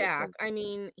off me of my back. phone. I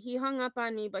mean, he hung up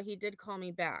on me, but he did call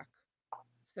me back.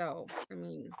 So, I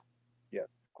mean, Yeah,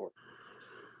 of course.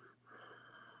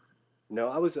 No,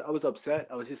 I was upset.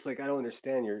 I was just like, I don't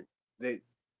understand. They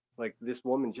like this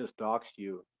woman just doxed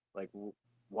you. Like,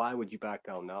 why would you back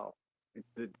down now?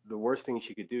 It's the worst thing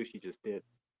she could do. She just did.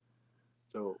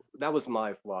 So that was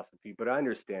my philosophy. But I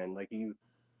understand. Like you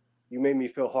made me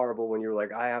feel horrible when you're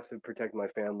like, I have to protect my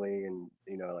family, and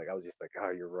like I was just like,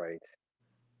 oh, you're right.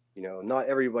 Not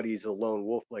everybody's a lone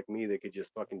wolf like me that could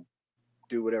just fucking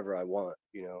do whatever I want.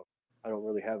 I don't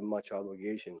really have much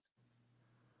obligations.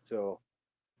 So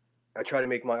I try to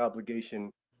make my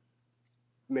obligation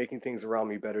making things around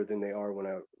me better than they are when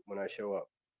I show up.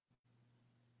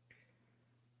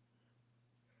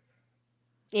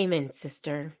 Amen,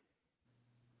 sister.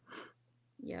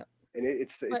 yep. And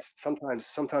it's But it's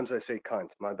sometimes I say cunt.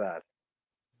 My bad.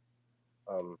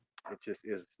 Um, it just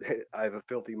is. I have a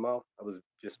filthy mouth. I was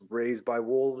just raised by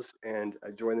wolves, and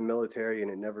I joined the military,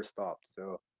 and it never stopped.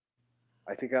 So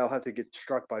I think I'll have to get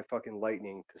struck by fucking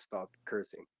lightning to stop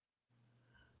cursing.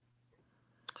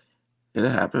 It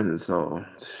happens, so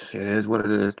it is what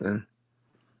it is then.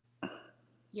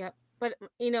 yep. But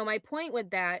my point with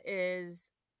that is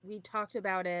we talked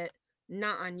about it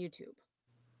not on YouTube.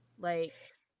 Like,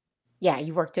 Yeah,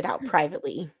 you worked it out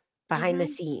privately behind the mhm.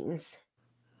 scenes.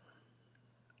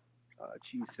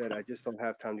 She said, "I just don't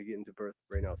have time to get into birth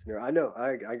right now, Tanner." I know.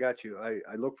 I got you.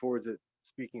 I look forward to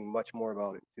speaking much more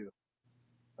about it too.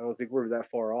 I don't think we're that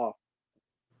far off.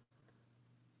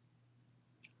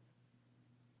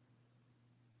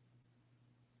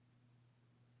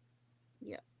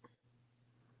 Yep.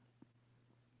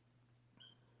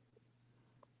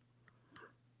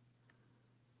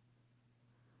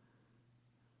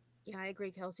 Yeah, I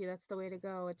agree, Kelsey. That's the way to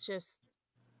go. It's just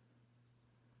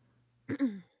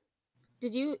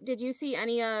did you see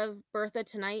any of Bertha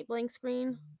Tonight blank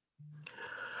screen?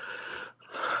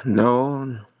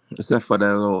 No, except for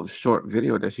that little short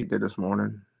video that she did this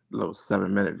morning, little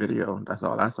 7-minute video. That's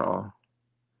all I saw.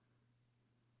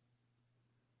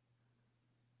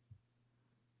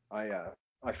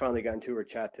 I finally got into her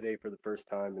chat today for the first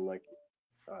time in like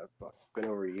fuck, it's been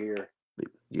over a year.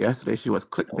 Yesterday she was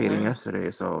clickbaiting Wow.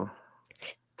 yesterday, so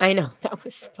I know, that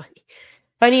was funny.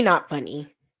 Funny, not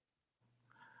funny.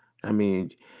 I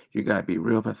mean, you gotta be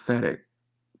real pathetic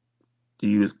to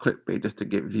use clickbait just to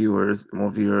get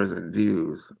more viewers and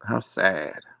views. How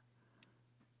sad.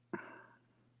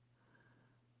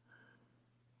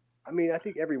 I mean, I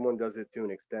think everyone does it to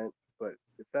an extent, but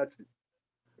if that's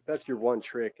your one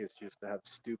trick, is just to have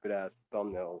stupid ass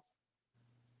thumbnails.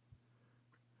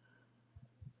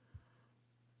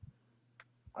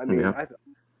 I mean, Yep.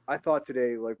 I thought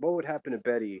today, like, what would happen to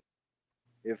Betty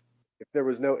if there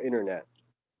was no internet?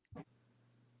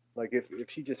 Like, if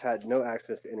she just had no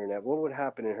access to internet, what would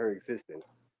happen in her existence?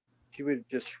 She would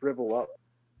just shrivel up.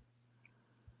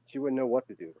 She wouldn't know what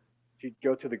to do. She'd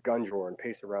go to the gun drawer and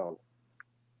pace around.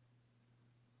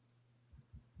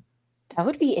 That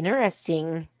would be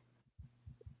interesting.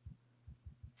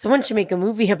 Someone should make a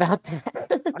movie about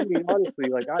that. I mean, honestly,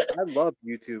 like I love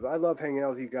YouTube. I love hanging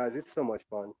out with you guys. It's so much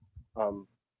fun.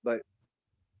 But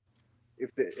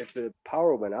if the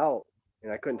power went out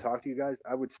and I couldn't talk to you guys,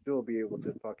 I would still be able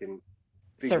to fucking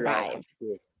figure out survive.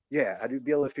 yeah, I do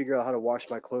be able to figure out how to wash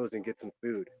my clothes and get some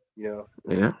food, you know,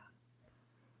 Yeah.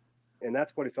 and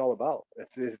that's what it's all about.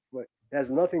 It has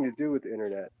nothing to do with the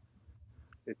internet.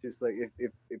 It's just like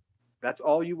if that's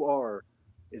all you are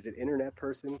is an internet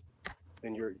person,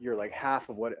 then you're like half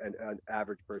of what an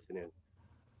average person is,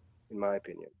 in my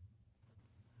opinion.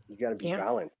 You got to be Yeah.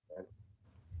 balanced, man.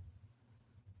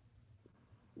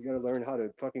 You got to learn how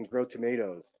to fucking grow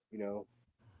tomatoes. You know,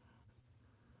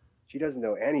 she doesn't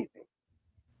know anything,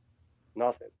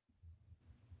 nothing.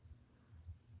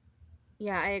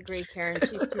 Yeah, I agree, Karen.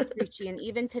 She's too preachy. And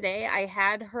even today, I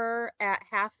had her at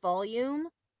half volume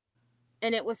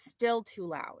and it was still too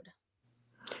loud.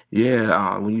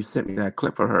 Yeah. When you sent me that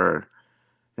clip of her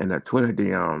in the Twitter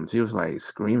DM, she was like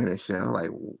screaming and shit. I was like,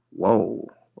 whoa,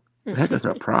 the heck is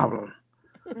her problem?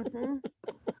 Mm-hmm.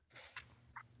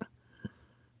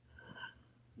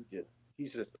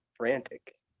 She's just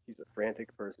frantic. She's a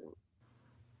frantic person.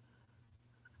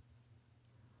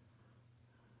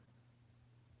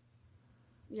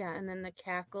 Yeah, and then the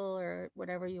cackle or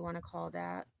whatever you want to call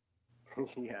that.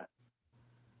 Yeah.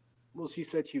 Well, she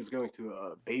said she was going to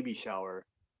a baby shower.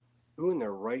 Who in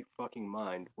their right fucking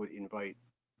mind would invite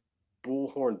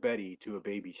Bullhorn Betty to a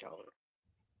baby shower?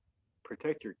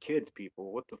 Protect your kids,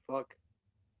 people. What the fuck?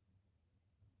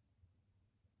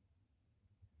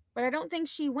 But I don't think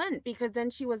she went because then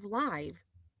she was live.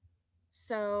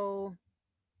 So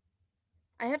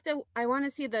I want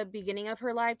to see the beginning of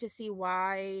her live to see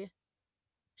why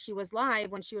she was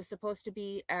live when she was supposed to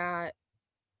be at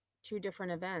 2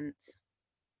 different events.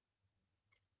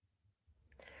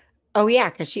 Oh yeah,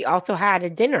 because she also had a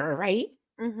dinner, right?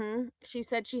 Mm-hmm. She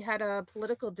said she had a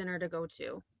political dinner to go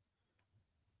to.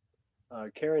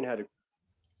 Karen had a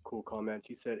cool comment.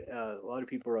 She said a lot of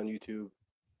people on YouTube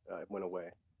went away.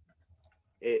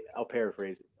 I'll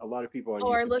paraphrase it. A lot of people on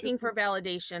Oh, are YouTube looking just for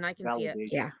validation. I can see it. validation.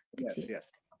 Yeah, I can Yes, see it.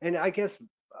 yes. And I guess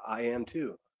I am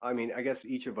too. I mean, I guess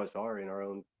each of us are in our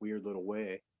own weird little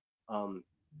way. Um,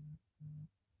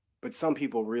 but some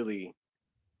people really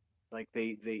like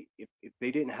if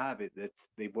they didn't have it,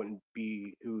 they wouldn't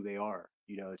be who they are.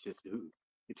 You know, it's just who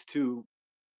it's too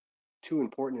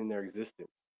important in their existence.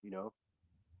 You know.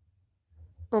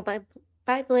 Oh, bye,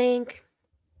 Blink.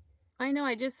 I know.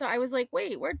 I was like,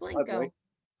 wait, where'd Bye, Blank Blake. go?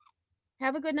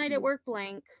 Have a good night at work,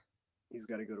 Blank. He's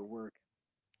got to go to work.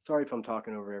 Sorry if I'm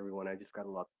talking over everyone. I just got a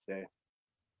lot to say.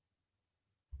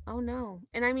 Oh no.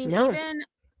 And I mean, No.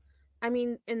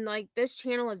 and like this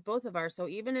channel is both of ours. So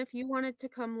even if you wanted to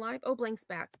come live, oh, Blank's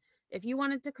back. If you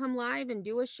wanted to come live and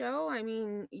do a show, I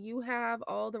mean, you have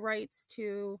all the rights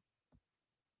to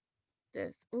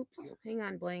this. Oops, hang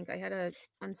on, Blank. I had to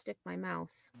unstick my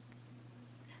mouse.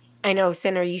 I know,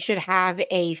 Sinner, you should have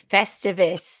a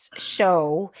Festivus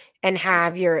show and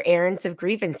have your errands of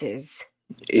grievances.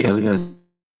 Aliens.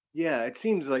 Yeah, it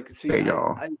seems like. See, Hey,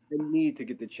 y'all. I need to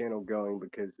get the channel going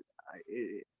because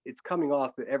it's coming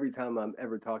off that every time I'm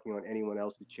ever talking on anyone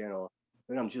else's channel,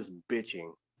 then I'm just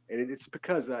bitching, and it's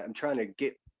because I'm trying to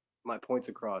get my points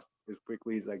across as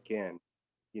quickly as I can.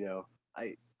 You know,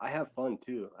 I have fun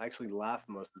too. I actually laugh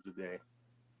most of the day.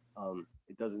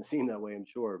 It doesn't seem that way, I'm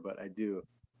sure, but I do.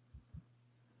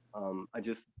 Um, I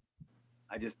just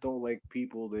I just don't like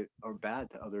people that are bad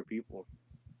to other people.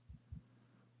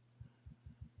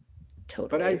 But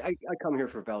Totally. I come here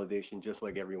for validation just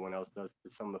like everyone else does to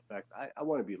some effect. I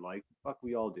want to be liked. Fuck,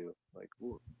 we all do. Like,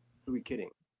 who are we kidding?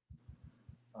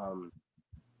 Um,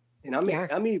 and Yeah.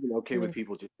 I'm even okay with Means-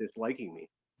 people just disliking me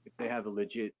if they have a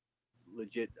legit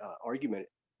argument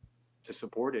to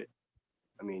support it.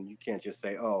 I mean, you can't just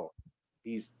say, oh,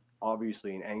 he's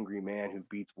obviously an angry man who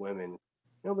beats women.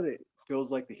 You know what it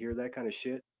feels like to hear that kind of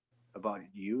shit about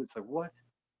you? It's like, what?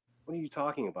 What are you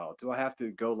talking about? Do I have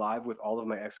to go live with all of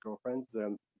my ex-girlfriends that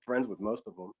I'm friends with most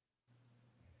of them?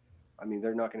 I mean,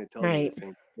 they're not going to tell you Right. the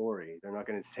same story. They're not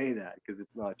going to say that because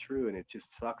it's not true, and it just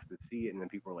sucks to see it. And then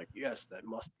people are like, "Yes, that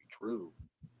must be true."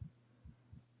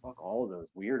 Fuck all of those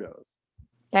weirdos.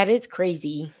 That is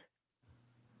crazy.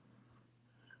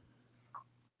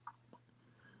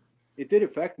 It did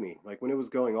affect me. Like when it was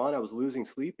going on, I was losing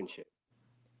sleep and shit.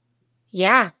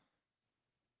 Yeah.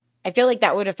 I feel like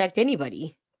that would affect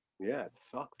anybody Yeah, it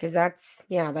sucks. because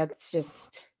that's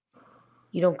just,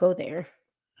 you don't go there.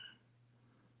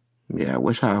 Yeah, I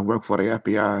wish I worked for the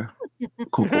FBI.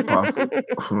 Cocoa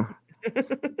Puff.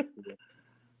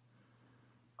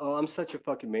 Oh, I'm such a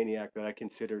fucking maniac that I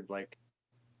considered like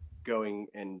going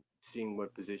and seeing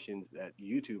what positions at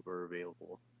YouTube are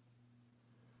available.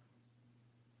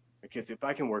 Because if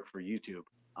I can work for YouTube,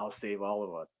 I'll save all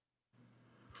of us.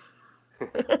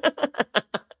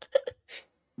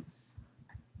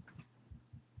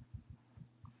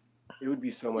 It would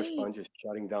be so much Wait. fun just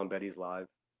shutting down Betty's live,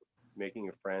 making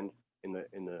a friend in the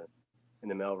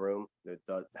mail room that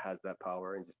has that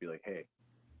power, and just be like, hey,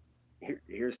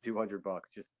 here's $200.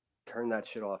 Just turn that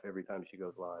shit off every time she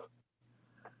goes live.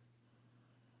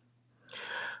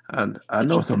 I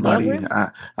know somebody.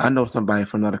 I know somebody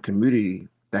from another community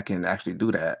that can actually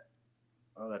do that.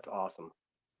 Oh, that's awesome.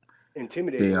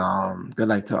 Intimidating. They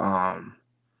like to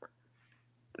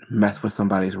mess with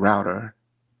somebody's router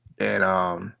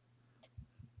and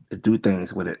do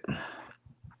things with it.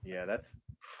 Yeah, that's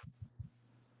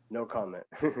no comment.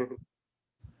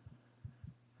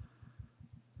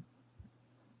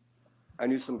 I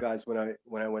knew some guys when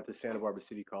I went to Santa Barbara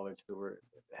City College that were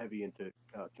heavy into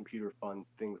computer fun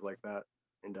things like that,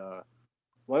 and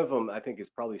one of them I think is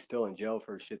probably still in jail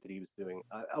for shit that he was doing.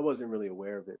 I wasn't really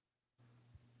aware of it,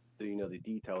 the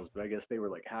details, but I guess they were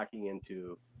like hacking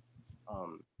into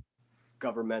um,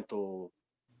 governmental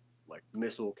like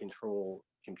missile control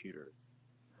computers.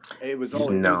 It was all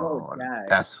No,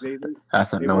 gags.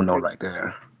 that's a They no weren't no like, right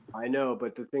there. I know,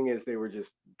 but the thing is, they were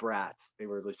just brats. They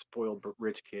were like spoiled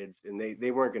rich kids, and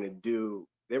they weren't gonna do.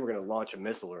 They were gonna launch a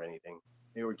missile or anything.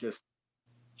 They were just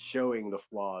showing the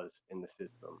flaws in the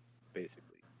system,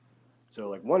 basically. So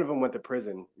like one of them went to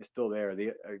prison, is still there.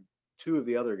 The two of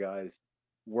the other guys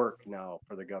work now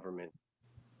for the government,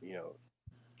 you know,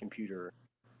 computer,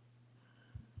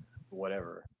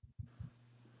 whatever.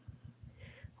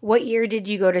 What year did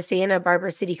you go to Santa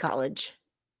Barbara City College?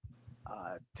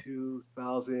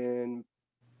 2000.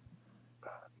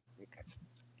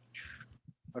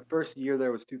 My first year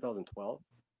there was 2012.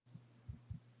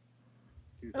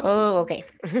 Oh, okay.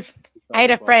 I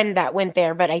had a friend that went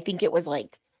there, but I think it was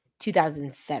like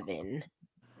 2007.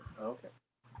 Okay.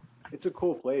 It's a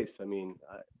cool place. I mean,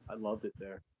 I loved it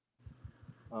there.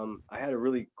 I had a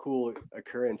really cool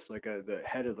occurrence. Like the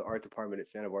head of the art department at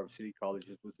Santa Barbara City College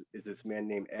is this man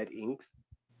named Ed Inks,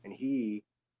 and he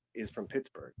is from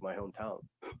Pittsburgh, my hometown,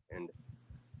 and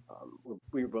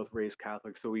we were both raised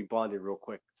Catholic, so we bonded real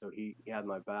quick. So he had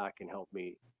my back and helped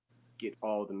me get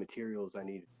all the materials I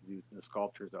needed to do the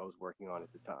sculptures I was working on at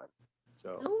the time.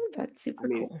 So that's super I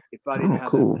mean, cool. if I didn't have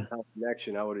cool. that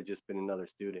connection, I would have just been another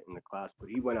student in the class. But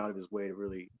he went out of his way to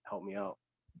really help me out.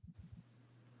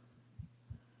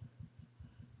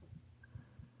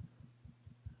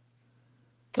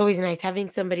 It's always nice having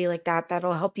somebody like that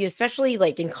that'll help you, especially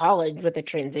like in college with a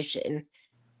transition.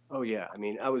 Oh yeah, I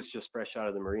mean, I was just fresh out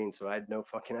of the Marines, so I had no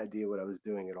fucking idea what I was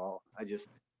doing at all. I just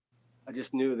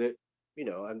knew that,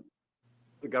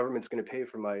 the government's going to pay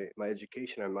for my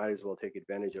education. I might as well take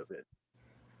advantage of it.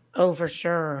 Oh, for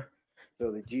sure.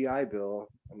 So the GI Bill,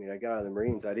 I mean, I got out of the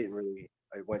Marines. I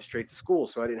went straight to school,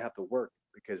 so I didn't have to work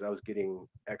because I was getting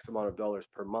X amount of dollars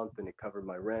per month, and it covered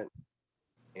my rent.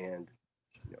 And,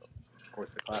 of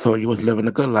course, the class. So you was living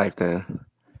a good life then.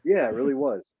 Yeah, I really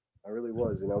was. I really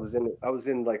was, and I was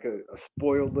in like a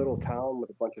spoiled little town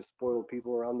with a bunch of spoiled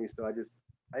people around me. So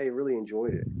I really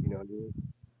enjoyed it. You know what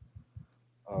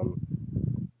I mean?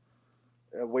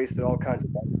 I wasted all kinds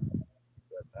of money.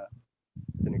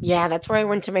 Yeah, that's where I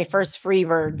went to my first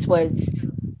Freebirds was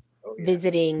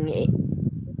visiting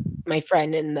my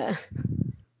friend at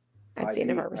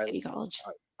Santa Barbara City College.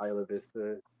 Isla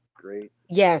Vista, great.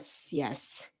 Yes.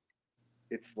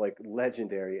 It's like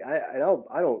legendary. I don't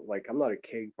like. I'm not a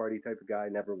keg party type of guy.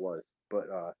 Never was. But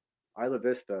Isla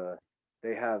Vista,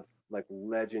 they have like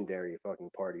legendary fucking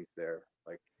parties there.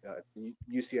 Like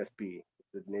UCSB,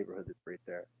 it's the neighborhood that's right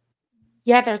there.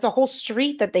 Yeah, there's a whole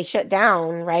street that they shut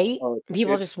down, right?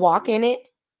 People just walk in it.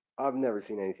 I've never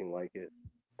seen anything like it.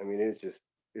 I mean,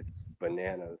 it's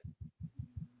bananas.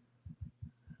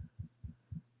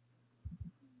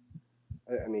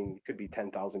 I mean, it could be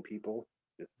 10,000 people.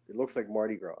 It looks like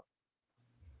Mardi Gras.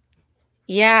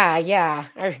 Yeah.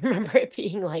 I remember it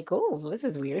being like, oh, this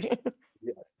is weird.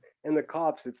 Yes. And the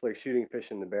cops, it's like shooting fish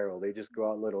in the barrel. They just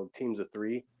go out in little teams of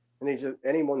 3, and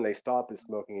anyone they stop is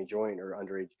smoking a joint or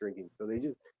underage drinking. So they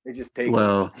just take.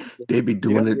 Well, they be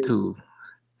doing it too.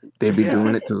 They be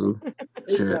doing it too.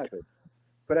 Exactly.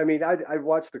 But I mean, I'd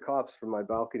watch the cops from my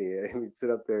balcony, and we'd sit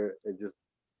up there and just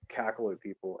cackle at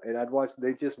people, and I'd watch.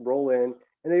 They just roll in,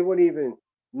 and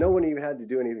no one even had to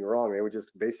do anything wrong. They would just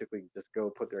basically just go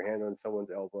put their hand on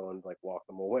someone's elbow and like walk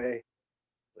them away.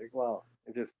 Like, wow,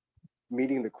 and just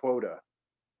meeting the quota.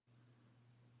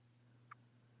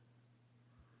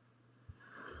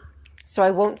 So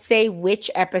I won't say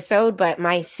which episode, but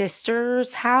my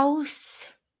sister's house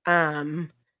in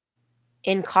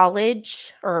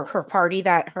college, or her party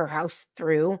that her house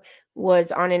threw,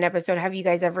 was on an episode. Have you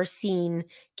guys ever seen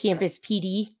Campus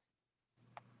PD?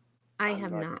 I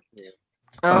have not.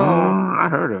 Oh, I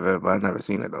heard of it, but I've never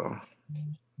seen it though.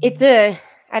 It's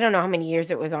I don't know how many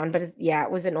years it was on, but yeah,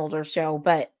 it was an older show.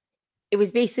 But it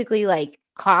was basically like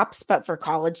Cops, but for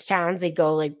college towns. They'd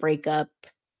go like break up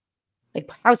like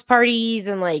house parties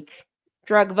and like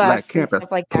drug Like busts and campus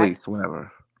stuff like that. police,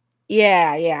 whatever.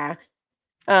 Yeah, yeah.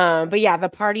 But yeah, the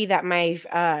party that my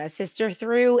sister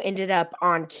threw ended up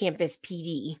on campus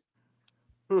PD.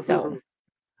 So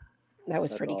that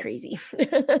was That's pretty awesome. crazy.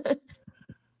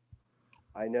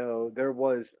 I know there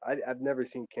was. I've never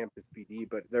seen Campus PD,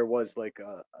 but there was like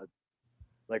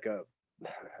like a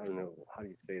I don't know how do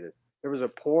you say this. There was a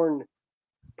porn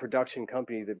production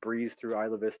company that breezed through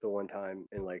Isla Vista one time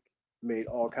and like made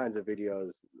all kinds of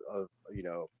videos of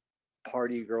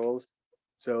party girls.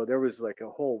 So there was like a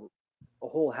whole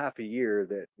half a year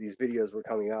that these videos were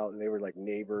coming out and they were like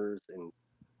neighbors and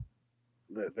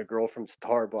the girl from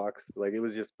Starbucks. Like it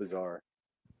was just bizarre.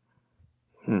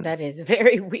 That is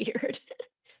very weird.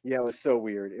 Yeah, it was so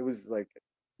weird. It was like,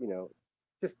 you know,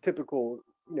 just typical,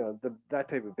 that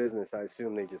type of business. I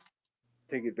assume they just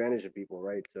take advantage of people,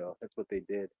 right? So that's what they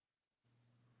did.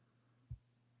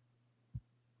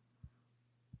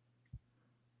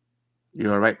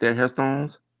 You all right there,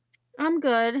 Hailstones? I'm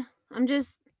good. I'm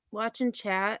just watching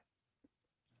chat.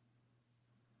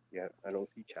 Yeah, I don't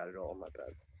see chat at all. My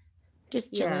bad.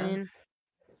 Just Yeah. chilling.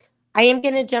 I am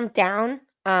gonna jump down.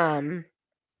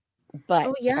 But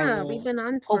Oh I yeah, will we've been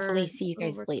on hopefully for see you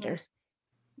guys over 2 later. hours.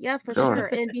 Yeah, for Sure. sure.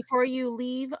 And before you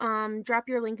leave, drop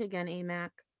your link again, AMAC.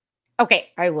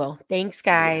 Okay, I will. Thanks,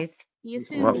 guys. See you You're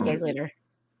See soon. welcome. you guys later.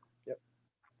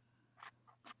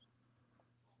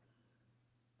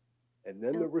 And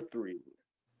then there were three.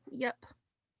 Yep.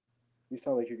 You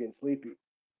sound like you're getting sleepy.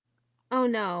 Oh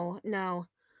no.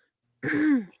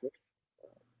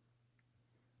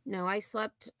 No, I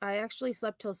actually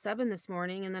slept till 7 this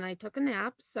morning and then I took a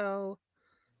nap, so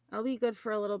I'll be good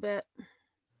for a little bit.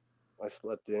 I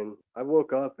slept in. I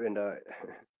woke up and I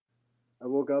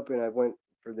went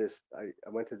for this. I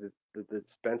went to the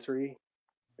dispensary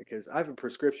because I have a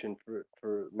prescription for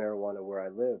marijuana where I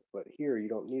live, but here you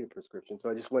don't need a prescription. So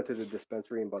I just went to the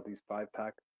dispensary and bought these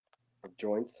 5-pack of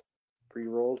joints,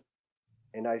 pre-rolled,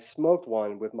 and I smoked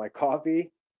one with my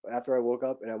coffee after I woke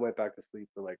up, and I went back to sleep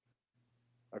for like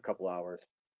a couple hours.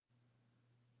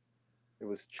 It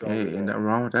was stronger Hey, than ain't nothing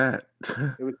wrong with that.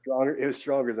 it was stronger. It was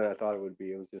stronger than I thought it would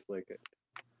be. It was just like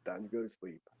time to go to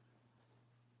sleep.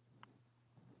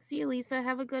 See you, Lisa.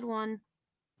 Have a good one.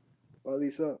 Well,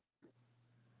 Lisa's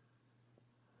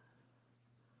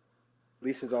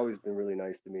always been really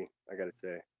nice to me. I gotta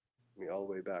say, I mean, all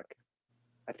the way back.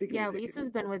 I think it Yeah, was Lisa's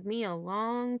been with me a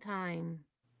long time.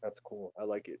 That's cool. I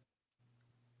like it.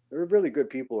 There are really good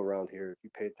people around here if you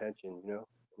pay attention,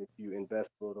 if you invest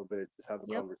a little bit, just have a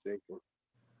Yep. conversation.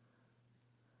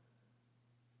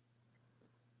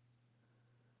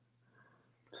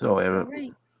 So, All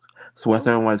right. so what's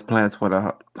everyone's plans for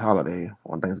the holiday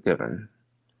on Thanksgiving?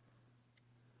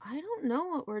 I don't know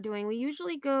what we're doing. We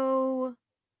usually go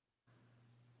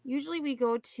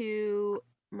to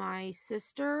my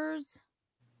sister's,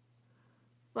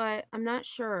 but I'm not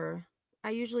sure. I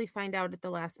usually find out at the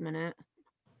last minute.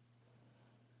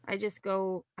 I just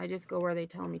go where they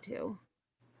tell me to.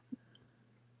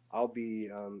 I'll be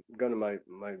going to my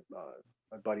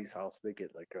buddy's house. They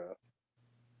get like a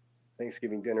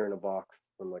Thanksgiving dinner in a box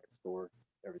from like a store.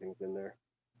 Everything's in there.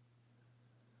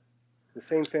 The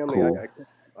same family Cool.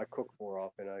 I cook for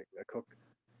often. I cook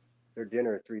their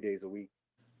dinner 3 days a week.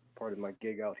 Part of my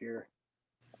gig out here.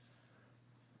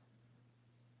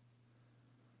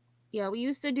 Yeah, we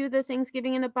used to do the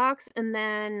Thanksgiving in a box, and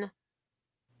then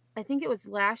I think it was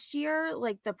last year,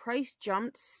 like the price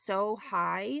jumped so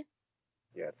high.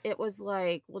 Yes. It was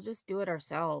like, we'll just do it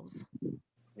ourselves.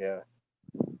 Yeah.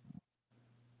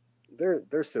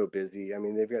 They're so busy. I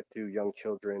mean, they've got 2 young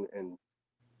children, and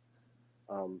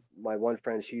my one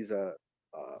friend, she's a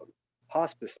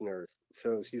hospice nurse,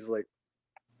 so she's like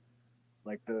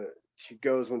she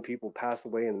goes when people pass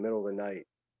away in the middle of the night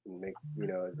and make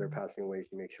as they're passing away,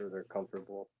 she makes sure they're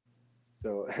comfortable.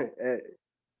 So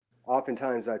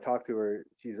oftentimes I talk to her,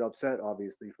 she's upset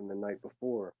obviously from the night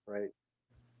before, right?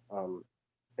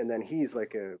 And then he's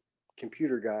like a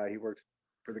computer guy, he works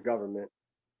for the government,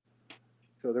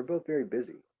 so they're both very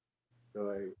busy.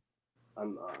 So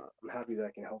I'm happy that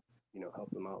I can help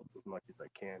them out as much as I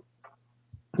can.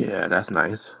 Yeah, that's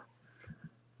nice.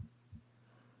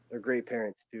 They're great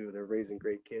parents too. They're raising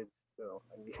great kids, so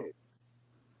I mean,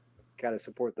 gotta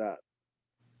support that.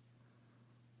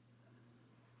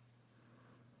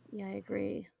 Yeah, I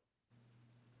agree.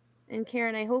 And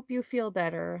Karen, I hope you feel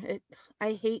better.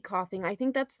 I hate coughing. I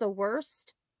think that's the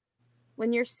worst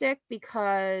when you're sick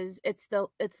because it's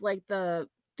like the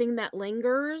thing that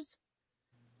lingers.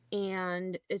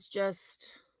 and it's just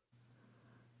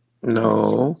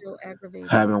No, so aggravating.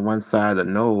 having one side of the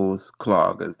nose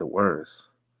clog is the worst.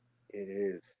 It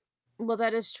is. Well,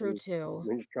 that is true When, too.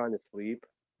 when you're trying to sleep,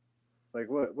 like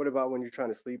what about when you're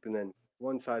trying to sleep and then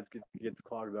one side gets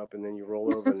clogged up and then you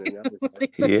roll over and then the other side.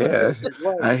 Yeah, Like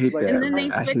what? I hate Like And that, then they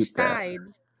man. I switch hate that.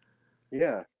 sides.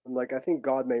 yeah. I'm like I think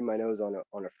God made my nose on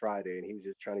a Friday and he was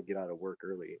just trying to get out of work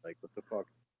early. Like what the fuck?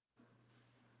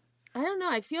 I don't know.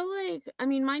 I feel like, I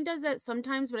mean, mine does that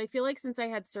sometimes, but I feel like since I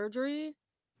had surgery,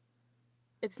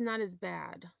 it's not as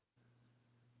bad.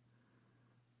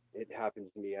 It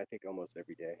happens to me I think almost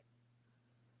every day.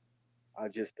 I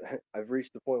just I've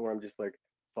reached the point where I'm just like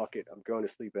fuck it. I'm going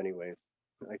to sleep anyways.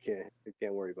 I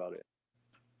can't worry about it.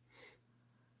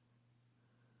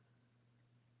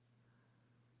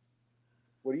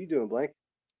 What are you doing, Blank,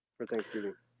 for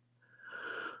Thanksgiving?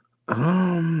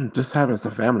 Just having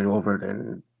some family over,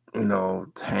 then to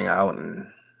hang out and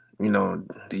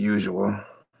the usual.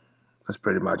 That's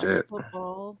pretty much Watch it.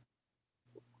 football.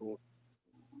 Cool.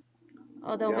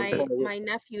 Although Yeah, I'm far away. my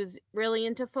nephew's really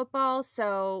into football,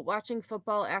 so watching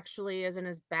football actually isn't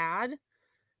as bad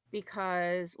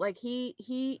because like he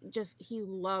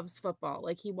loves football.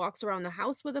 Like he walks around the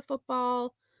house with a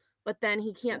football, but then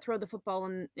he can't throw the football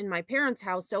in my parents'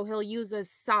 house, so he'll use a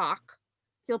sock.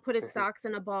 He'll put his socks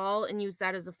in a ball and use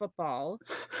that as a football.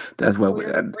 That's what So he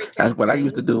doesn't break that's what I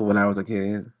used to anything. do when I was a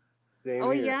kid. Same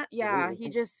Oh here. yeah, yeah. He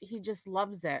just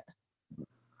loves it.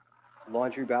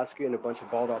 Laundry basket and a bunch of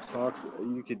balled up socks.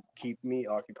 You could keep me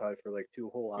occupied for like 2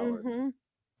 whole hours. Mhm.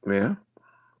 Yeah.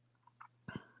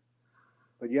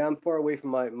 But yeah, I'm far away from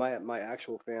my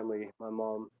actual family. My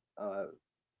mom,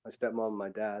 my stepmom, and my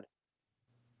dad.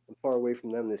 I'm far away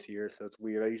from them this year, so it's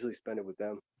weird. I usually spend it with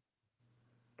them,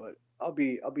 but I'll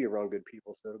be around good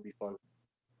people, so it'll be fun.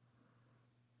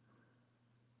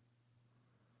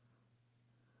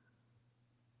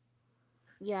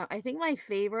 Yeah, I think my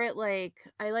favorite, like,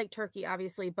 I like turkey,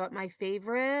 obviously, but my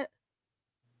favorite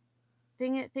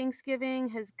thing at Thanksgiving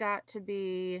has got to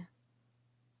be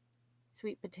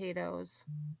sweet potatoes.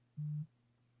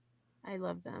 I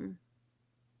love them.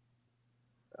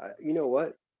 You know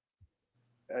what?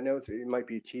 I know it might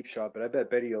be a cheap shot, but I bet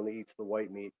Betty only eats the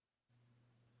white meat.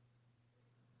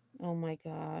 Oh my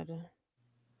God.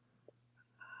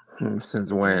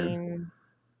 Since I when? mean,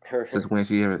 Since when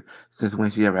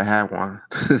she ever had one?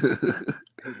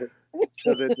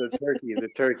 No,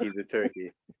 the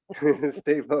turkey.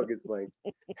 Stay focused, Blank.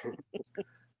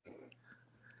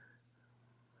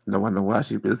 No wonder why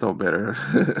she been so bitter.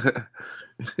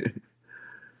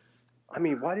 I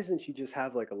mean, why doesn't she just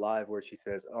have like a live where she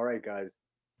says, "All right, guys,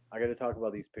 I got to talk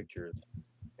about these pictures,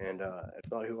 and it's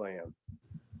not who I am."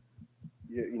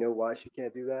 You know why she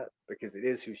can't do that? Because it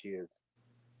is who she is.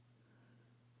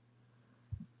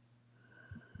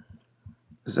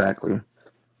 Exactly.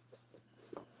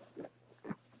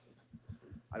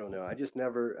 I don't know. I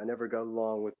never got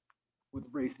along with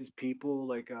racist people.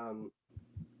 Like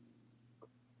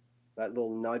that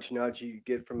little nudge you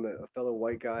get from a fellow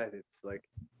white guy that's like,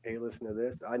 "Hey, listen to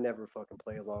this." I never fucking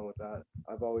play along with that.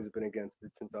 I've always been against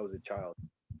it since I was a child.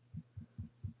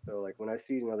 So like when I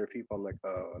see it in other people, I'm like,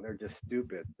 oh, they're just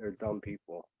stupid. They're dumb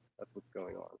people. That's what's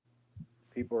going on.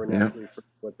 People are Yeah. naturally afraid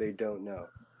of what they don't know.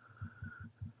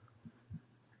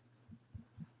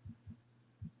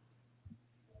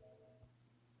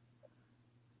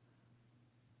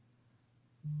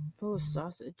 oh,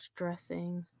 sausage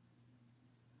dressing.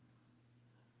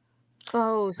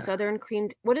 Oh, southern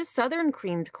creamed. What is southern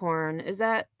creamed corn? Is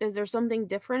there something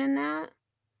different in that?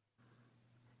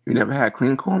 You never had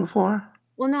cream corn before?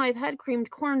 Well, no, I've had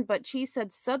creamed corn, but she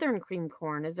said southern creamed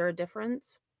corn. Is there a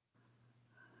difference?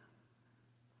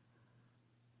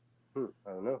 I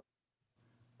don't know.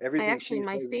 I Everything actually, she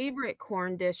my says, favorite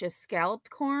corn dish is scalloped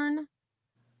corn,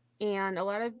 and a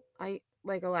lot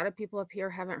of people up here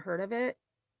haven't heard of it,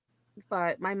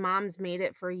 but my mom's made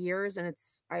it for years and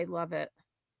I love it.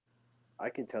 I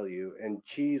can tell you, and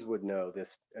Cheese would know this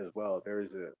as well. There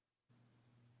is a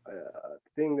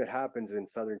thing that happens in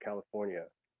Southern California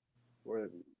where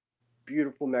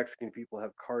beautiful Mexican people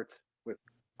have carts with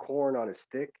corn on a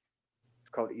stick. It's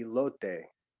called elote,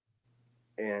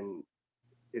 and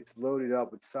it's loaded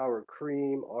up with sour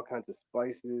cream, all kinds of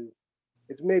spices.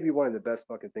 It's maybe one of the best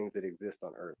fucking things that exist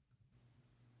on earth.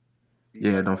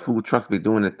 Yeah, Because them food trucks be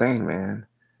doing the thing, man.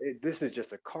 this is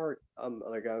just a cart.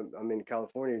 Like I'm in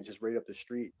California, just right up the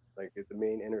street, like at the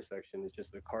main intersection. It's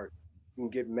just a cart. You can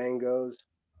get mangoes,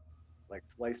 like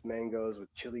sliced mangoes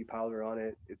with chili powder on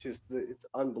it. It's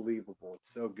unbelievable.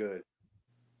 It's so good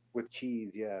with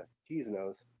cheese. Yeah, cheese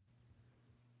knows.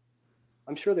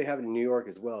 I'm sure they have it in New York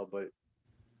as well, but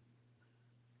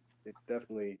It's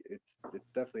definitely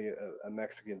a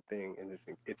Mexican thing, and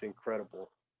it's incredible.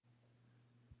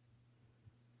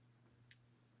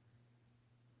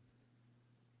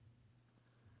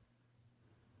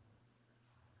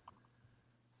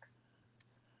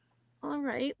 All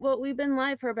right. Well, we've been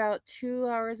live for about 2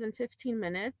 hours and 15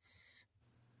 minutes.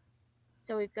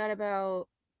 So we've got about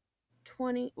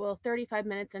 35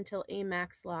 minutes until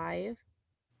AMAX live.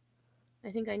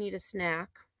 I think I need a snack.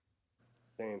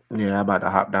 Same. Yeah, I'm about to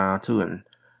hop down too and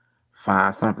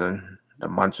find something to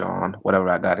munch on, whatever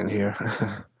I got in here.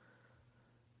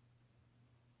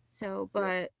 So, Yeah,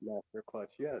 but master clutch.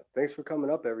 Yeah, thanks for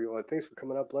coming up, everyone. Thanks for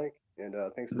coming up, Blank, and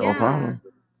thanks for No yeah. problem.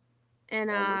 And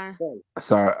it's fun.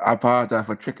 Sorry, I apologize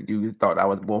for tricking you. You thought I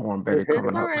was Bullhorn Betty that's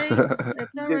coming all up. right.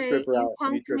 That's all You did right. trip her You out. You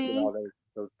punked tripped her me. out.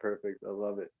 That was perfect. I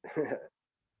love it. And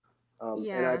I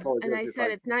Yeah. And apologize I if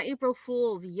said it's not April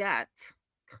Fool's yet.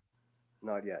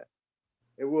 not yet.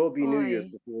 It will be New Year's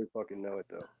Oy. before we fucking know it,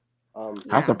 though. I'm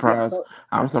Yeah. surprised.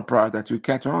 I'm surprised that you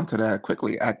catch on to that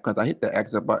quickly because I hit the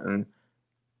exit button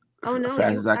Oh as no,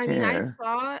 fast as I I mean, I can.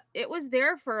 saw it was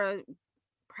there for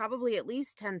probably at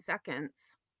least 10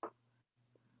 seconds.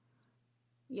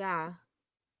 Yeah.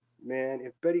 Man,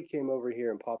 if Betty came over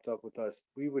here and popped up with us,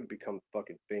 we would become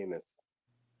fucking famous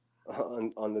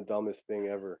on the dumbest thing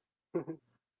ever.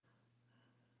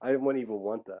 I wouldn't even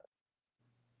want that.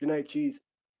 Good night, cheese.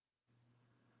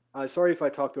 Sorry if I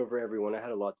talked over everyone. I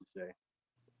had a lot to say.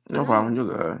 No problem. You're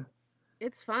good.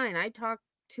 It's fine. I talk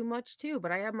too much too,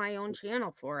 but I have my own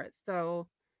channel for it. So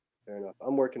Fair enough.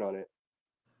 I'm working on it.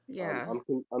 yeah.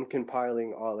 I'm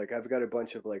compiling all like I've got a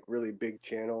bunch of like really big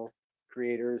channel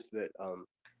creators that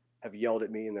have yelled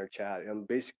at me in their chat. I'm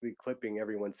basically clipping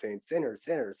everyone saying sinner,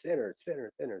 sinner, sinner,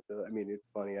 sinner, sinner. So I mean it's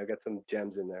funny. I got some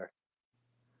gems in there.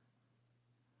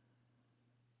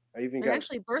 I even And got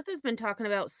actually Bertha's been talking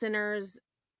about sinners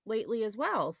lately as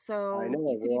well. I So know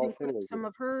you could we're all even clip sinners. some It's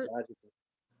of her. magical.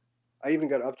 I even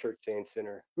got Upchurch saying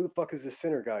sinner. Who the fuck is this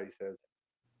sinner guy? He says.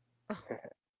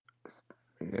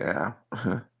 Yeah.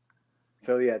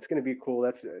 So yeah, it's gonna be cool.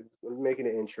 I'm making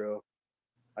an intro.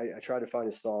 I try to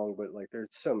find a song, but like there's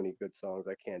so many good songs,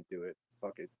 I can't do it.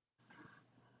 Fuck it.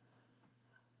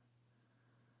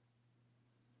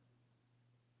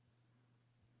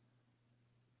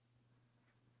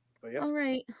 But yeah, All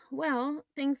right. Well,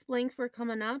 thanks Blank for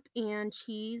coming up and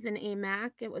Cheese and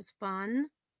AMAC. It was fun.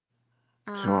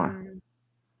 Sure.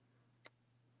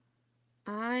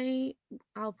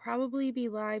 I'll probably be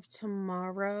live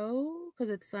tomorrow because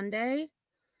it's Sunday.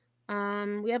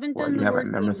 We haven't Well, done you the having a word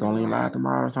game members in a only live while.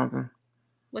 tomorrow or something?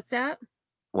 What's that?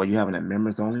 Well, you having a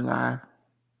members only live?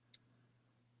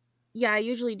 Yeah, I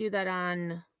usually do that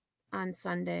on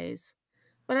Sundays.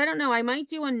 But I don't know, I might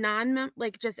do a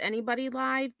like just anybody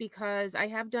live because I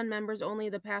have done members only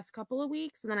the past couple of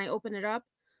weeks and then I open it up.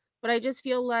 But I just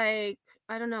feel like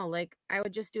I don't know, like I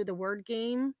would just do the word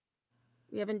game.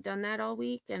 We haven't done that all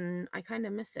week and I kind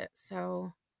of miss it.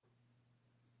 So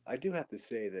I do have to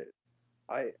say that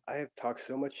I have talked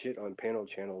so much shit on panel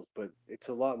channels, but it's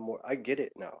a lot more. I get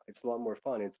it now. It's a lot more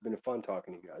fun. It's been fun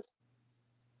talking to you guys.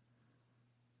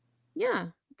 yeah,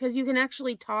 because you can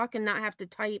actually talk and not have to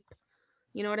type.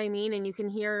 You know what I mean? And you can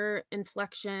hear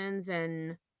inflections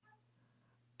and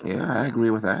Yeah, I yeah. agree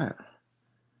with that.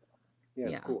 Yeah,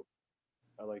 it's Yeah. cool.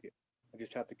 I like it. I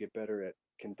just have to get better at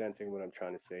condensing what I'm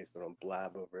trying to say, so I don't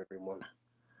blab over everyone.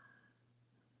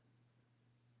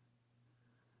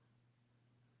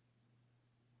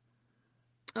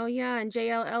 Oh yeah, and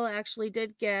JLL actually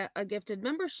did get a gifted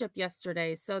membership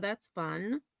yesterday, so that's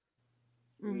fun.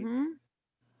 Sweet.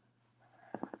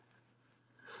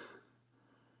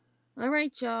 All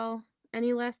right, y'all.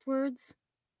 Any last words?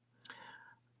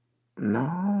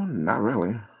 No, not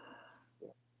really.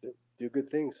 Yeah. Do good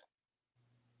things.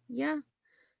 Yeah.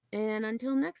 And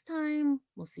until next time,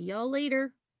 we'll see y'all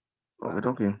later.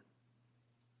 Okay.